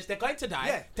them upstairs, they're going to die.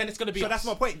 Yeah. Then it's gonna be So us. that's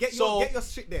my point. Get So- your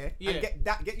shit there Yeah.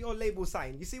 and get your label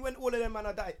signed. You see, when all of them man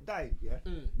are died, yeah,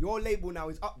 your label now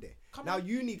is up there. Now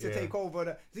you need to take over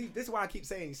the. See, this is why I keep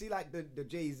saying. You see, like the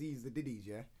Jay-Z's, the Diddy's,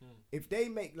 yeah. If they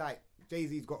make like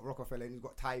Jay-Z's got Rockefeller and he's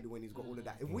got Tidal and he's got all of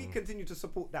that. If we continue to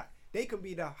support that, they can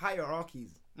be the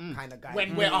hierarchies kind of guys. When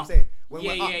you we're know what I'm up. saying? When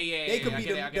Yeah, we're up, yeah, they can I be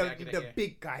get it, I get it, I get it, the yeah.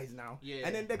 big guys now. Yeah.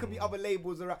 And then there could be other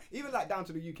labels around, even like down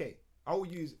to the UK. I will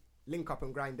use Link Up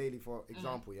and Grind Daily for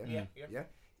example. Yeah.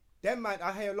 Them man,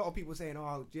 I hear a lot of people saying,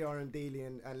 "Oh, GRM Daily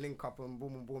and Link Up and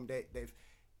boom, boom, boom."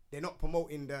 They're not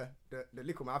promoting the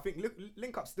little man. I think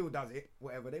Link Up still does it.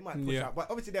 Whatever they might push out, but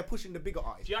obviously they're pushing the bigger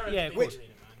artists.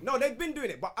 No, they've been doing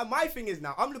it. But my thing is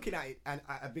now, I'm looking at it and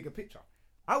at a bigger picture.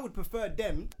 I would prefer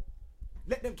them.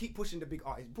 Let them keep pushing the big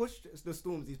artists. Push the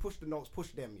Stormzy's, push the Notes, push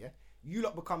them. Yeah, you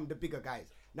lot become the bigger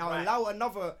guys. Now allow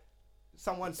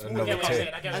someone smaller to come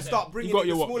and start bringing in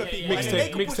the smaller people. And then they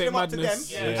can push them up to them.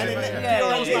 And then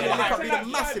let them be the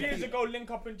massive years people. ago,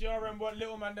 Link Up and GRM were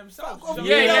little man themselves.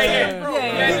 They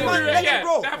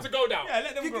have to go down. Yeah,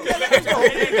 let them grow.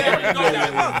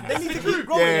 They need to keep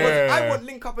growing because I want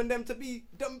Link Up and them to be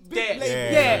the big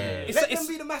labels. Let them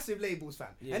be the massive labels, fam.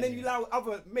 And then you allow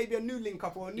maybe a new Link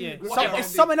Up or a new.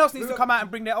 Someone else needs to come out and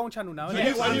bring their own channel now.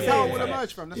 New power will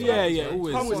emerge from.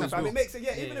 Always. It makes it,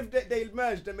 even if they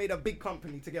merged and made a big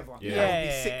company together, that would be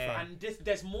sick, fam. And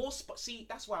there's more see,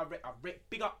 that's why I read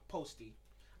big up Posty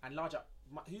and large up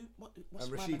what's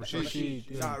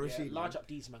Rashid. Large up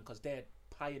these man because they're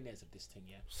pioneers of this thing.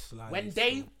 When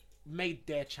they made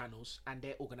their channels and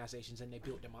their organizations and they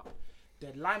built them up,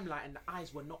 the limelight and the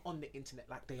eyes were not on the internet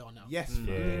like they are now. Yes,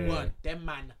 they weren't. Them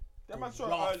man saw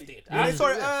it early. They saw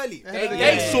it early.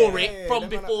 They saw it from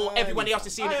before everyone else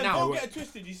is seeing it now. Don't get it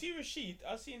twisted. You see Rashid,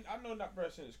 I've known that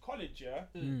person since college,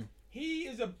 He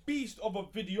is a beast of a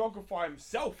videographer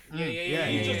himself.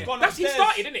 He's just gone He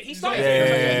started, isn't it? He started.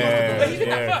 But he did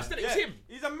that first, didn't it? It was him.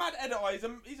 He's a mad editor.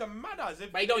 He's a mad ass.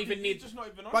 But he don't even need. He's just not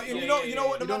even on. But you know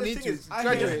what the maddest thing is? I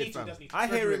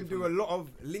hear him Graduate do a lot of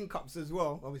link ups as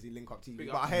well. Obviously Link Up TV.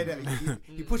 But I hear that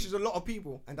he pushes a lot of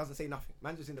people and doesn't say nothing.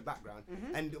 Man just in the background.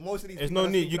 And most of these. There's no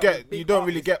need. You don't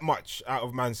really get much out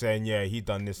of man saying, yeah, he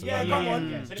done this and that. Come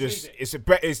on. Just it's a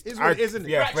bet. Isn't it?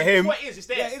 Yeah, for him.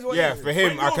 Yeah, for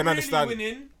him, I can understand.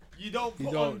 You don't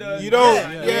put on the. You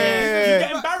don't. You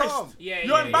get embarrassed.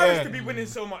 You're embarrassed Yeah. to be winning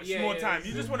so much more time.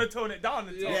 You just want to tone it down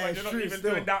and tell man you're not even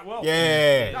doing that well.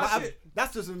 Yeah.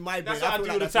 That's just in my brain. That's what I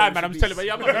do all the time, man. I'm telling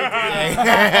you, I'm not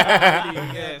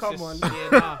really. Come on.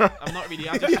 I'm not really.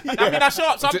 I mean, I show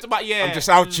up something, but I'm just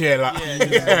out here, like.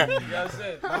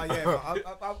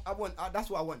 That's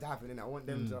what I want to happen. And I want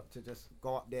them to just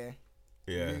go up there.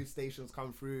 News stations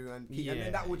come through and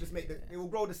then that will just make it will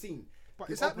grow the scene. But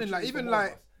it's happening like even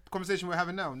like conversation we're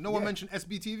having now. No one mentioned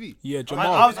SBTV. Yeah,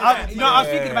 Jamal. I was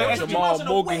thinking about SB. Jamal,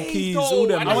 Morgan Keys, all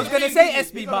them. I was gonna say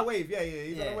SB, He's but on a wave.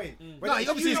 He's on a wave. No,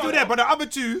 obviously he's still there, but the other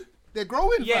two, they're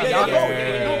growing. Yeah, fam.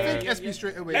 yeah. Don't think SB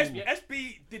straight away.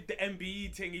 SB did the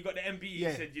MBE thing. He got the MBE. He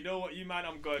said, "You know what, you man,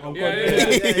 I'm good." We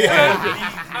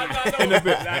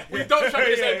don't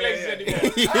travel the same places anymore.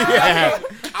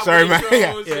 Sorry, man.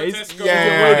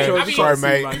 Sorry,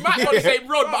 mate. We might go the same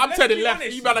road, but I'm turning left.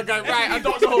 You better go right. I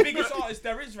don't know. The biggest artist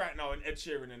there is right now in Ed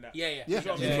Sheeran and that. Yeah.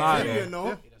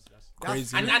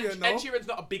 Crazy. And Ed Sheeran's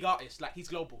not a big artist, like he's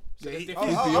global. So it's different.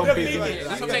 That's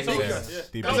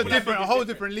a whole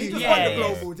different league.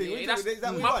 Global thing.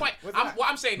 My point. What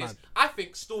I'm saying is, I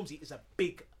think Stormzy is a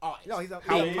big artist. No, he's a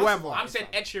however. I'm saying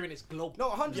Ed Sheeran is global. No,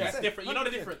 100%. It's different. You know the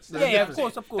difference. Yeah, of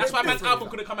course. That's why man's album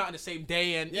could have come out on the same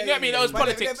day, and you know what I mean. Those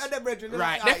politics.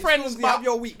 Right, they're friends, but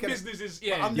your week. business is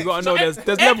You gotta know there's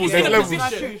levels. Ed There's is in a levels.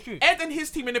 position- Ed and his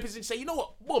team in a position to say, you know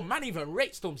what, boom, man even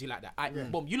rate Stormzy like that.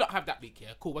 Boom, you lot have that week,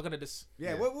 yeah, cool. We're gonna just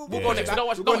we'll go next.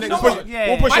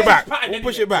 We'll push it back. We'll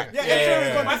push it back.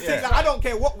 I don't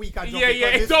care what week I drop.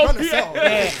 It's gonna sell.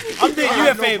 I'm doing you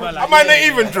a favor. I might not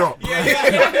even drop.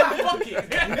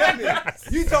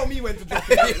 You tell me when to drop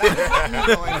it. And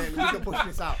then we can push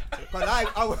this out.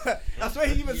 Because that's why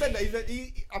he even said that. He said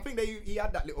I think he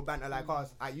had that little banter like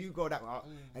us. You go that route,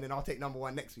 and then I'll take number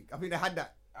one next week. I think they had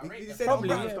that. He said on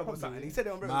Breakfast Club or something. He said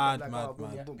it on Breakfast Club.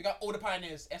 Boom. We got all the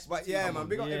pioneers. But yeah, man,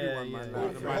 big up everyone, man.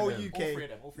 The whole UK,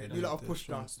 you lot have pushed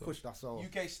us. So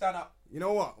UK stand up. you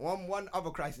know what? One other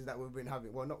crisis that we've been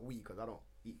having. Well, not we, because I don't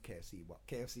eat KFC, but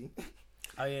KFC.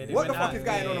 Oh, yeah, What the fuck is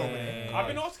going on over there? I've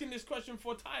been asking this question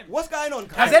for time. What's going on?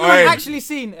 Has anyone actually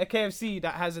seen a KFC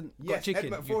that hasn't got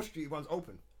chicken? Ed McFall Street one's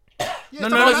open. No.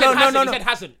 He said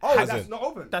hasn't. Oh, Hasn't. that's not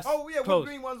open. That's Wood closed.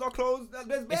 Green ones are closed.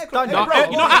 There's bare done. closed. No,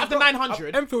 You know, out of the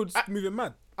 900, Enfield's moving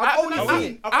mad. I've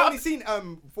only seen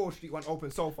 4th Street one open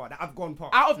so far that I've gone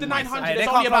past. out of the 900, They there's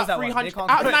can't only close about that one. 300. They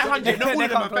can't Out of the close that. 900, Not all They of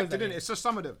them can't close affected, that. innit? It's just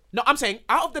some of them. no, I'm saying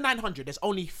out of the 900, there's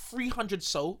only 300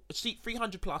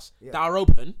 plus that are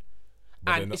open,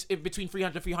 they're and not- it's in between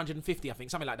 300 and 350, I think,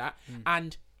 something like that.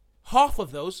 And half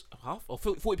of those,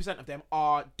 40% of them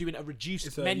are doing a reduced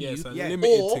It's a menu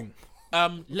limited or thing.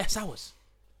 less hours.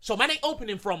 So man ain't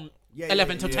opening from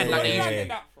 11 to 10 like they Where did I usually. get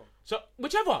that from? So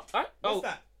whichever. Right? What's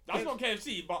that? That's not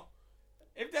KFC, but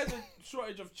if there's a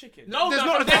shortage of chicken, No, There's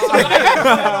no, not- there's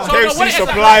KFC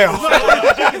supplier.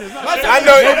 I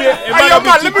know. Hey, yo,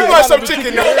 man, let me buy some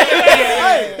chicken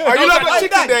now. Are you not got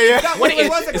chicken there, yeah? What it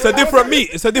is, It's a different meat.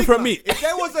 It's a different meat. If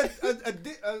there was a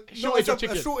Shortage of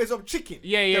chicken. a shortage of chicken,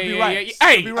 Yeah. right.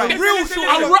 Hey, be right. a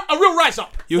real rise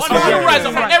up. You'll One see. real rise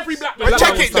up from every black man. But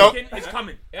check it though. chicken is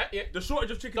coming. Yeah. The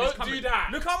shortage of chicken Don't is coming. do that.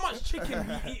 Look how much chicken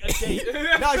we eat a day.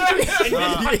 no, it's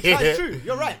true. That's true.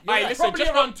 You're right. Hey, listen, Probably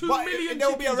just around 2 But million there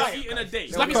will be a chickens are riot, eaten a day.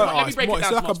 let me like break it it's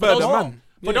down. like a Smalls. bird, man.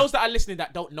 For those that are listening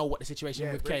that don't know what the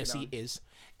situation with break it KFC down. is,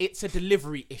 it's a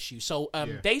delivery issue. So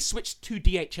they switched to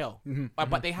DHL,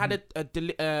 but they had a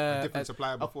different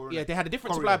supplier before. Yeah, they had a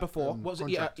different Courier, supplier before. What was it?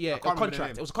 contract. Yeah, I a can't remember the contract.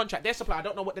 name. It was a contract. Their supplier, I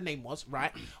don't know what the name was,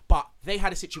 right? But they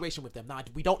had a situation with them. Now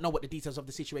we don't know what the details of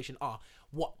the situation are.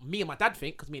 What me and my dad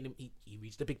think, because me and him, he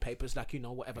reads the big papers, like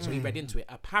whatever. So he read into it.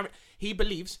 Apparently, he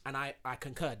believes, and I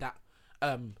concur that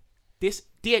this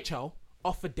DHL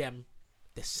offered them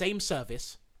the same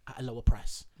service at a lower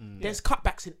price. There's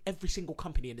cutbacks in every single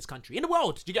company in this country, in the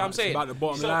world. Do you get what I'm saying? about the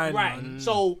bottom So, line, right? man.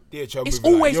 So DHL it's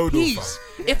moving like always Yodel, peas.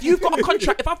 If you've got a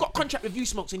contract, if I've got a contract with you,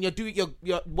 Smokes, and you're doing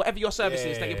your whatever your service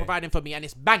is that you're providing for me, and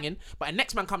it's banging, but a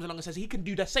next man comes along and says he can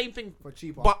do the same thing For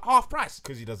cheaper. but half price.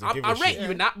 'Cause he doesn't I, give a I rate shit.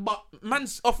 you in that, but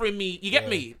man's offering me. You get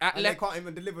me? At and they left. can't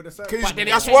even deliver the service. Because But then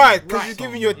that's it why, came- because right. you're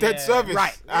giving you a dead service.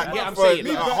 Right. At, Yeah, I'm for saying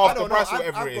like that. half the price,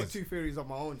 whatever I've it got is. 2 theories of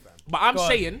my own, fam. But I'm Go on.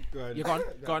 saying, Go ahead. you're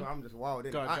gone. I'm just wild.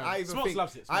 Go on, go on. I even Smokes think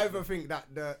loves it. I even think that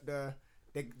they're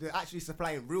actually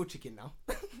supplying real chicken now.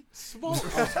 Smokes.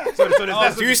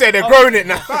 So you say they're growing it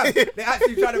now? Fam, they're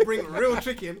actually trying to bring real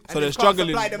chicken. So and they're they can't struggling.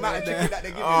 supply the amount of chicken that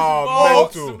they're giving. Oh,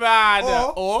 Smokes, mental.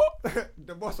 man. Or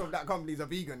The boss of that company is a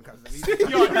vegan, cuz.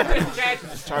 you're dead.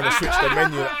 Trying to switch the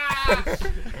menu.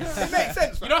 It makes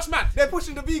sense. You know what's mad? They're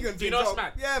pushing the vegans. Do you know what's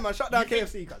mad? Yeah, man. Shut down You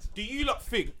KFC, cuz. Do you lot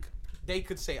think they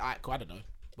could say, alright, cool, I don't know,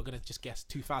 we're gonna just guess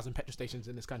 2,000 petrol stations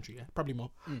in this country, yeah, probably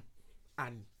more,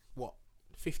 and what,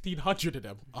 1,500 of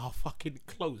them are fucking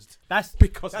closed That's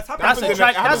because That's that's happened. a in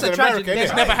tragedy. America,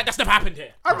 That's innit? that's never happened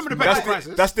here. I remember the petrol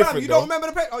crisis. That's Fam, different you though. don't remember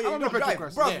the petrol? Oh, yeah, you remember don't petrol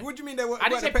drive. crisis. Bro, Yeah. what do you mean they were? I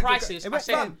didn't say prices. I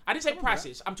said Fam, I didn't say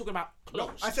prices. I'm talking about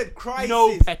closed. I said crisis.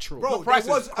 No petrol. Bro, No there prices,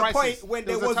 was a crisis. point when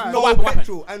There there was was a time. no What happened?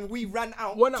 petrol and we ran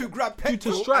out What to now? grab Due to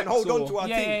petrol and strikes hold on or- to our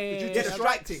Yeah, team. yeah, yeah, The yeah.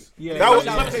 strike thing. Yeah. That was-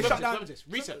 When was this? Shut When down. was this?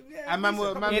 Recent. And man,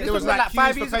 Yeah, there was like like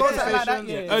 5 queues years for ago, petrol something like that, stations.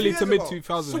 yeah. Early Years to mid ago.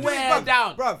 2000s. Swear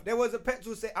down. Bruv, there was a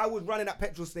petrol station. I was running at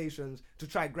petrol stations to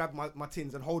try and grab my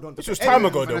tins and hold on to This was petrol. time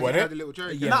ago And though, then wasn't you had it? the little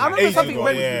jerry Yeah. No, I remember Ages something ago,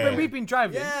 when, yeah. when we've been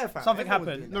driving. Yeah, fam, something everyone was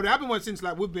happened. doing No, they haven't one since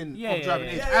like we've been Yeah, off driving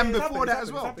yeah, age, yeah. and Yeah, before it's that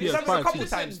as well. happened. Yeah, It's happened a couple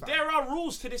prices. times, fam. There are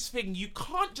rules to this thing. You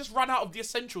can't just run out of the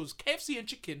essentials. KFC and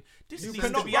chicken. This You needs to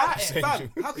cannot be run out here.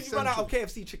 fam, how can you run out of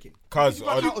KFC chicken? Cause You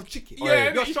run on- out of chicken.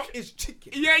 Yeah, your you- shop is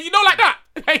chicken. Yeah, you know like that.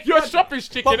 Hey, your shop is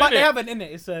chicken, But they innit? haven't in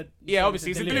it. It's a Yeah,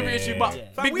 obviously it's a delivery issue, but Yeah.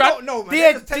 Fam, Big we Mac, don't know, man.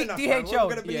 They're just telling us, man. DHL. We're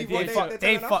gonna believe Yeah, what they they're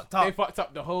telling us. fucked they up. fucked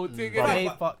up the whole thing. They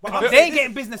innit? fucked But up. I'm They saying ain't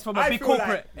getting business from a I big feel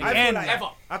corporate like- I feel again. like- Ever.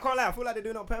 I can't lie. I feel like they're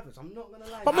doing it on purpose. I'm not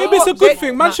gonna lie. But maybe it's a good they-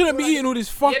 thing. Man nah. shouldn't be eating all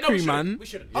this Yeah, no, we fuckery, shouldn't. man. We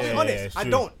shouldn't. I'll be Yeah, honest. it's I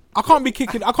true. don't. I can't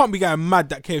be getting mad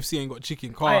that KFC ain't got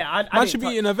chicken. Oh, yeah, I Man didn't should be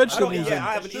touch- eating a I don't vegetables. eat. Yeah, I and-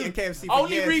 haven't eaten KFC for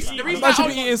Only years. reason, the reason Man I should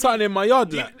be only- eating something in my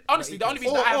yard. Like. honestly, the only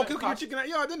reason I Or haven't cooking your cussed, chicken at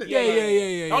yard, isn't it? Yeah.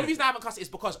 the only reason I haven't cussed is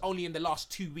because only in the last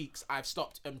 2 weeks I've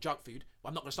stopped junk food.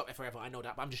 I'm not gonna stop it forever. I know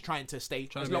that, but I'm just trying to stay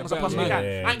as to long be as I a possibly better can.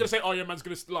 man. Yeah. I ain't gonna say, oh, your man's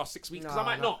gonna last 6 weeks because I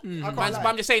might No. not. I can't But lie.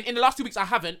 I'm just saying, in the last 2 weeks I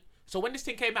haven't. So when this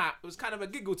thing came out, it was kind of a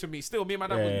giggle to me. Still, me and my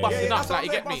dad Yeah, was yeah, busting yeah, up, that's like, you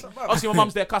what get I'm me? saying, bro. Obviously, my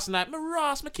mum's there cussing like,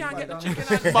 Ross, I can't get the Right,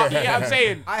 chicken. But yeah, I'm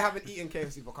saying. I haven't eaten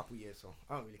KFC for a couple of years, so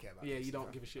I don't really care about Yeah, KFC, you don't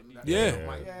fam. give a shit. Yeah.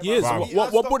 Yeah, Years. but I What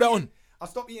stopped put that eating- on? I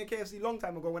stopped eating KFC a long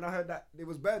time ago when I heard that it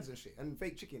was birds and shit and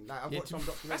fake chicken. Like I've watched some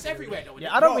documentaries. That's everywhere, though.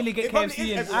 Yeah, I don't No, really get it probably KFC is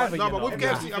in everywhere. either. No, you but know, with to be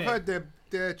KFC, I've fair. heard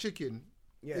their chicken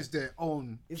Yeah. is their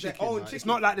own It's their chicken. own like. It's chicken.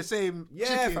 not like the same Yeah,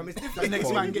 chicken. fam, it's different. The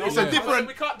next man gets. It's No, a no, different.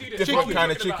 We can't do this. different What are we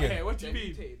kind of talking about chicken. here? What do you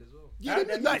mean? Yeah, And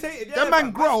then like, mutated, yeah, that man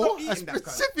fam. grow Stop a eating that, fam.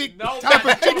 specific No, type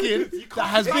man. of chicken that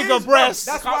has It bigger is, fam. breasts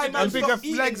That's why man and bigger stopped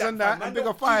eating legs that, and fam. that Man and bigger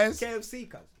don't eat thighs. KFC,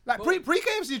 cuz. Like pre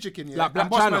KFC chicken, yeah, Like Black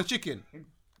and Boss China. Man's chicken.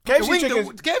 KFC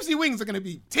chickens, KFC wings are gonna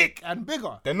be thick and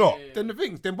bigger they're not. than the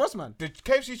things. Than Boss Man. The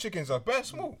KFC chickens are bare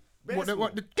small. What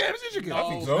the KFC chicken? I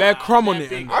think so. Bare crumb on it.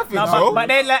 big. and- I think No, so. but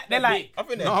they're like I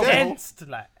think they're No, dead. dense,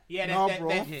 like. Yeah, No, they're bro.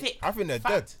 thick. I think they're fat.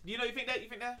 dead. You know, you think that? You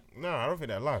think that? No, I don't think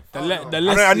they're alive. The I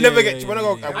less- never yeah, get when I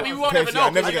go. yeah, I mean, we won't never KFC, know I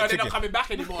never because get they're not chicken. coming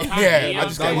back anymore. Yeah, apparently, you know I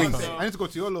just what I'm get saying? wings. So- I need to go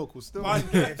to your local still. One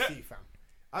KFC, fam.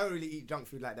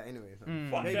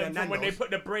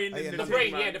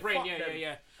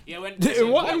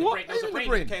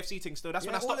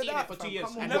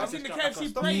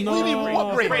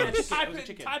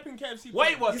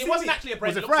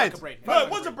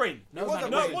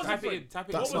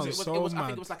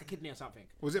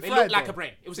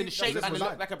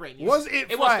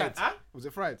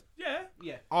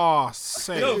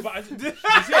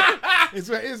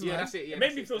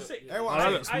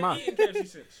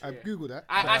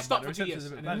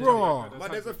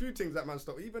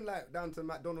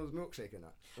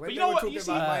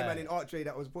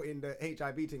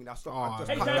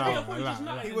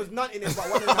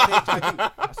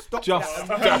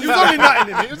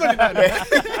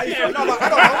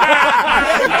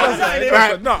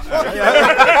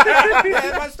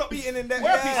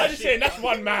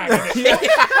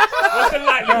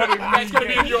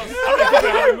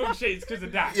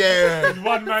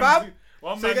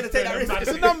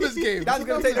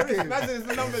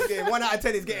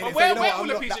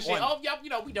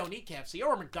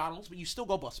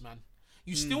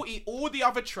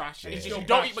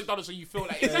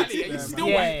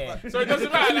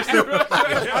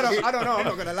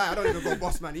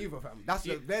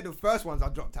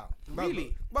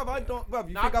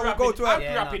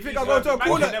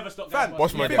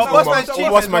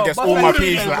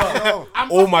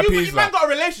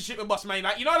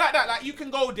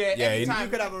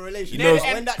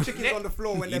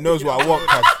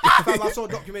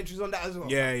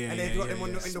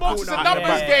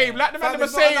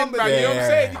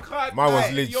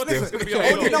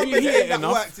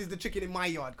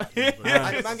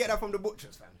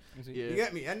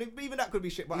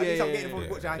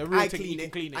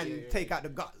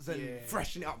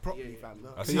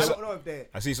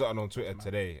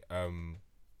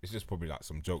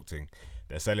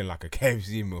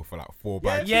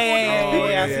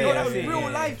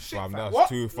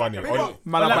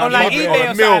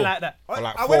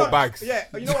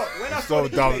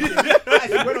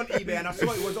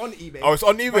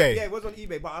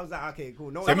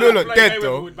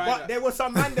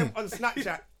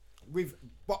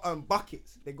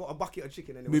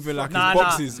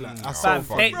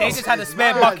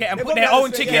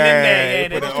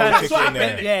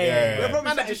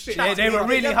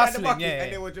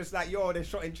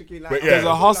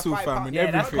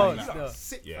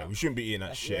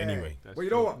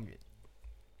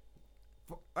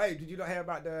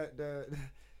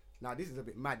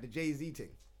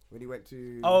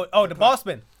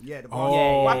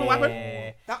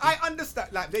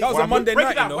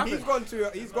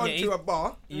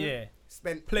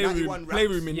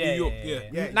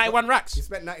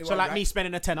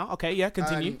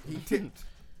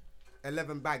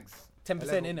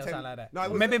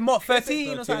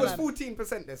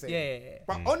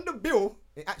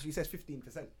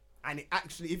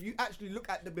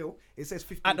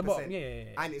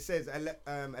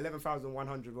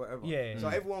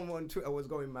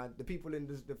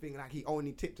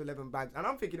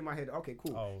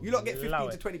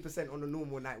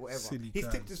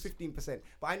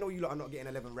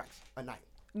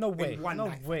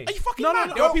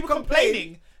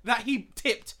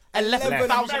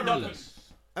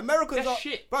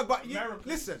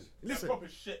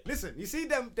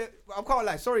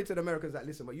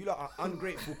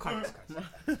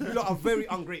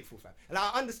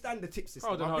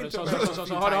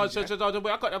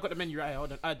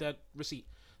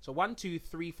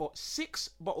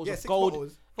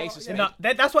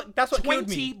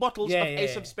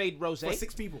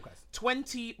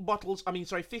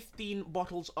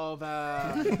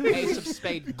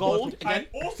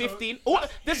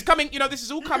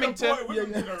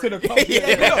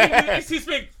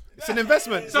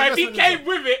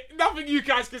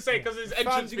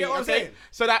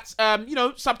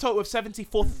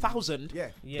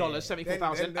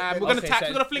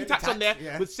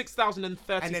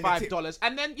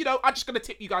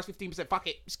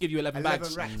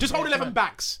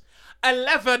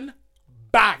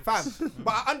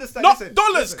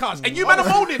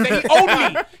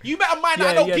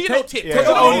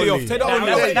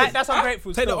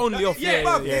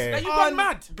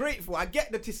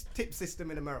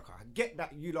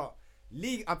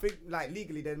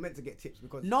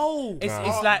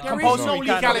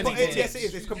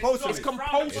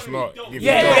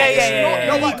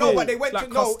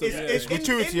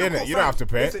 gratuity, innit? You don't have to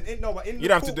pay it. You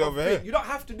don't have to do it over here. You don't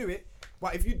have to do it,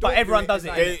 but if you don't, But everyone does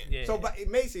it's it. like- So, but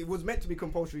it was meant to be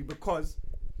compulsory because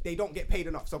they don't get paid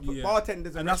enough. So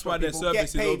bartenders and that's why their restaurant people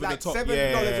service get is paid over like the top.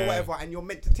 $7 or whatever, and you're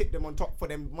meant to tip them on top for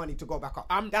them money to go back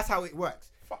up. That's how it works.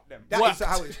 fuck them.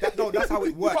 That's how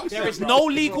it works. There is no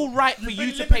legal right for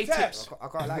you to pay tips. I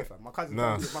can't lie, fam. My cousin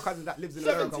that lives in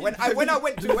 17, America. When I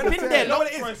went to, when Been there, know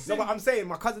what it is? No, but I'm saying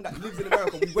my cousin that lives in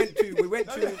America. We went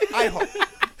to IHOP,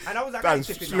 and I was like, Dan's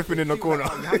slipping in the corner. You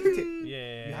have to tip.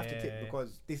 Yeah. You have to tip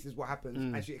because this is what happens.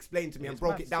 And she explained to me and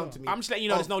broke it down to me. I'm just letting you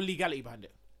know there's no legality behind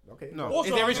it. Okay. No.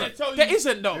 Also, There I'm isn't. gonna tell you, There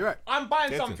isn't though. You're right. I'm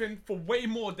buying something for way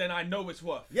more than I know it's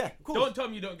worth. Yeah, cool. Don't tell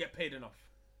me you don't get paid enough.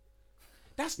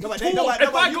 That's the No, but talk. no, but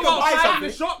If I you go can buy outside something.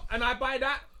 the shop and I buy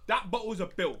that bottle's a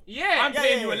bill. Yeah. I'm Yeah,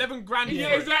 paying yeah, you yeah. 11 grand. Yeah,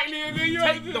 for it. exactly. And then you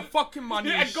Take the fucking money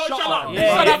Yeah, and go shut shut up. up.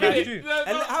 Yeah, Shut yeah, up, yeah, innit? true.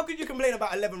 And how could you complain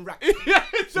about 11 racks?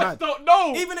 Just don't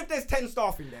know. Even if there's 10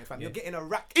 staff in there, fam, you're getting a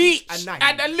rack Each a night.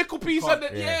 and a little piece of the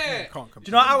yeah. Can't Do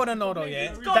you know what I want to know though? Yeah.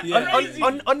 It's got That- crazy.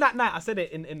 on that night, I said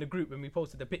it in the group when we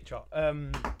posted the picture.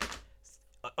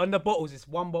 On the bottles, it's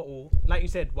one bottle, like you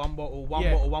said, one bottle, one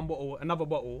Yeah. bottle, one bottle, another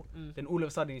bottle. Then all of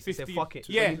a sudden, you say, 50. "Fuck it."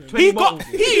 Yeah. 20 He got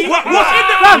bottles.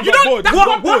 what You know that's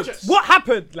what budgets. What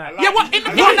happened? Like, Yeah, what in the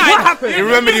what midnight? happened? You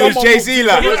remember he was Jay-Z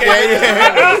like? He was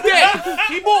Yeah. there.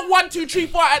 He bought 1, 2, 3,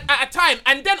 4 at a time,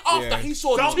 and then after Yeah. he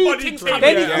saw Somebody 2 things came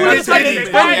coming. in. All of a sudden, Yeah. he's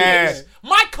Yeah. buying Yeah. this.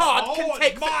 My card can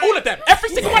take all of them, every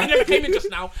single one of them that came in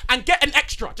just now, and get an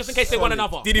extra just in case they want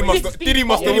another. Diddy must have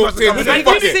walked in. And Said, he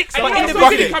fuck did it. 6, but And Fuck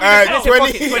Diddy it. coming in and said, 20.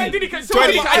 fuck it. Yeah, Diddy can-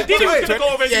 20. and Diddy was gonna go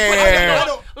over and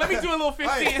Yeah. let me do a little 15.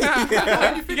 When you think You get what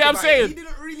I'm about it, saying? He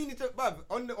didn't really need to. Bruv,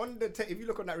 on the if you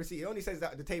look on that receipt, it only says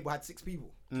that the table had 6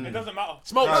 people. It doesn't matter.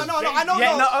 Smoke. No, I know.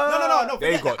 Yeah, No.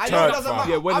 They forget got that. I know it turned, doesn't fam.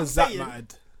 matter. Yeah, when I'm has that saying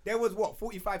mattered? There was what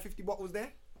 45, 50 bottles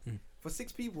there for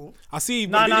 6 people. I see.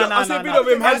 No. I see a video of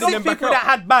him handing them back people that out.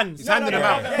 had bands. He's handing them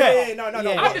out. Yeah, no.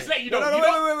 Yeah. I'm just letting you know. No, You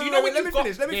know- do you know when let me you've got-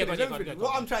 finish. Let me Yeah, finish. go Let me on, finish. go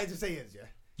What on. I'm trying to say is, yeah,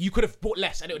 You could have bought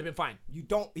less and it would have been fine. you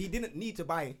don't. He didn't need to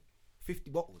buy 50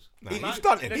 bottles. He's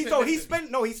done it.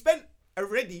 He spent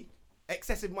already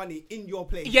excessive money in your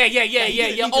place. Yeah. That he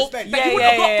didn't need to Oh, spend. that you would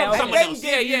have got from And someone then else.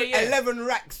 gave you Yeah. 11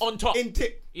 racks On top. in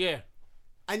tip, Yeah.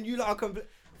 and you lot are complete.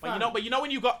 But you know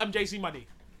when you got JC money,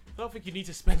 I don't think you need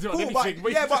to spend it on Cool, anything.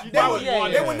 but, yeah, but You they buy will, what you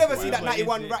want. they will never see yeah, that yeah.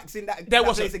 91 racks in that There place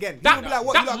wasn't. again. That- You'll be like,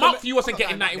 what, that you lot month gonna- you wasn't I'm not getting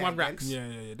going back 91 there racks. Yeah.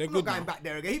 They're I'm good not going now. back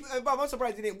there again. I'm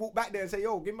surprised he didn't walk back there and say,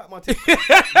 yo, give me back my tip. Also,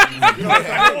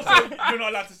 you're not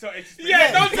allowed to sell HSP.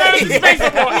 Yeah, don't tell him his face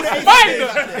anymore.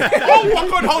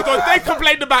 Hold on. They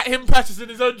complained about him purchasing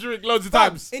his own drink loads of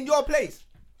times. In your place.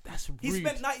 That's rude. He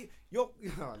spent 90.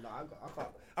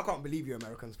 I can't believe you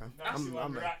Americans, fam.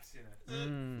 I'm Racks, you know.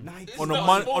 90.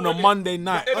 On a Monday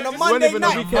night. On a It Monday wasn't even a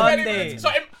night. weekend. Monday. So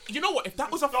you know what? If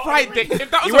that was a Friday,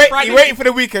 You waiting for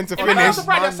the weekend to If that was finish. a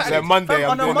Friday or Saturday. So Monday,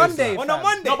 I'm On a doing Monday. this. On a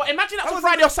Monday. No, but imagine that was a was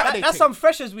Friday or Saturday. That's thing. some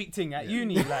freshers week thing at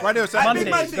uni. Like, Friday or Saturday. And Monday.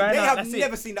 big man thing, going they out, have that's it.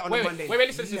 never seen that on a Monday.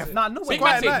 Wait, listen. Nah, no way. Big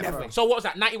Quiet man night, thing. bro. So what was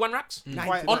that? 91 racks?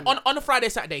 90. On a Friday,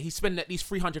 Saturday, he's spending at least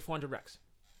 300, 400 racks.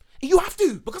 You have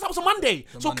to, because that was a Monday.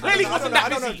 So clearly he wasn't I that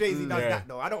don't know if busy. Jay-Z does that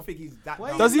though. I don't think he's that.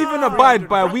 dumb. Does he even abide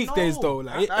by weekdays though?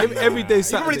 Like every day You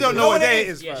Saturday. probably don't know what day it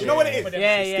is, Yeah, fam. You know what it is?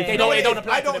 Yeah. They don't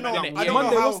apply I to don't them, know. innit? I don't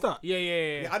Monday, know what's how. that?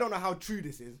 Yeah. I don't know how true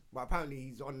this is, but apparently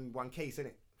he's on one case in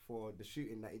it for the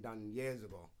shooting that he done years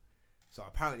ago. So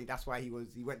apparently that's why he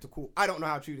went to court. I don't know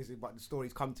how true this is, but the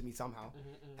story's come to me somehow.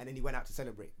 And then he went out to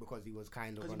celebrate because he was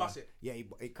kind of. Because he busted. Yeah,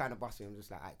 he kind of busted. I'm just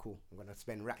like, alright, cool. I'm gonna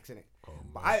spend racks in it.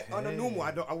 But on a normal,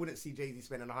 I wouldn't see Jay-Z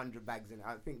spending 100 bags in it.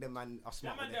 I think them man are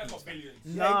smart. That man with their there got things. billions.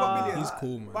 Yeah, he got billions. He's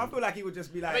cool, man. But I feel like he would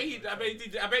just be like. I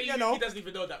bet You know. he doesn't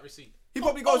even know that receipt. He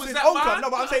probably Oh, goes is to his that own bad? club. No,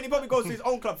 but I'm saying he probably goes to his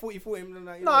own club, 44 him. And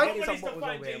like, No, getting Nobody some needs to bottles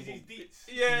find over here. Jay-Z's deets.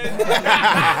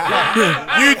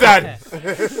 Yeah. You dad.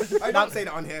 I don't say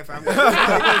that on here, fam. It goes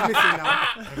missing now.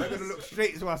 They're gonna look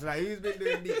straight to us like, who's been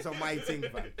doing deets on my thing,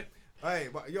 fam? Hey,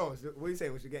 but yo, so what are you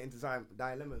saying? We should get into some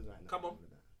dilemmas right now. Come on.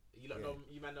 You lot know,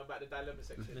 you man know about the dilemma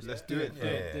section. Let's do it.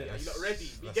 Yeah, you lot ready?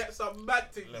 We get some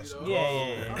mad things, you know.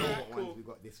 Yeah. What Cool. ones we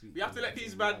got this week? We have to let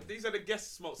these man. These are the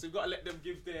guest smokes. We've got to let them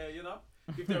give their,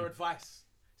 give their advice.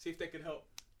 See if they can help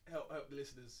the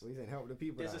listeners. What are you saying? Help the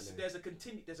people.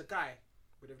 There's a guy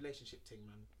with a relationship thing,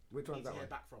 man. Which We one's need to that hear one?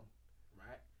 back from,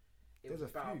 right? It There's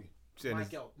was a about few. my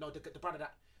girl. No, the brother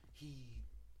that he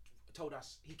told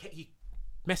us he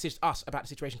messaged us about the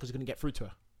situation because he couldn't get through to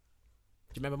her.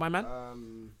 Do you remember my man?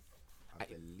 I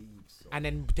believe so. And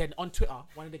then on Twitter,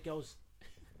 one of the girls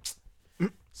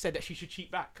said that she should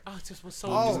cheat back. I just was so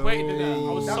disappointed in her.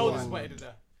 I was that so one. disappointed in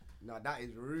her. No, that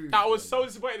is rude. I was so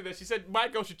disappointed in her. She said my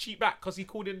girl should cheat back because he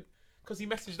called in, because he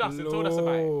messaged us and told us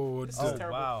about it. This is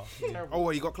terrible. Wow. Terrible. Oh,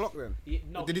 well, you got clocked then?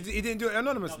 No, He didn't do it no,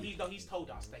 anonymously? he's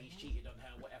told us that he's cheated on her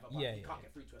and whatever, but Yeah, he yeah. can't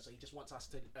get through to her, so he just wants us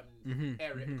to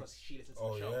air it because she listens to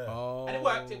Oh, the show. yeah. Oh. And it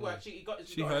worked. He got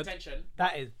She her heard. attention.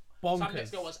 That is bonkers. Some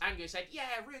next girl was angry and said, "Yeah,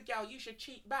 rude girl, you should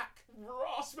cheat back."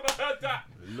 Ross, when I heard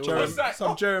that,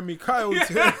 Some Jeremy Kyle.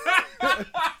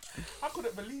 I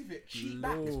couldn't believe it. Cheat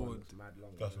back. This one's mad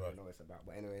long. That's right. I know what it's about,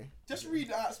 but anyway. Just read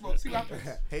it out, Smoke. See what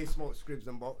happens. Hey, Smoke, Scribs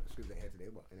and Bolt. Scribs ain't here today,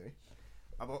 but anyway.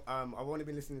 I've only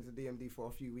been listening to DMD for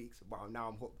a few weeks, but now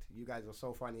I'm hooked. You guys are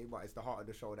so funny, but it's the heart of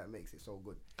the show that makes it so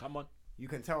good. Come on. You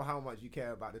can tell how much you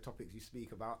care about the topics you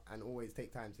speak about, and always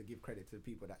take time to give credit to the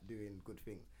people that doing good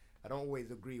things. I don't always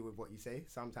agree with what you say.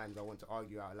 Sometimes I want to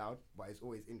argue out loud, but it's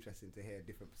always interesting to hear a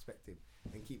different perspective.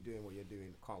 And keep doing what you're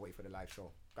doing. Can't wait for the live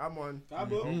show. Come on.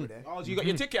 Over there. Oh, you got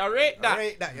your ticket. I rate that. I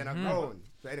rate that, you're not going.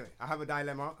 So anyway, I have a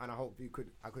dilemma, and I hope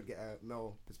I could get a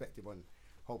male perspective on.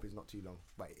 Hope it's not too long,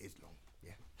 but it is long.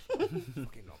 Yeah,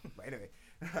 fucking long. But anyway,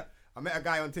 I met a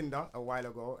guy on Tinder a while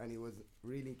ago, and he was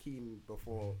really keen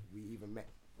before we even met,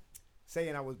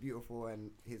 saying I was beautiful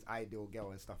and his ideal girl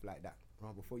and stuff like that.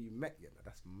 Well, before you met,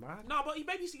 that's mad. No, but you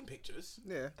maybe seen pictures.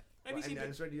 Yeah. Maybe seen and pictures.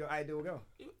 it's already your ideal girl.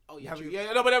 Oh yeah, true.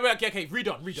 Yeah. No, but okay. Read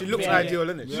on. She looks ideal,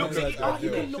 innit? She looks you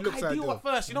can look ideal at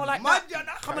first. You know, like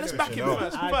that. Come on, let's back it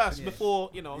first before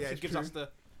she gives us the.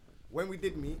 When we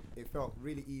did meet, it felt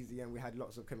really easy and we had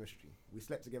lots of chemistry. We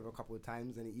slept together a couple of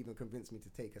times and he even convinced me to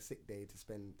take a sick day to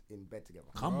spend in bed together.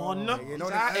 Come on. You know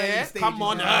Come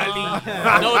on, early.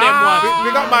 I know them ones.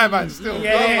 We got my man still.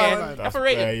 Yeah. That's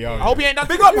rated. I hope he ain't done.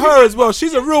 Big up her as well.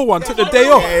 She's a real one. Took the day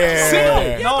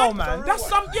off. No, man. That's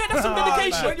some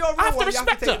dedication. I have to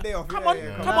respect her. Come on,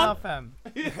 come on, fam.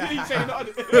 He's saying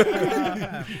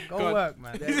Go work,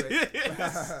 man.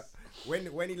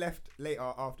 When he left later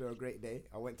after a great day,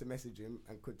 I went to message him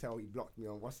and could tell he blocked me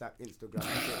on WhatsApp, Instagram.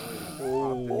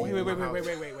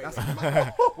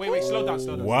 Wait, slow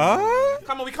down. What?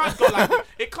 Come on, we can't go like that.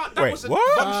 It can't. That was a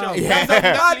bombshell. That's a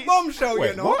bad bombshell,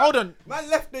 Wait, you know. what? Hold on. Man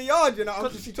left the yard, you know.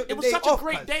 After she took the It was day such off, a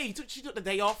great man. day. She took the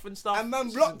day off and stuff. And man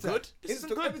blocked her. Good. This isn't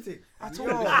good. Everything. I told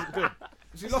her this is good.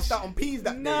 She lost out on peas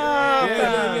that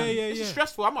day. This is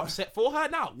stressful. I'm upset for her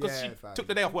now because she took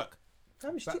the day off work.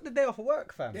 Fam, she took the day off of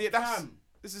work, fam. Yeah,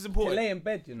 this is She important. lay in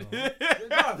bed, you know.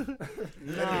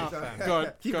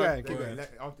 Keep going.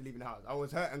 After leaving the house, I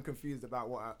was hurt and confused about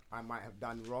what I might have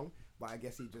done wrong, but I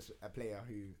guess he's just a player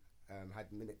who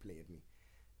had manipulated me.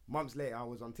 Months later, I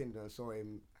was on Tinder and saw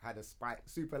him had a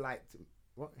super liked.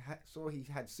 Saw he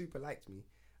had super liked me.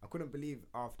 I couldn't believe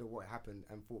after what happened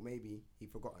and thought maybe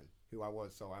he'd forgotten who I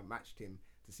was, so I matched him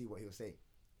to see what he'll say.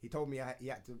 He told me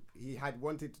he had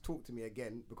wanted to talk to me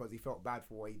again because he felt bad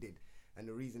for what he did. And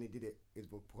the reason he did it is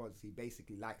because he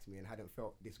basically liked me and hadn't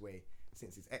felt this way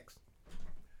since his ex.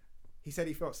 He said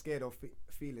he felt scared of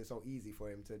feeling so easy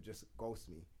for him to just ghost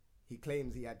me. He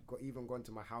claims he had even gone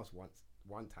to my house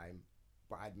one time,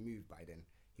 but I'd moved by then.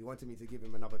 He wanted me to give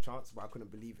him another chance, but I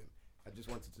couldn't believe him. I just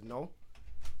wanted to know,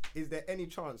 is there any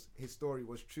chance his story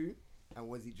was true? And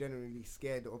was he genuinely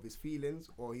scared of his feelings,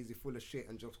 or is he full of shit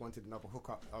and just wanted another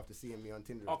hookup after seeing me on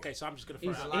Tinder? Okay, so I'm just gonna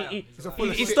throw it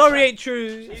out. His story ain't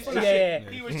true. Yeah.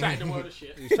 He was chatting the world of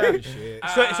shit.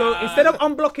 So instead of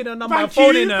unblocking her number and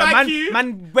phoning her,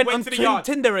 man went on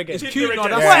Tinder again. It's cute, no,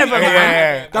 that's whatever,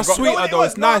 man. That's sweeter though.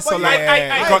 It's nicer.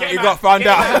 Like He got found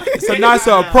out. it's a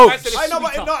nicer approach. I know,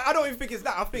 but I don't even think it's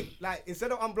that. I think like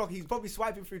instead of unblock, he's probably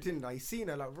swiping through Tinder. He's seen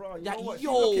her like, bro, you know what? She's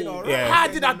looking alright. How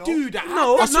did I do that?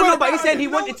 No, but he said he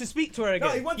wanted to speak to her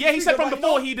again. Yeah, he said from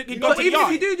before he'd gone to the Even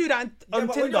yard. if you do that on but when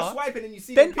Tinder, you're swiping and you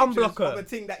see then the pictures unblock her. of a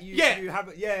thing that you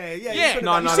have. Yeah.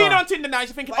 You see it on Tinder now, you're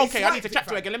thinking, okay, I need to chat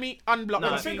to her again. Let me unblock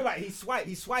her. Think about it.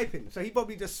 He's swiping. So he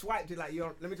probably just swiped it like,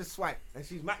 let me just swipe, and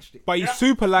she's matched it. But he's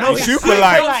super like. No, Super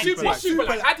like. Super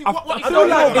like. I feel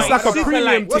like it's like a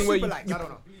premium What's thing where super like? I don't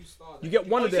know. you get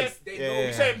one of them.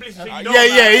 He's saying bliss. Yeah.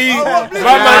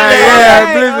 Blizzard.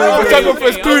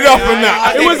 Photographer screwed up on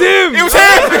that. It was him. It was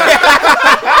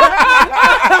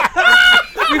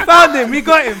him. We found him. We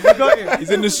got him.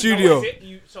 He's in the studio.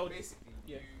 So basically,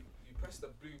 you press the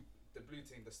blue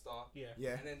thing, the star.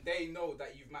 Yeah. And then they know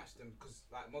that you've matched them because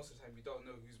like most of the time you don't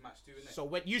know who's matched who, innit? So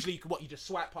when usually you just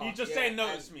swipe past. You just say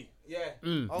notice me. Yeah.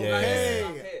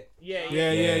 Okay. Yeah.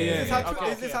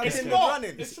 Is this how Tinder's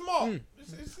running? It's smart.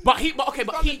 But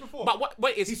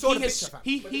what is He saw the his picture, fam.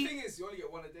 But the thing is, you only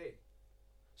get one a day.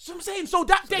 So I'm saying, so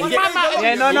that day,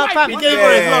 fam. He gave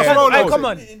her his last roll. Hey, come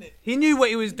on. He knew what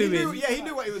he was He doing.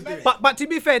 knew what he was doing. But to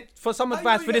be fair, for some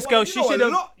advice for this girl, she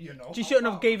shouldn't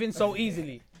have gave in so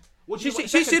easily.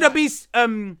 She should have been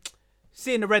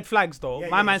seeing the red flags though.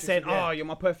 My man saying, "Oh, you're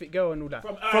my perfect girl" and all that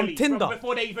from Tinder.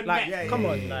 Before they even Like, met. come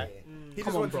on, like.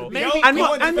 Come on, bro. I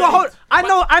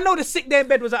know the sick day in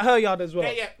bed was at her yard as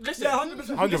well. Yeah. Listen,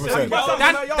 100%.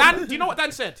 100%. Dan, do you know what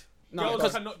Dan said?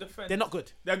 Girls cannot defend. They're not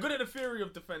good. They're good at the theory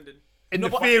of defending. In the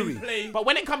but theory. But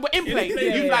when it comes in play,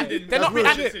 Yeah, they're not real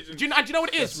really. shit. Do you know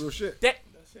what it is? That's real shit.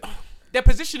 Their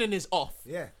positioning is off.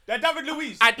 Yeah. They're David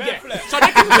Luiz. So they're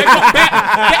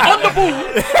on the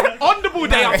ball. On the ball,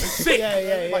 they are sick.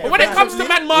 But when it comes to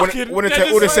man marking, want to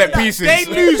take all the set pieces. they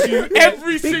lose you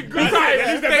every single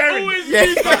time. They always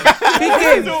lose.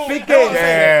 Big game.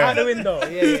 Yeah. Out the window.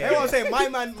 Everyone saying my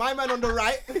man on the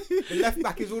right, the left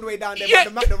back is all the way down there,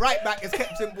 but the right back has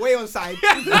kept him way on side,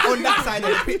 on that side of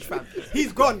the pitch, fam.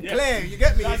 He's gone, clear. You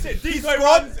get me? He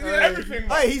scored. Everything.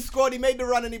 Hey, he scored. He made the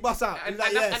run and he bust out. He's like,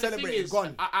 And yeah, the thing celebrate. is, He's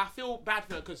gone. I feel bad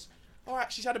for her because, all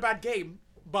right, she's had a bad game,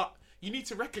 but you need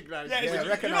to recognize. Yeah,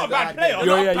 You're not a bad player.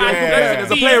 There's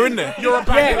a player in there. You're a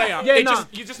bad player. Yeah, It no.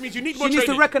 just means you need She more needs to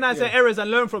training. recognize her errors and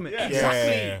learn from it.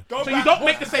 Exactly. Go So back, you don't watch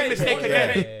make the same mistake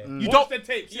again. You Watch don't. the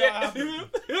tapes. Yeah.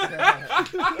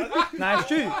 Nah, it's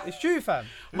true. It's true, fam.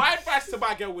 My advice to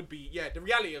my girl would be, the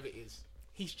reality of it is,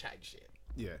 he's chatting shit.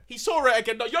 Yeah. He saw her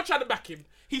again. No, you're trying to back him.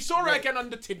 He saw her again on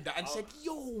the Tinder and said,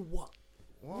 "Yo, what?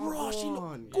 Raw, she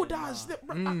look good as."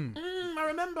 I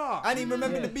remember. And he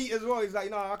remembered the beat as well. He's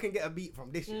like, I can get a beat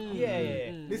from this.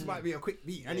 Yeah. This might be a quick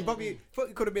beat. And he probably thought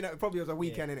it could have been, probably was a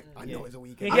weekend, innit? I know it's a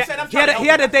weekend. He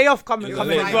had a day off coming as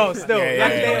well, still.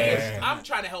 I'm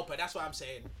trying to help her. That's what I'm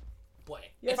saying. Boy,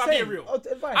 Yeah, if I'm being same. real,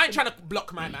 Advice. I ain't trying to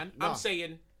block my man. I'm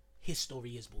saying his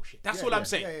story is bullshit. That's all I'm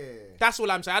saying. That's all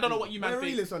I'm saying. I don't know what you man think.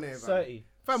 realist on here, man. 30.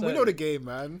 Fam, we know the game,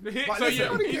 man. So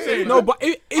you saying No, but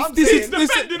if this is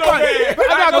defending this, on there.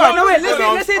 No, wait,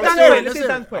 let's say Dan's point. Let's say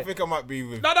Dan's I point. think I might be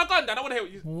with. No, go on, Dan. I want to hear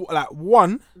what you. like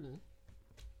one,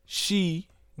 she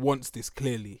wants this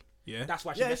clearly. Yeah. That's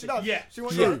why she Yeah, she messaged. does. Yeah. She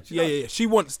wants Yeah. She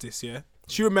wants this. Yeah.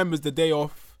 She remembers the day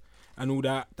off and all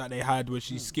that they had where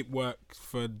she skipped work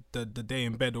for the day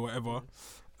in bed or whatever.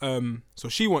 So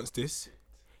she wants this.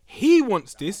 He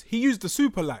wants this. He used the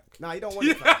super like. Nah, you don't want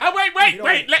it.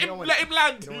 Wait. Let him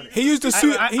land. He used the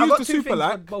super. He used the super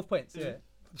like. Both points. Yeah.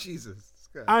 Jesus.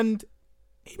 And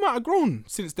he might have grown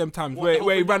since them times What, the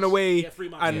where he whole ran months? away Yeah, 3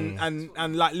 months,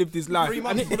 and like lived his life. 3 And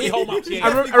months. it- 3 whole months. Yeah.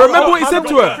 I remember what he said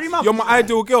to her. 3 months. You're my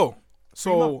ideal girl.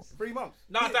 So 3 months.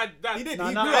 No, Dan. He did. No,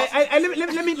 He no. grew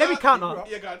up. Let me counter.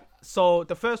 Yeah, go on. So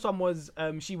the first one was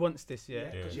she wants this.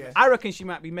 Yeah. Yeah. I reckon she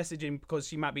might be messaging because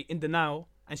she might be in denial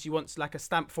and she wants like a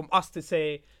stamp from us to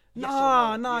say,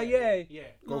 nah, Yeah.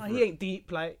 nah, he ain't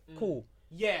deep. Like, cool.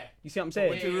 Yeah. You see what I'm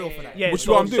saying? Too real for that. Yeah. Which is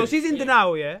so, what I'm so doing. she's in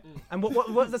denial. Yeah. And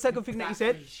what's the second thing that he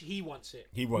said? He wants it.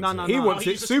 He wants No, it. he no. wants He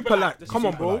it used the super super like. like. Come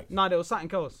on, Super bro. like. No, there was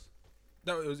something else.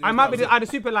 I I might be. I had a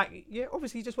super like. Yeah,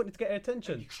 obviously he just wanted to get her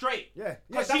attention. Straight. Yeah.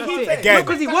 Because that's he what I'm needs saying. Again. Not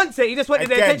because he wants it. He just wanted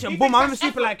their Again. attention. He Boom, thinks I'm a that's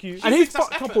super effort. like you. And he's That's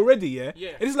fucked up effort. already, yeah? Yeah.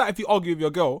 It is like if you argue with your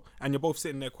girl and you're both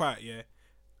sitting there quiet, yeah?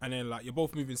 And then like you're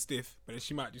both moving stiff, but then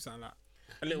she might do something like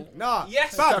a little. Nah.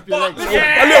 Yes, Fam, but A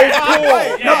little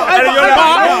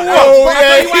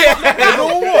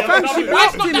She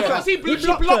blocked him. because he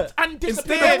blocked and Instead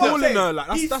disappeared. of calling her, like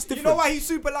that's You know different. why he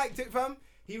super liked it, fam?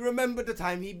 He remembered the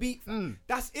time he beat.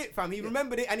 That's it, fam. He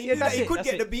remembered it, and he Yeah, knew that that's he it, could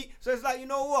that's get it. the beat. So it's like, you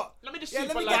know what? Let me just Yeah,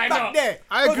 super let me like get that. back there.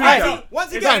 I agree Because with that.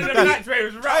 Once he It's gets like the that. beat, Where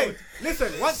it was hey, round.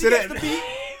 listen. Once he gets the beat,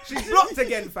 she's blocked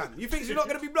again, fam. You think she's not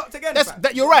gonna be blocked again? That's fam?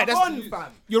 that. You're right. On,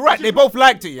 fam. You're right. They both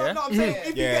liked it, yeah. No, I'm saying,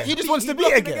 if Yeah. gets He the just beat, wants to beat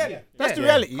blocks it again. That's the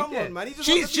reality. Come on, man. He just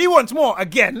She wants to she beat. wants more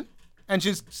again, and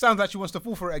she sounds like she wants to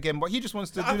fall for it again. But he just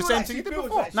wants to I do the feel same like thing she he did feels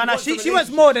before. like No, wants she the wants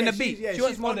more than a relationship. beat. Yeah, She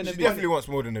wants she's more on- than a she's beat. Definitely wants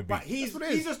more than a beat. But he's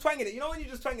just twanging it. You know when you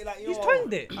just twang it like, He's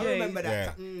twanged it. I Yeah, remember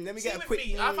that. yeah. Let me See, get a with quick.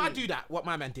 me, if I do that, what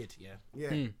my man did, Yeah.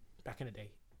 back in the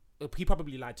day, he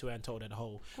probably lied to her and told her the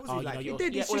whole. course he lied. He you're-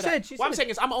 did, yeah, she all of said, that. she What I'm said. saying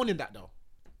is, I'm owning that though.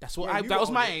 That's what Yeah, I. you That was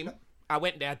got my on it. aim. I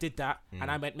went there, I did that, and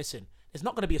I went missing. There's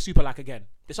not gonna be a super like again.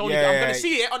 It's only I'm Yeah. gonna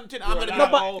see it on. I'm gonna be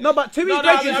No, like, but to his No,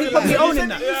 credit, no, he's no, probably no, owning You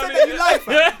that. said that you lied,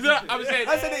 fam. I'm saying.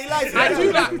 I said that he lied. I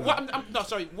do that. No,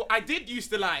 sorry. What I did used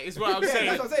to lie is what I'm saying.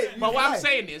 that's what I'm saying. You But used what to I'm lie.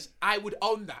 saying is, I would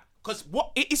own that because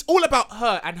it's all about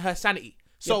her and her sanity.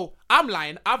 So I'm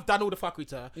lying. I've done all the fuckery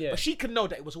to her, Yeah. but she can know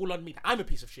that it was all on me. That I'm a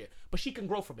piece of shit, but she can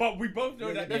grow from it. But we both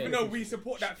know that even though we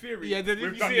support that theory, Yeah, then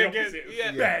we've you done see the it again. opposite.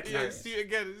 Yeah, Bad yeah, times. see it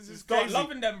again. This is Start crazy.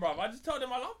 loving them, bro. I just tell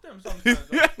them I love them sometimes.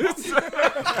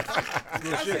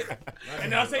 That's it.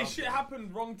 And I say shit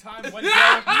happened wrong time when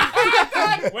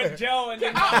gel and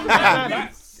then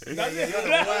that's it.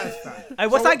 Hey,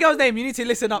 what's that girl's name? You need to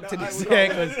listen up to this. Yeah,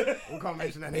 'cause- We can't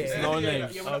mention that name. No Yeah,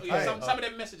 names. yeah, some of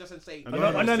them message us and say.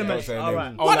 Anonymous. Say All names.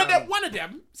 right. Oh, One of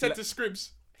them said to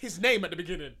Scribs, his name at the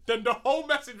beginning. Then the whole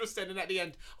message was sending at the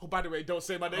end. Oh, by the way, don't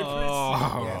say my name, please.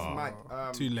 Yeah, it's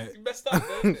mad. Too late. He messed up,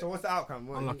 man. So what's the outcome?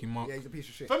 Well, Unlucky Mark. Yeah, he's a piece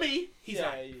of shit. For me, he's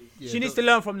out. She needs to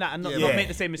learn from that and not make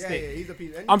the same mistake. Yeah, he's a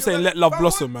piece. I'm saying let love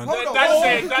blossom, man.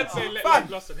 That's it. Let love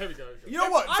blossom. Here we go. You know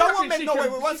what? Someone meant no.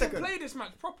 Wait, 1 second. Play this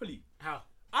match properly. How?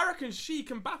 I reckon she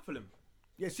can baffle him.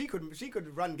 Yeah, she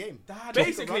could run game.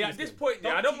 Basically, at this point,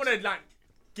 I don't want to like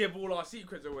give all our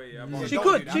secrets away. She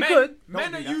could.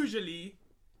 Men are usually.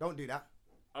 Don't do that.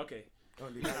 Okay.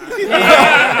 Don't do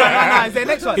that. Is there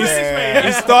next one?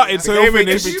 He started, so he'll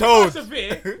finish. If you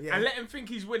persevere and let him think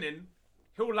he's winning,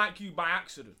 he'll like you by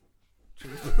accident.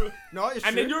 No, it's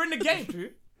and true. then you're in the game. True.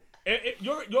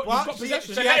 You've got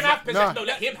possession. So let him have possession. No,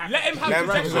 let him have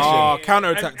possession. Oh,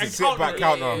 counter-attack. And Sit back,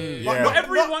 counter. But not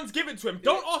everyone's given to him.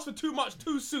 Don't ask for too much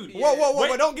too soon.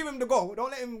 Whoa, don't give him the goal. Don't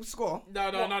let him score.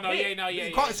 No. He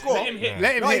can't score. Let him hit.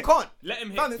 No, he can't. Let him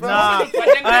hit. Some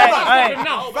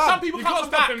people can't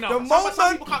stop him now.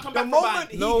 Some people can't come back from that.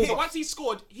 So once he's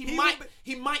scored, he might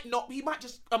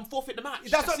just forfeit the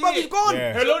match. That's what Bobby's gone.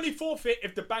 He'll only forfeit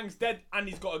if the bang's dead and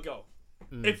he's got a go.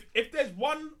 If there's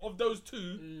one of those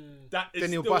two that is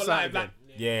still alive, like,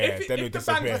 if the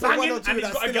bang's banging and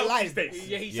he's got a girl, he stays.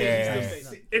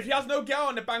 If he has no girl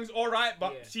and the bang's alright,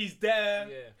 but she's there,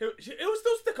 he'll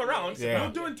still stick around. You're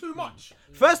doing too much.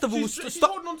 First of all, she's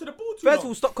holding on to the ball too First of long.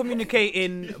 all, stop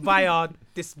communicating via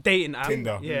this dating app.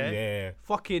 Tinder. Yeah.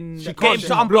 Fucking get him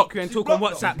to unblock you and talk on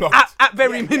WhatsApp at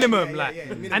very minimum, like.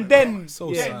 And then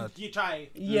sad. You try.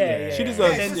 Yeah. She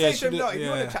deserves. If you want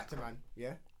Yeah. to chat to man,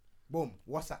 boom,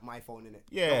 WhatsApp my phone in it.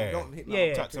 Yeah. Don't hit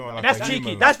Yeah. Chat to him like That's a cheeky.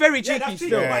 human. That's very cheeky that's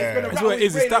still. That's what it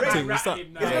is. It's that thing. It's that.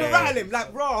 It's gonna rattle him,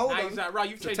 like, bro, hold on. He's like, right,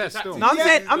 you've changed the tactics. No, I'm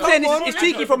saying it's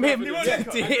cheeky from him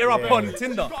to hit her up on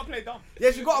Tinder. You've got to play dumb.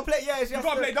 Yes, you gotta play. Yes, You've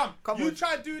got to play dumb. Come You on.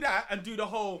 try to do that and do the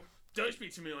whole. Don't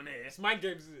speak to me on here. It's mind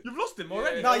games. You've lost him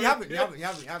already. No, you haven't. Because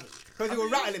he will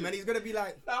rattle him and he's gonna be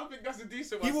like, I don't think that's a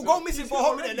decent he one. will go missing for a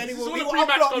hot minute and then he will pre-match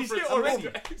unblock conference. his Already.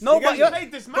 No, but you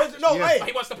played this match. No, Yeah. hey,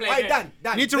 He wants to play hey, again.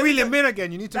 Dan. You need to reel him in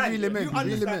again. You need to Dan, reel him in. You Reel him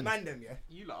understand in. man them, yeah?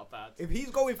 You lot are bad. If he's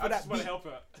going for I that just want beat, to help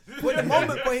her. for the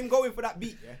moment for him going for that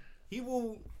beat, yeah, he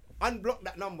will unblock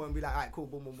that number and be like, alright, cool,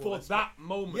 boom, boom, boom. For let's that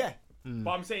moment. Yeah.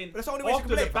 But I'm saying, But that's the only way she after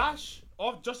can play the it. bash,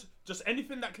 or just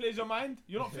anything that clears your mind,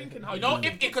 you're not thinking how You know,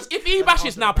 because if he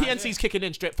bashes now, PNC's kicking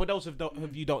in straight. For those of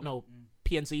you don't know,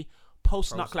 PNC,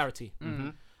 post-nut clarity.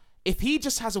 If he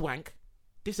just has a wank,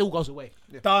 this all goes away.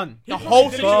 Done. The whole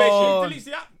He situation. deletes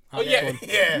the app. Oh yeah.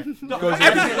 Everything goes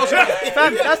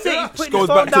Fam, that's it. He's putting Goes his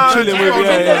phone back to down. chilling with-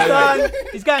 Tinder's done.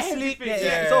 He's going to sleep. Yeah,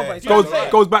 it's over. It's over.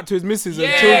 Goes back to his missus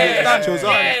and chills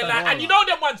out. And you know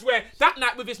them ones where that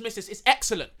night with his missus is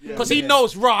excellent because he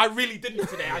knows, raw. I really didn't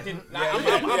today. I didn't. Like, I'm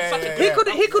such a.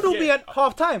 He could all be at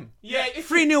half time. Yeah,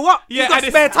 3-0 up. Yeah, He's got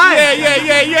and spare time.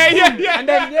 Yeah. And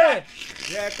then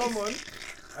Yeah, come on.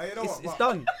 You know it's what?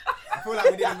 done. I feel like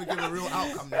we didn't even give a real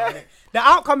outcome now, innit? The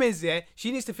outcome is,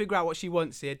 she needs to figure out what she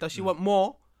wants here. Does she want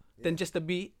more than just a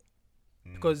beat?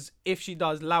 Because if she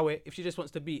does, allow it. If she just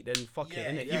wants to beat, then fuck it,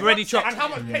 innit? You've already chopped. And how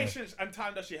much patience and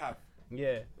time does she have?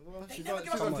 Yeah.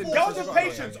 Girls and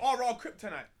patience are our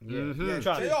kryptonite.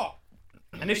 Trust. They are.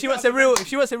 And if she wants a real,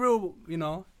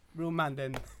 real man,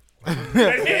 then. Mr.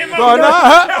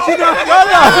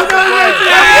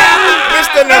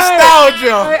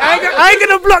 Nostalgia. I ain't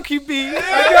gonna block you, B.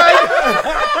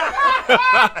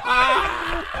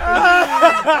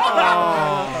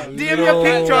 DM me a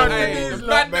picture.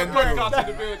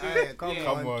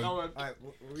 Come on. Alright,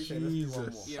 we say let's do one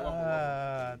more.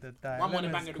 Yeah, one more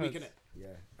bang of the week, innit? Yeah.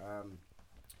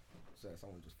 So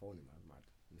someone just phoned me, man. Mad.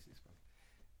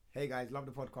 Hey guys, love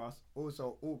the podcast.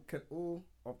 Also, all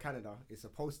of Canada is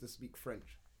supposed to speak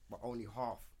French, but only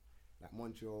half. Like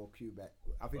Montreal, Quebec.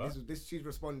 I think this she's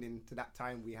responding to that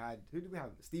time we had. Who did we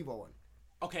have? Steve-O on.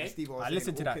 Okay. Steve-O I saying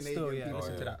listened to all that still, Canadian people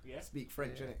listen to that. speak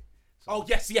French, innit? Oh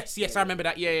yes, I remember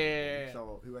that. Yeah.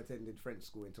 So who attended French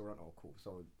school in Toronto? Cool.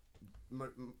 So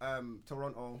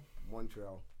Toronto,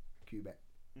 Montreal, Quebec.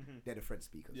 They're the French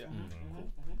speakers. Yeah. Cool.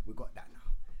 We got that now.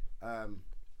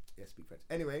 Yeah, speak French.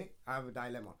 Anyway, I have a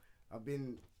dilemma. I've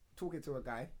been talking to a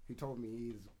guy who told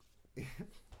me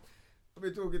I've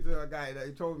been talking to a guy that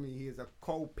he told me he is a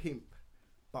co-pimp,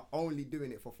 but only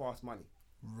doing it for fast money.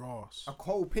 Ross. A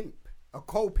co-pimp. So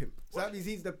that means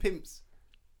he's the pimp's.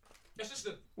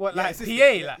 Assistant. What, like PA?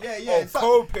 Like? Yeah.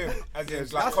 Co-pimp. As in,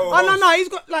 like, Oh, no, he's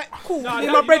got, like, cool. Me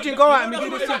and my brethren go out and we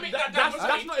do this.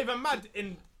 That's not even mad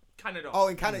in Canada. Oh,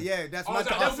 in Canada, yeah, that's mad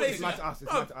to us. It's mad to us.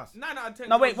 It's mad to us. 9 out of 10.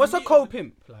 No, wait, what's a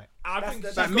co-pimp like? I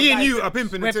think Like me and you are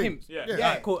pimping the We're team. pimps. Yeah.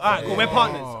 Alright, cool. Alright, cool. We're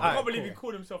partners. I Alright, can't believe cool. he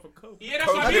called himself a co. Yeah,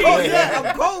 that's what I Oh mean. yeah,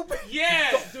 I'm cold. Yeah.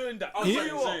 Stop doing that. Oh,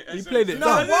 He played it No,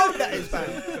 down. wow, that is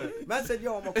man. Man said,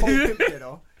 yo, I'm a cold pimp, you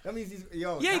know. That means he's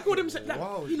yo. Yeah, he that called is himself.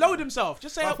 wild, He you lowered know. himself.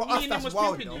 Just say But for me us, and him that's was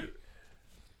wild, pimping though. you.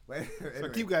 Well, So anyway.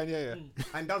 keep going, yeah.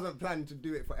 And doesn't plan to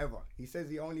do it forever. He says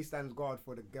he only stands guard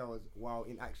for the girls while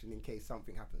in action in case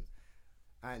something happens,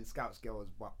 and scouts girls,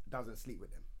 but doesn't sleep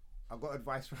with them. I got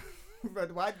advice from.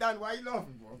 But why, Dan? Why are you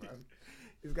laughing, bro? Man?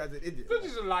 This guy's an idiot. This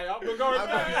is a liar. We're going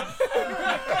back.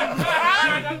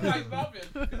 That's like nothing.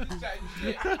 This is chatting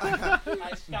shit.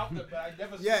 I scouted them, but I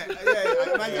never. Yeah,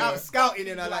 man, out scouting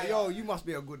and I'm like, yo, you must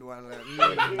be a good one. Like,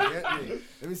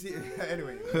 let me see.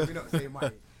 Anyway, let me not say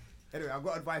money. Anyway, I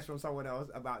got advice from someone else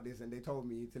about this, and they told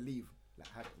me to leave,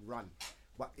 like, run.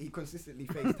 But he consistently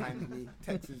FaceTimes me,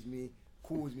 texts me,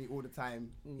 calls me all the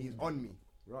time. He's on me.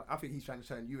 Right? I think he's trying to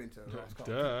turn you into a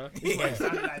rascal. He might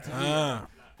sound like to me.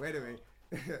 But anyway,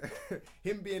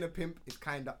 him being a pimp is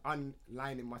kind of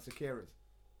unlining my Shakiras.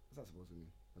 What's that supposed to mean?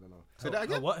 I don't know. So that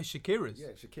again? What is Shakira's?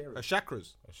 Yeah, Shakiras.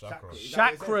 Chakras.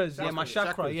 Chakras, yeah, my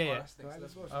chakra, yeah.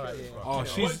 Oh,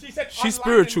 She said she's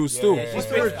spiritual still. She's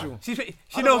spiritual.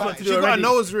 She knows what to do She got a already.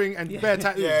 nose ring and bare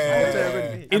tattoos.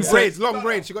 And Incense. braids, long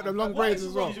braids. She got them long braids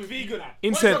as well. She's vegan.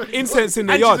 Incense in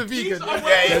the And yard. she's a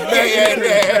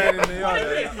vegan.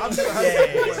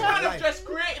 This man have just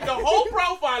created the whole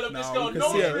profile of this girl. No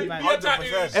string, beer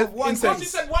tattoos. She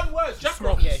said one word.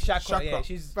 Chakra. Yeah, chakra, yeah.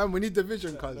 She's Fam, we need the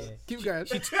vision, cuz. Keep going.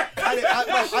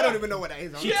 I don't even know what that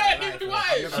is. Yeah, neither do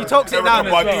I. she talks it down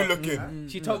as well. looking.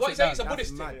 She talks What it is that? down. It's a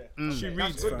Buddhist Mad. thing. She That's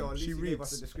reads, good though. fam. At least She he gave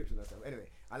us a reads. description of herself. Anyway,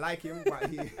 I like him, but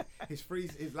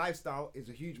his lifestyle is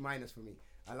a huge minus for me.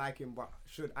 I like him, but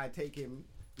should I take him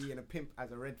being a pimp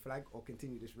as a red flag or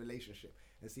continue this relationship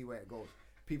and see where it goes?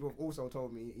 People have also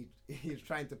told me he's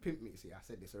trying to pimp me. See, I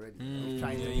said this already. He's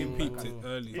trying to You pimp me. peeped it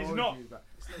early. He's not.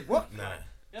 What? Nah.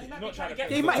 He's not trying to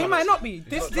get He might not be.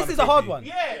 This is a hard one.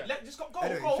 Yeah, just go.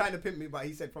 Anyway, he's trying to pimp me, but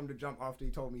he said from the jump after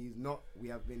he told me he's not. We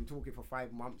have been talking for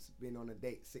 5 months, been on a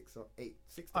date 6 to 8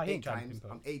 he ain't trying to times. pimp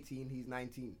her. I'm 18, he's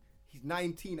 19. He's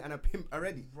 19 and a pimp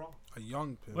already. A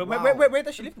young pimp. Where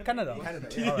does she live? In Canada? Canada.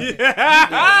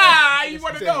 You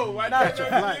want to go?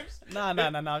 No.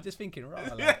 I'm just thinking,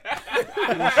 right?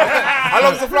 How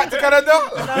long's the flight to Canada?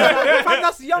 Fam,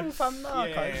 that's young, fam. No,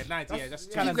 Yeah, 90, yeah, that's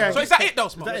Canada. So is that it though,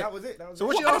 Smoke? That was it. So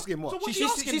what's she asking? What?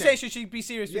 She says should she be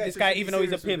serious with this guy even though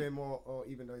he's a pimp? Or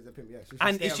even though he's a pimp, yeah. So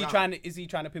And stay is around, he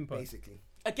trying to pimp her? basically?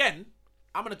 Again,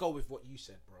 I'm gonna go with what you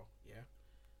said, bro. Yeah.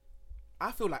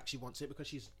 I feel like she wants it because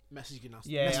she's messaging us.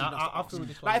 Yeah, messaging us to I ask. feel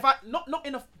this Like one. if I not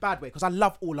in a bad way, because I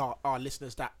love all our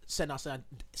listeners that send us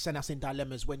in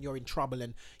dilemmas when you're in trouble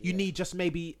and you need just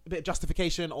maybe a bit of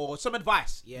justification or some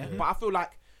advice. Yeah. But I feel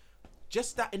like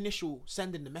just that initial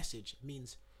sending the message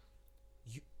means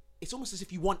it's almost as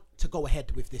if you want to go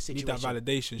ahead with this You need situation. that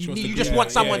validation. She You, wants to just be-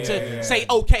 want someone to say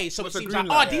okay, so What's it a seems green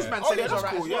like, light? these men Oh, said yeah, it's that's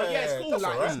alright. cool. Well, Yeah, yeah, it's yeah, cool. that's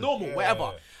Like alright. it's normal, Yeah, whatever.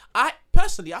 yeah. I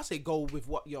personally, I say go with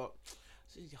what your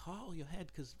heart or your head,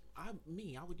 because I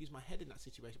would use my head in that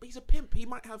situation. But he's a pimp. He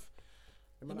might have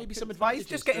maybe some But advantages. he's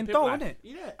just getting to dough, pimp isn't life. it?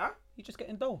 Yeah. Huh? He's just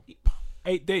getting dough.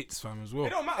 8 dates, fam, as well.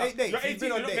 It don't matter. 8 dates. You're He's 18, been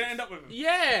you're on not going to dates. end up with him.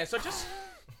 Yeah. So just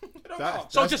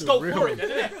That's just the go real for one. it,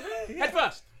 isn't it? Head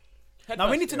first. Now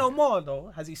we need to know more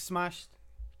though. Has he smashed?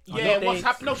 Yeah. Not What's dates.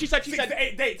 happened? No, she said 6 to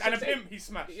 8 dates and a pimp he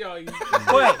smashed. Yeah. Wait,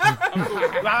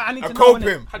 I need A to know.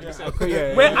 co-pimp. 100%.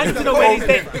 Yeah. Where, I need to know where these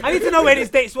dates. I need to know where these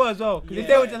dates were as well. Because if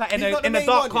they were just like He's not the in a main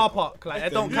dark one, car you know. park, like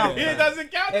it don't count. It fam.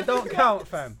 doesn't count. It don't count,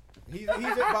 fam. But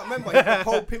remember, he's a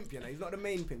whole pimp, you know. He's not the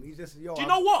main pimp. He's just yo. Do you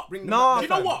know what? Bring No, Do you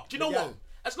know fam. what? Do you know Yeah. what?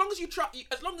 As long as you try,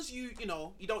 as long as you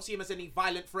don't see him as any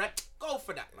violent threat, go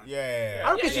for that, man. Yeah.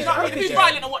 I reckon Yeah, she's she's not- not. I If reckon he's she-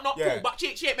 violent or whatnot, Yeah. cool. But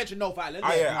she ain't mentioned no violence.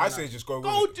 I say just go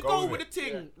with it. Go with the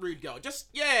ting, rude girl. Just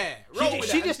roll with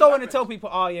She that. just don't want to tell people,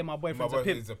 oh yeah, my My boyfriend's a boy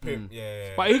pimp. is a pimp.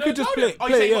 Yeah. But he could just play, Oh,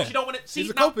 you say yeah. what? You don't want to see. He's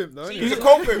a now- co-pimp, though, see, isn't he? He's a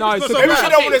co-pimp. No, it's Maybe she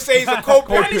don't want to say he's a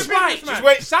co-pimp. That is right. She's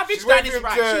waiting. Savage She's Dan waiting is for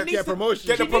right. him She to needs Get to promotion.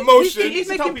 get the He's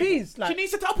promotion. making peas. She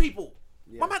needs to tell people.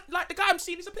 My man, like the guy I'm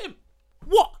seeing is a pimp.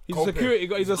 What? He's a Co-pimp. security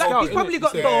guy. He's a Like, scout. he's probably innit?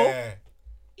 got Yeah. dough. Yeah.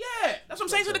 Yeah, that's what I'm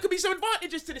saying. So there could be some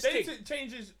advantages to this They thing. need to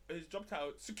change his job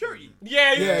title. Security.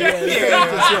 Yeah, Yeah.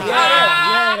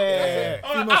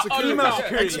 Female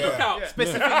security. Lookout.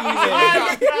 Specifically,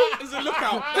 Is a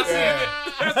lookout. That's it.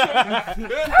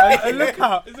 a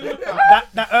lookout.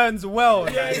 That earns well.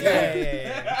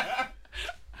 Yeah.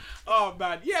 Oh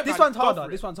man, yeah. This man, one's go harder. for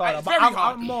it. This one's harder. It's But very I'm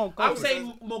hard. more. I would say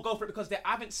more go for it because I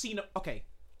haven't seen it. Okay,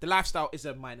 the lifestyle is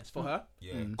a minus for her.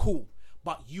 Yeah. Cool.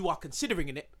 but you are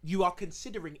considering it. You are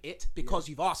considering it because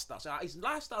you've asked us. His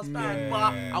lifestyle's bad,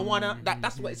 but I wanna.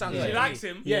 That's what it sounds like. She likes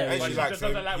him. Yeah, she likes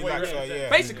him. He likes her, yeah.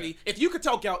 Basically, if you could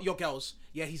tell your girls,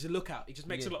 yeah, he's a lookout. He just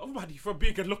makes a lot of money for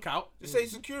being a lookout. Just say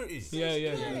security.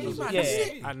 Yeah.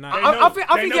 And I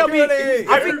think it'll be.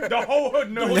 The whole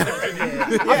hood knows.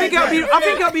 I think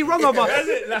it'll be wrong of us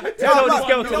to tell this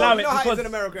girl to allow it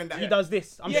because he does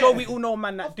this. I'm sure we all know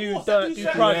men that do dirt, do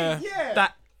crime.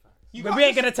 That. But we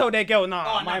ain't gonna tell their girl,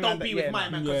 nah, my man don't be with my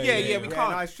man. Yeah, we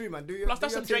can't. No, it's true, man. Plus,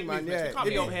 that's some Drake movements. We can't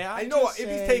be over here. I know what? If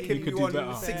he's taking you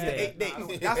on 6 to 8 dates,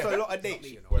 that's a lot of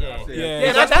dates.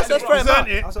 Yeah, that's fair enough.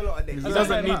 That's a lot of dates. He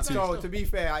doesn't need to. So to be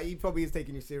fair, he probably is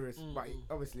taking you serious. But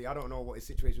obviously, I don't know what his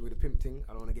situation with the pimp thing.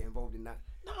 I don't want to get involved in that.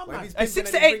 No, man.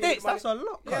 6 to 8 dates, that's a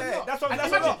lot. Yeah, that's a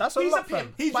lot. That's a lot,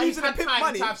 fam. He's using the pimp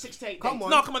money. To have 6 to 8 dates. Come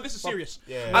on. No, come on, this is serious.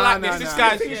 Yeah. I like this. This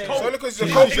guy's. So look at the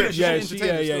culture.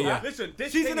 Yeah. Listen,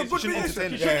 she's in a good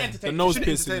position. The nose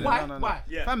piercing. Why?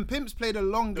 Fam, pimps play the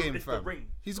long game, fam.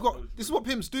 This is what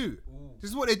pimps do.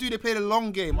 This is what they do. They play the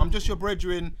long game. I'm just your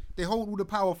brethren. They hold all the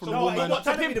power from the woman. What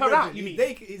to pimp her out? You mean?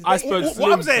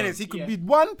 What I'm saying is, he could be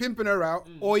one pimping her out,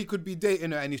 or he could be dating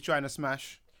her and he's trying to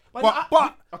smash.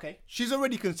 But okay, she's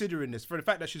already considering this for the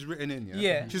fact that she's written in.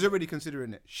 Yeah. She's already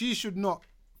considering it. She should not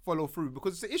follow through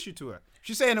because it's an issue to her.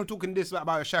 She's saying I'm talking this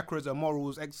about her chakras, her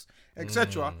morals,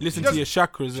 etc. Listen to your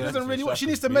chakras. She doesn't really. She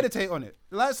needs to meditate on it.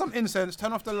 Light some incense,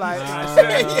 turn off the lights,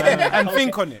 and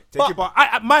think on it.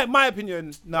 But my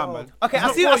opinion, nah, man. Okay,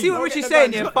 I see what Richie's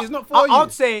saying here. It's not for you.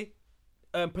 I'd say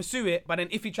pursue it, but then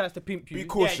if he tries to pimp you, be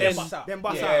cautious. Then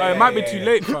bust out. It might be too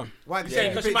late, fam. Why?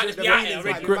 Because you might just be out here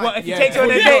already. What if he takes her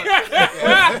on a date?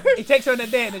 He takes her on a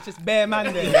date and it's just bare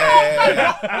man there.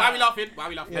 Why are we laughing?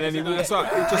 And then he walks up.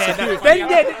 It just appears.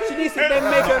 Then she needs to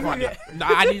then make her move it. Nah,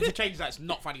 I need to change that. It's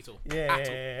not funny at all.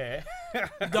 At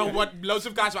all. No, what loads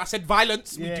of guys. I said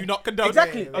violence. We do not condone.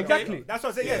 Exactly. That's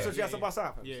what I said. Yeah, so she has to bust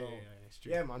out.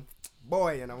 Yeah, man.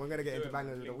 Boy, we're gonna get into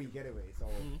bangers of the week anyway. So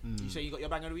you say you got your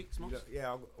banger of the week, Smokes?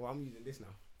 Yeah, well, I'm using this now.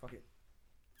 Fuck it.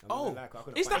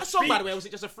 Is that a song by the way, or was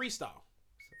it just a freestyle?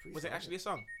 Was it actually a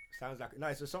song? Sounds like no,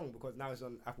 it's a song because now it's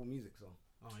on Apple Music. So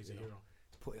he's a hero.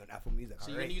 Put it on Apple Music. So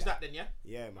you're gonna use that then, yeah?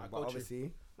 Yeah, man. But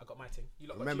obviously, I got my thing.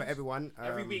 Remember, everyone.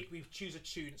 Every week we choose a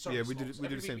tune. Sorry, yeah, we do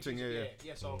the same thing.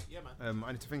 Yeah. So yeah, man.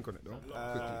 I need to think on it though.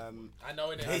 I know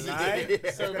it.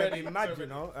 So gonna be mad, you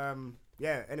know.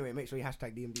 Yeah, anyway, make sure you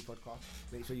hashtag DMD podcast.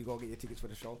 Make sure you go get your tickets for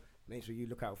the show. Make sure you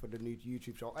look out for the new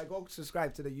YouTube show. I go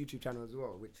subscribe to the YouTube channel as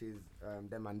well, which is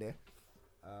Them Man There.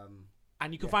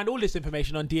 And you can find all this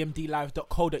information on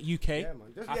dmdlive.co.uk. Yeah,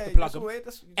 man.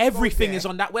 Everything is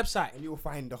on that website. And you'll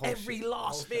find the whole Every shit,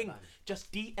 last thing. man.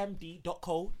 Just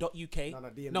dmd.co.uk.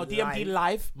 No, DMD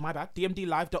Live. My bad.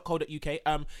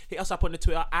 dmdlive.co.uk. Hit us up on the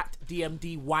Twitter at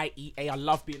DMDYEA. I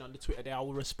love being on the Twitter there. I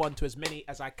will respond to as many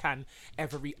as I can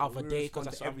every other day. Because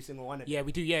that's every single one. Yeah,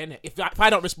 we do. Yeah, innit? If I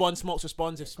don't respond, Smokes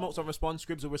responds. If Smokes don't respond,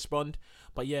 Scribs will respond.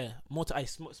 But yeah,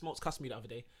 Smokes cussed me the other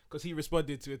day because he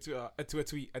responded to a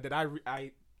tweet, and then I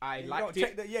liked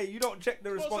it. You don't check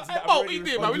the responses. We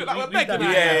do, man. We look like we're begging.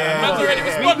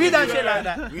 We done shit like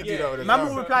that. We do that all the time. Man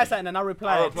will reply something and I'll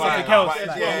reply something else.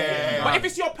 But if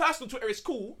it's your personal Twitter, it's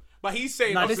cool. But he's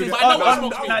saying, this is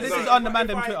on the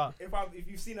Mandem Twitter. If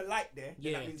you've seen a like there,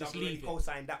 that means I've already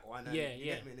co-signed that one.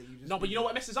 Yeah. No, but you know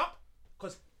what messes up?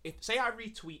 Because if say I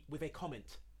retweet with a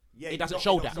comment, it doesn't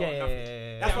show that.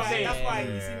 That's why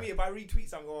you see me. If I retweet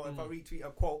something or if I retweet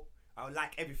a quote, I would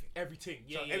like everything. Everything.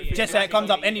 Just so it comes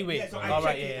up anyway. So all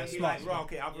right, yeah. Smart.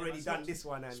 Okay, I've already done this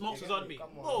one. Smokes was on me.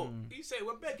 Oh, you say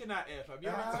we're begging out here, fam.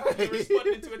 You're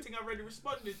responding to a thing I already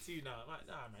responded to now. I'm like,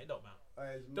 nah, man, it don't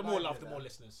matter. The more love, the more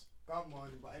listeners. Come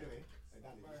on, but anyway.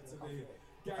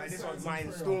 This one's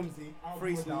mine, Stormzy,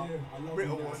 Freestyle,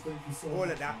 Brittle one,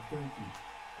 all of that.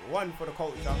 One for the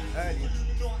culture, early.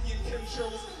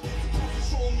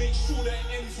 Make sure that it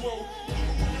ends well.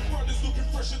 Brothers looking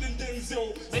fresher than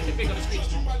Denzel. Make it big on the street.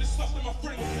 By the stuff that my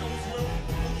friends tell as well.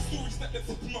 All the stories that the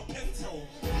tip of my pen tell.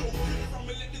 No good from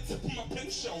me, let the tip of my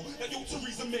pen show. Like yo,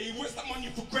 Theresa May, where's that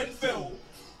money for Grenfell?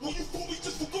 What you thought we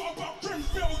just forgot about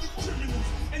Grenfell, you criminals?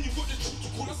 And you got the truth to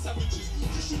call us savages.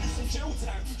 You should do some jail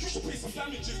time. You should pay some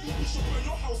damages. You should burn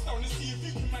your house down and see if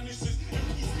you can manage this. And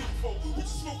peace people, we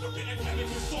just smoke a bit and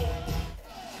cannabis soul.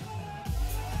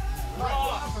 What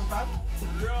happened, fam?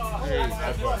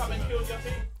 Come and kill your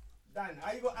thing. Dan,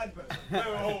 how you got adverts? How's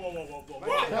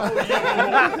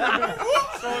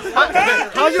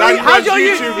your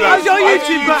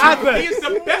YouTube got adverts? He's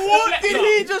the best. What did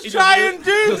he just try and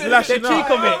do? Just lashing out. The cheek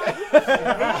of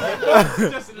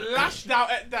it. Just lashed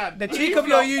out at Dan. The cheek of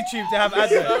your YouTube to have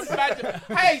adverts.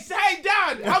 Hey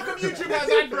Dan, how come YouTube has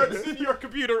adverts in your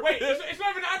computer? Wait, it's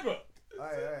not even an advert.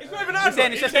 He's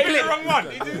saying it's just a clip. the wrong one.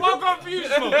 He's well confused,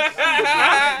 man.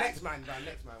 Next man.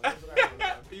 What's going on,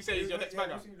 man? You say he's your next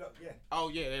banger? Yeah. Oh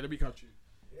yeah, let me catch you.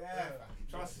 Yeah,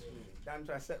 trust me. Dan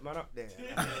trying to set man up there.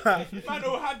 Man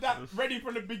who had that ready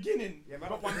from the beginning. Yeah, man.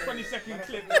 Got 1 20-second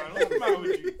clip, man. What's the matter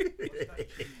with you?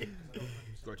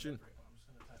 Got a tune.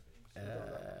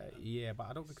 Yeah, but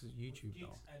I don't think it's YouTube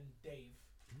though. And Dave.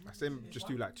 I say just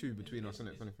do like 2 between us,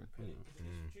 innit? If anything.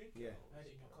 Yeah.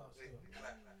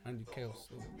 And Chaos.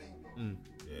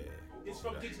 Yeah. It's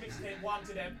from Gigs Mixtape 1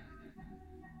 to them.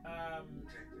 I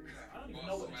don't even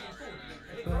know what the tune's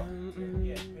called.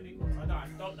 Yeah, I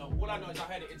don't know. All I know is I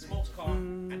heard it in Smoke's car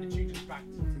and the tune just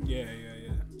banged. Yeah.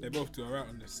 They both do alright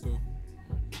on this still.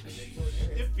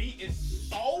 The beat is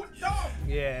so dumb.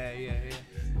 Yeah.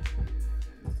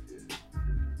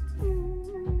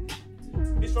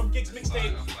 It's from Gigs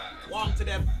Mixtape 1 to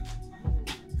them.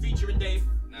 Featuring Dave.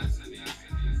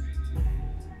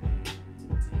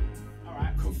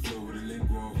 Alright. Come flow with a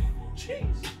lingo.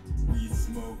 Cheese. Weed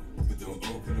smoke, but don't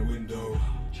open the window.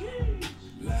 Cheese.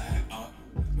 Light up,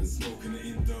 when smoking the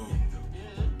indo.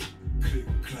 Click,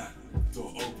 clack,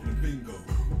 don't open the bingo.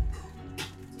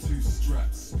 2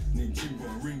 straps, named Jimbo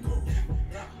and Ringo.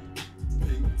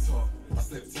 Pink top, I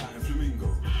stepped out in flamingo.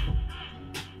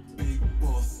 Big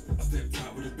boss, I stepped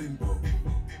out with a bimbo.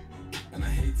 And I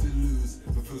hate to lose,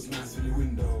 but feels nice in the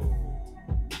window.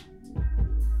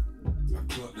 I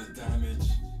got the damage.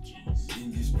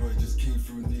 English boy just came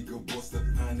through, nigga, what's the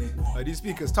panic? These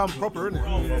speakers sound proper, innit?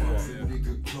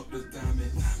 Nigga, clock the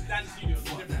damage.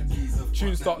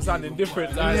 Tune starts sounding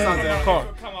different. Like, it sounds in a car.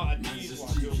 Come out of these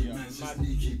ones. Man's just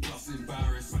sneaky, plus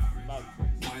embarrassed.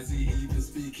 Why is he even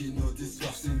speaking or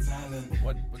discussing talent?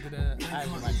 What did I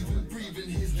Can't even breathe in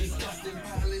his disgusting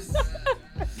palace.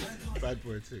 Bad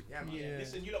boy too. Yeah.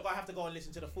 Listen, you lot gotta have to go and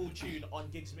listen to the full tune on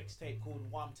Gigs Mixtape called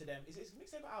One to Them. Is it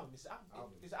mixtape or album? It's an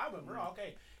album, right?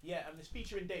 Okay. Yeah, and it's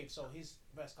featuring Dave, so his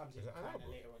verse comes in kind of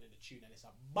later on in the tune, and it's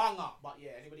a banger. But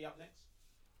yeah, anybody up next?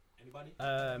 Anybody?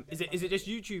 Is it just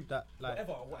YouTube that like?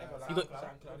 Whatever. You got.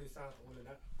 SoundCloud, all of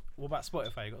that. What about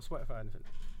Spotify? You got Spotify or anything?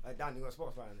 Dan, you got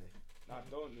Spotify in there? I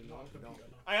don't know.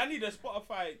 I need a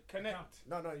Spotify Connect.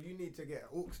 No, you need to get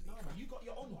aux. No, you got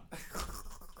your own one.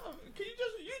 Can you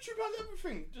just YouTube has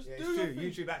everything? Just Yeah, do it's true. your thing.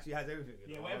 YouTube actually has everything.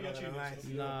 Yeah, whatever your tune is.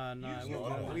 No.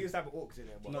 We used to have aux in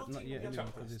there, but Not yet.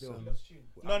 Because it's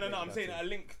No. I'm saying a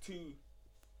link to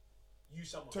You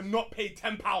someone. to not pay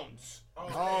 £10.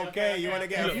 Okay, you want to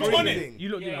get a You free want it? thing? You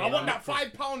look. I want that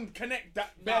 £5 Connect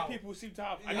that bare people seem to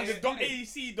have. I need a That's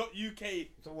 .ac.uk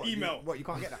So what, email. You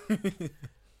can't get that?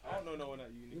 I don't know no one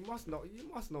at uni. You must know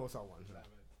someone for that.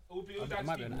 I'll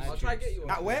try to get you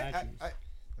one. At where?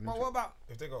 But what about?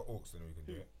 If they got aux, then we can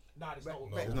do it. Nah, there's no.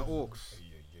 There's no aux.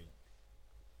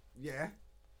 Yeah.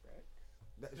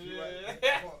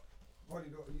 What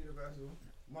Universal?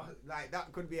 Like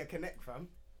that could be a connect, fam.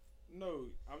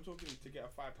 No, I'm talking to get a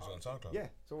 £5. It's on SoundCloud. Yeah.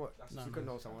 So what? You could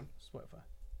know someone. Spotify.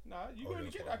 Nah, you can only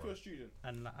get that if you're a student.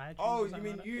 And like, iTunes Oh, or you something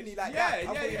mean like uni that? like Yeah, that? I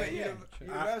thought you yeah, meant yeah.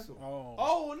 Universal.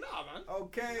 Oh, nah, man.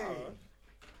 Okay.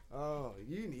 Oh,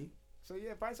 uni. So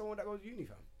yeah, find someone that goes uni,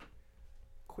 fam.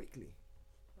 Quickly.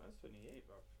 That's 28,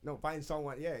 bro. No, find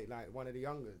someone, like one of the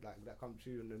youngers, like that come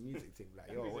through on the music thing.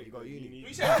 Like, yo, what you got uni?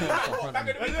 You said back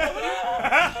in the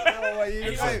No, what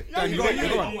you say? Dan, you got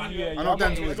uni? I know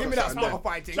Dan's always Give me got that something.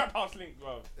 Spotify thing. Trap House link,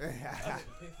 bro.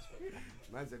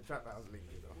 Man said trap house link,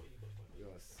 you know.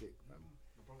 You're sick, man.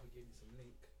 My brother gave me some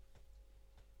link.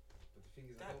 But the thing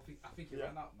is, I think he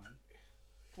ran out, man.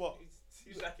 What?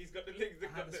 He's like, he's got the links. I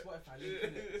have the Spotify link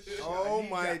in it. Oh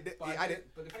my!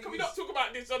 Can we not talk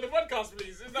about this on the podcast,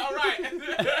 please? Is that alright?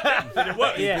 Did it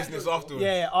work? Yeah. Business afterwards.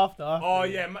 Yeah, after. Oh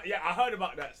yeah, I heard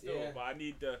about that still, but I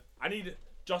need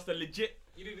just a legit.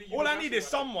 All I need is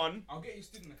someone I'll get you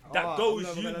student account. that goes.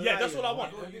 Yeah, that's all I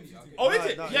want. Oh, is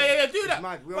it? Yeah. Do that.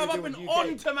 Bro, I've been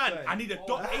on to man. I need a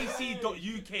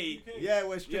 .ac.uk. Yeah,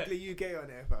 we're strictly UK on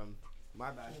there, fam. My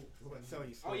bad.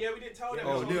 Oh yeah, we didn't tell them.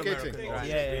 Oh, New UK thing. thing.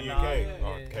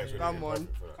 UK. Come on.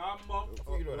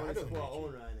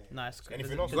 Nice.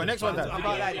 Anything else? Got next one, Dan.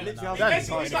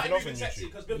 Basically, we started moving sexy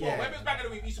because before, when it was banging the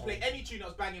week, we used to play any tune that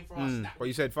was banging for us. But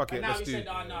you said fuck it, And now let's we do. said,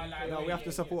 No, we have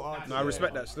to support our. No, I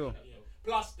respect that still.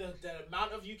 Plus the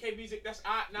amount of UK music that's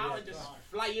out now and just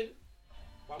flying.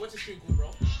 Wow, what's this tune called,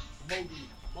 bro?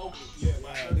 Mowgli. Yeah,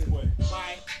 by Earth's Boy.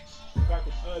 By A guy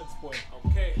called Earth's Boy.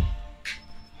 Okay.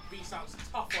 Beat sounds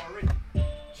tough already.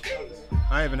 Cheers.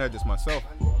 I haven't heard this myself.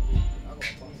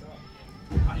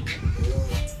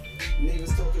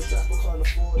 Niggas talking trap, I can't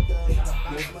afford them.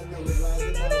 Most my niggas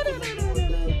rising up cause I'm bored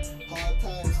them. Hard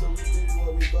times, so we do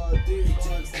what we gotta do.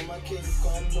 Jinx and my kids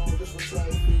can't know just for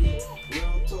trying to.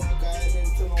 Real talk, I ain't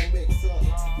into so don't mix up.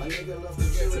 My nigga love to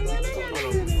chill, dog, so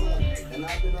don't mix up. And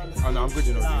I've been on the Oh no, I'm good,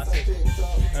 you know.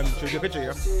 Should we do a picture,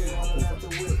 yeah?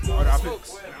 Oh, that fix.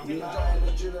 We do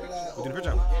the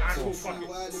picture.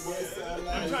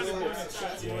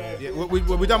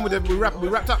 Yeah, we done with it. We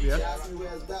wrapped up, yeah.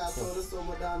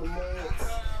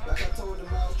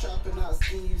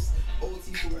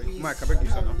 Mike, I beg you,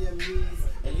 son.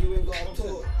 And you ain't gotta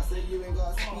talk, I said you ain't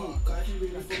gotta speak. Cause if you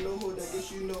really from the hood, I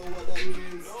guess you know what that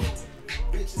means.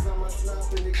 Bitches on my snap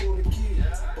and they call me cute.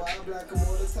 But I black them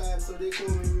all the time, so they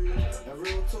call me rude. And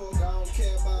real talk, I don't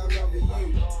care about another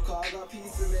you. Cause I got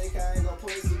peace to make, I ain't got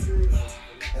points to prove.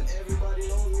 And everybody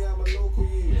knows me, I'm a local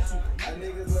youth. And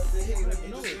niggas love to hate when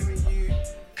you just give me you.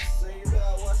 So you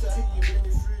better watch out who you bring me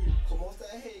through. Cause most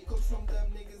that hate comes from them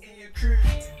niggas in your crew.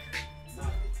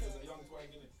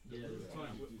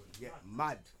 Yeah,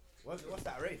 mad. What's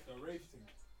that rave? The rave thing.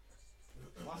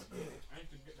 I ain't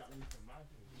to get that rave from my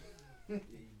thing.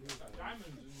 Diamonds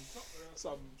and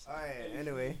top. Alright,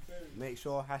 anyway, make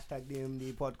sure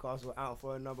 #DMD podcast we're out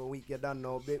for another week. You done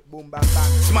know, bit boom bang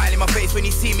bang. Smile in my face when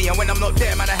you see me, and when I'm not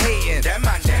there, man, I hating. Them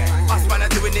man there. Us man are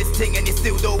doing this thing, and you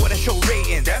still don't wanna show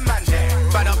rating. Them man there.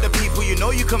 Bad up the people you know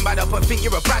you can bad up and think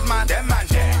you're a bad man. Them man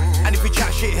there. And if we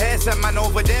chat shit here, some man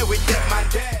over there with them man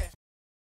there.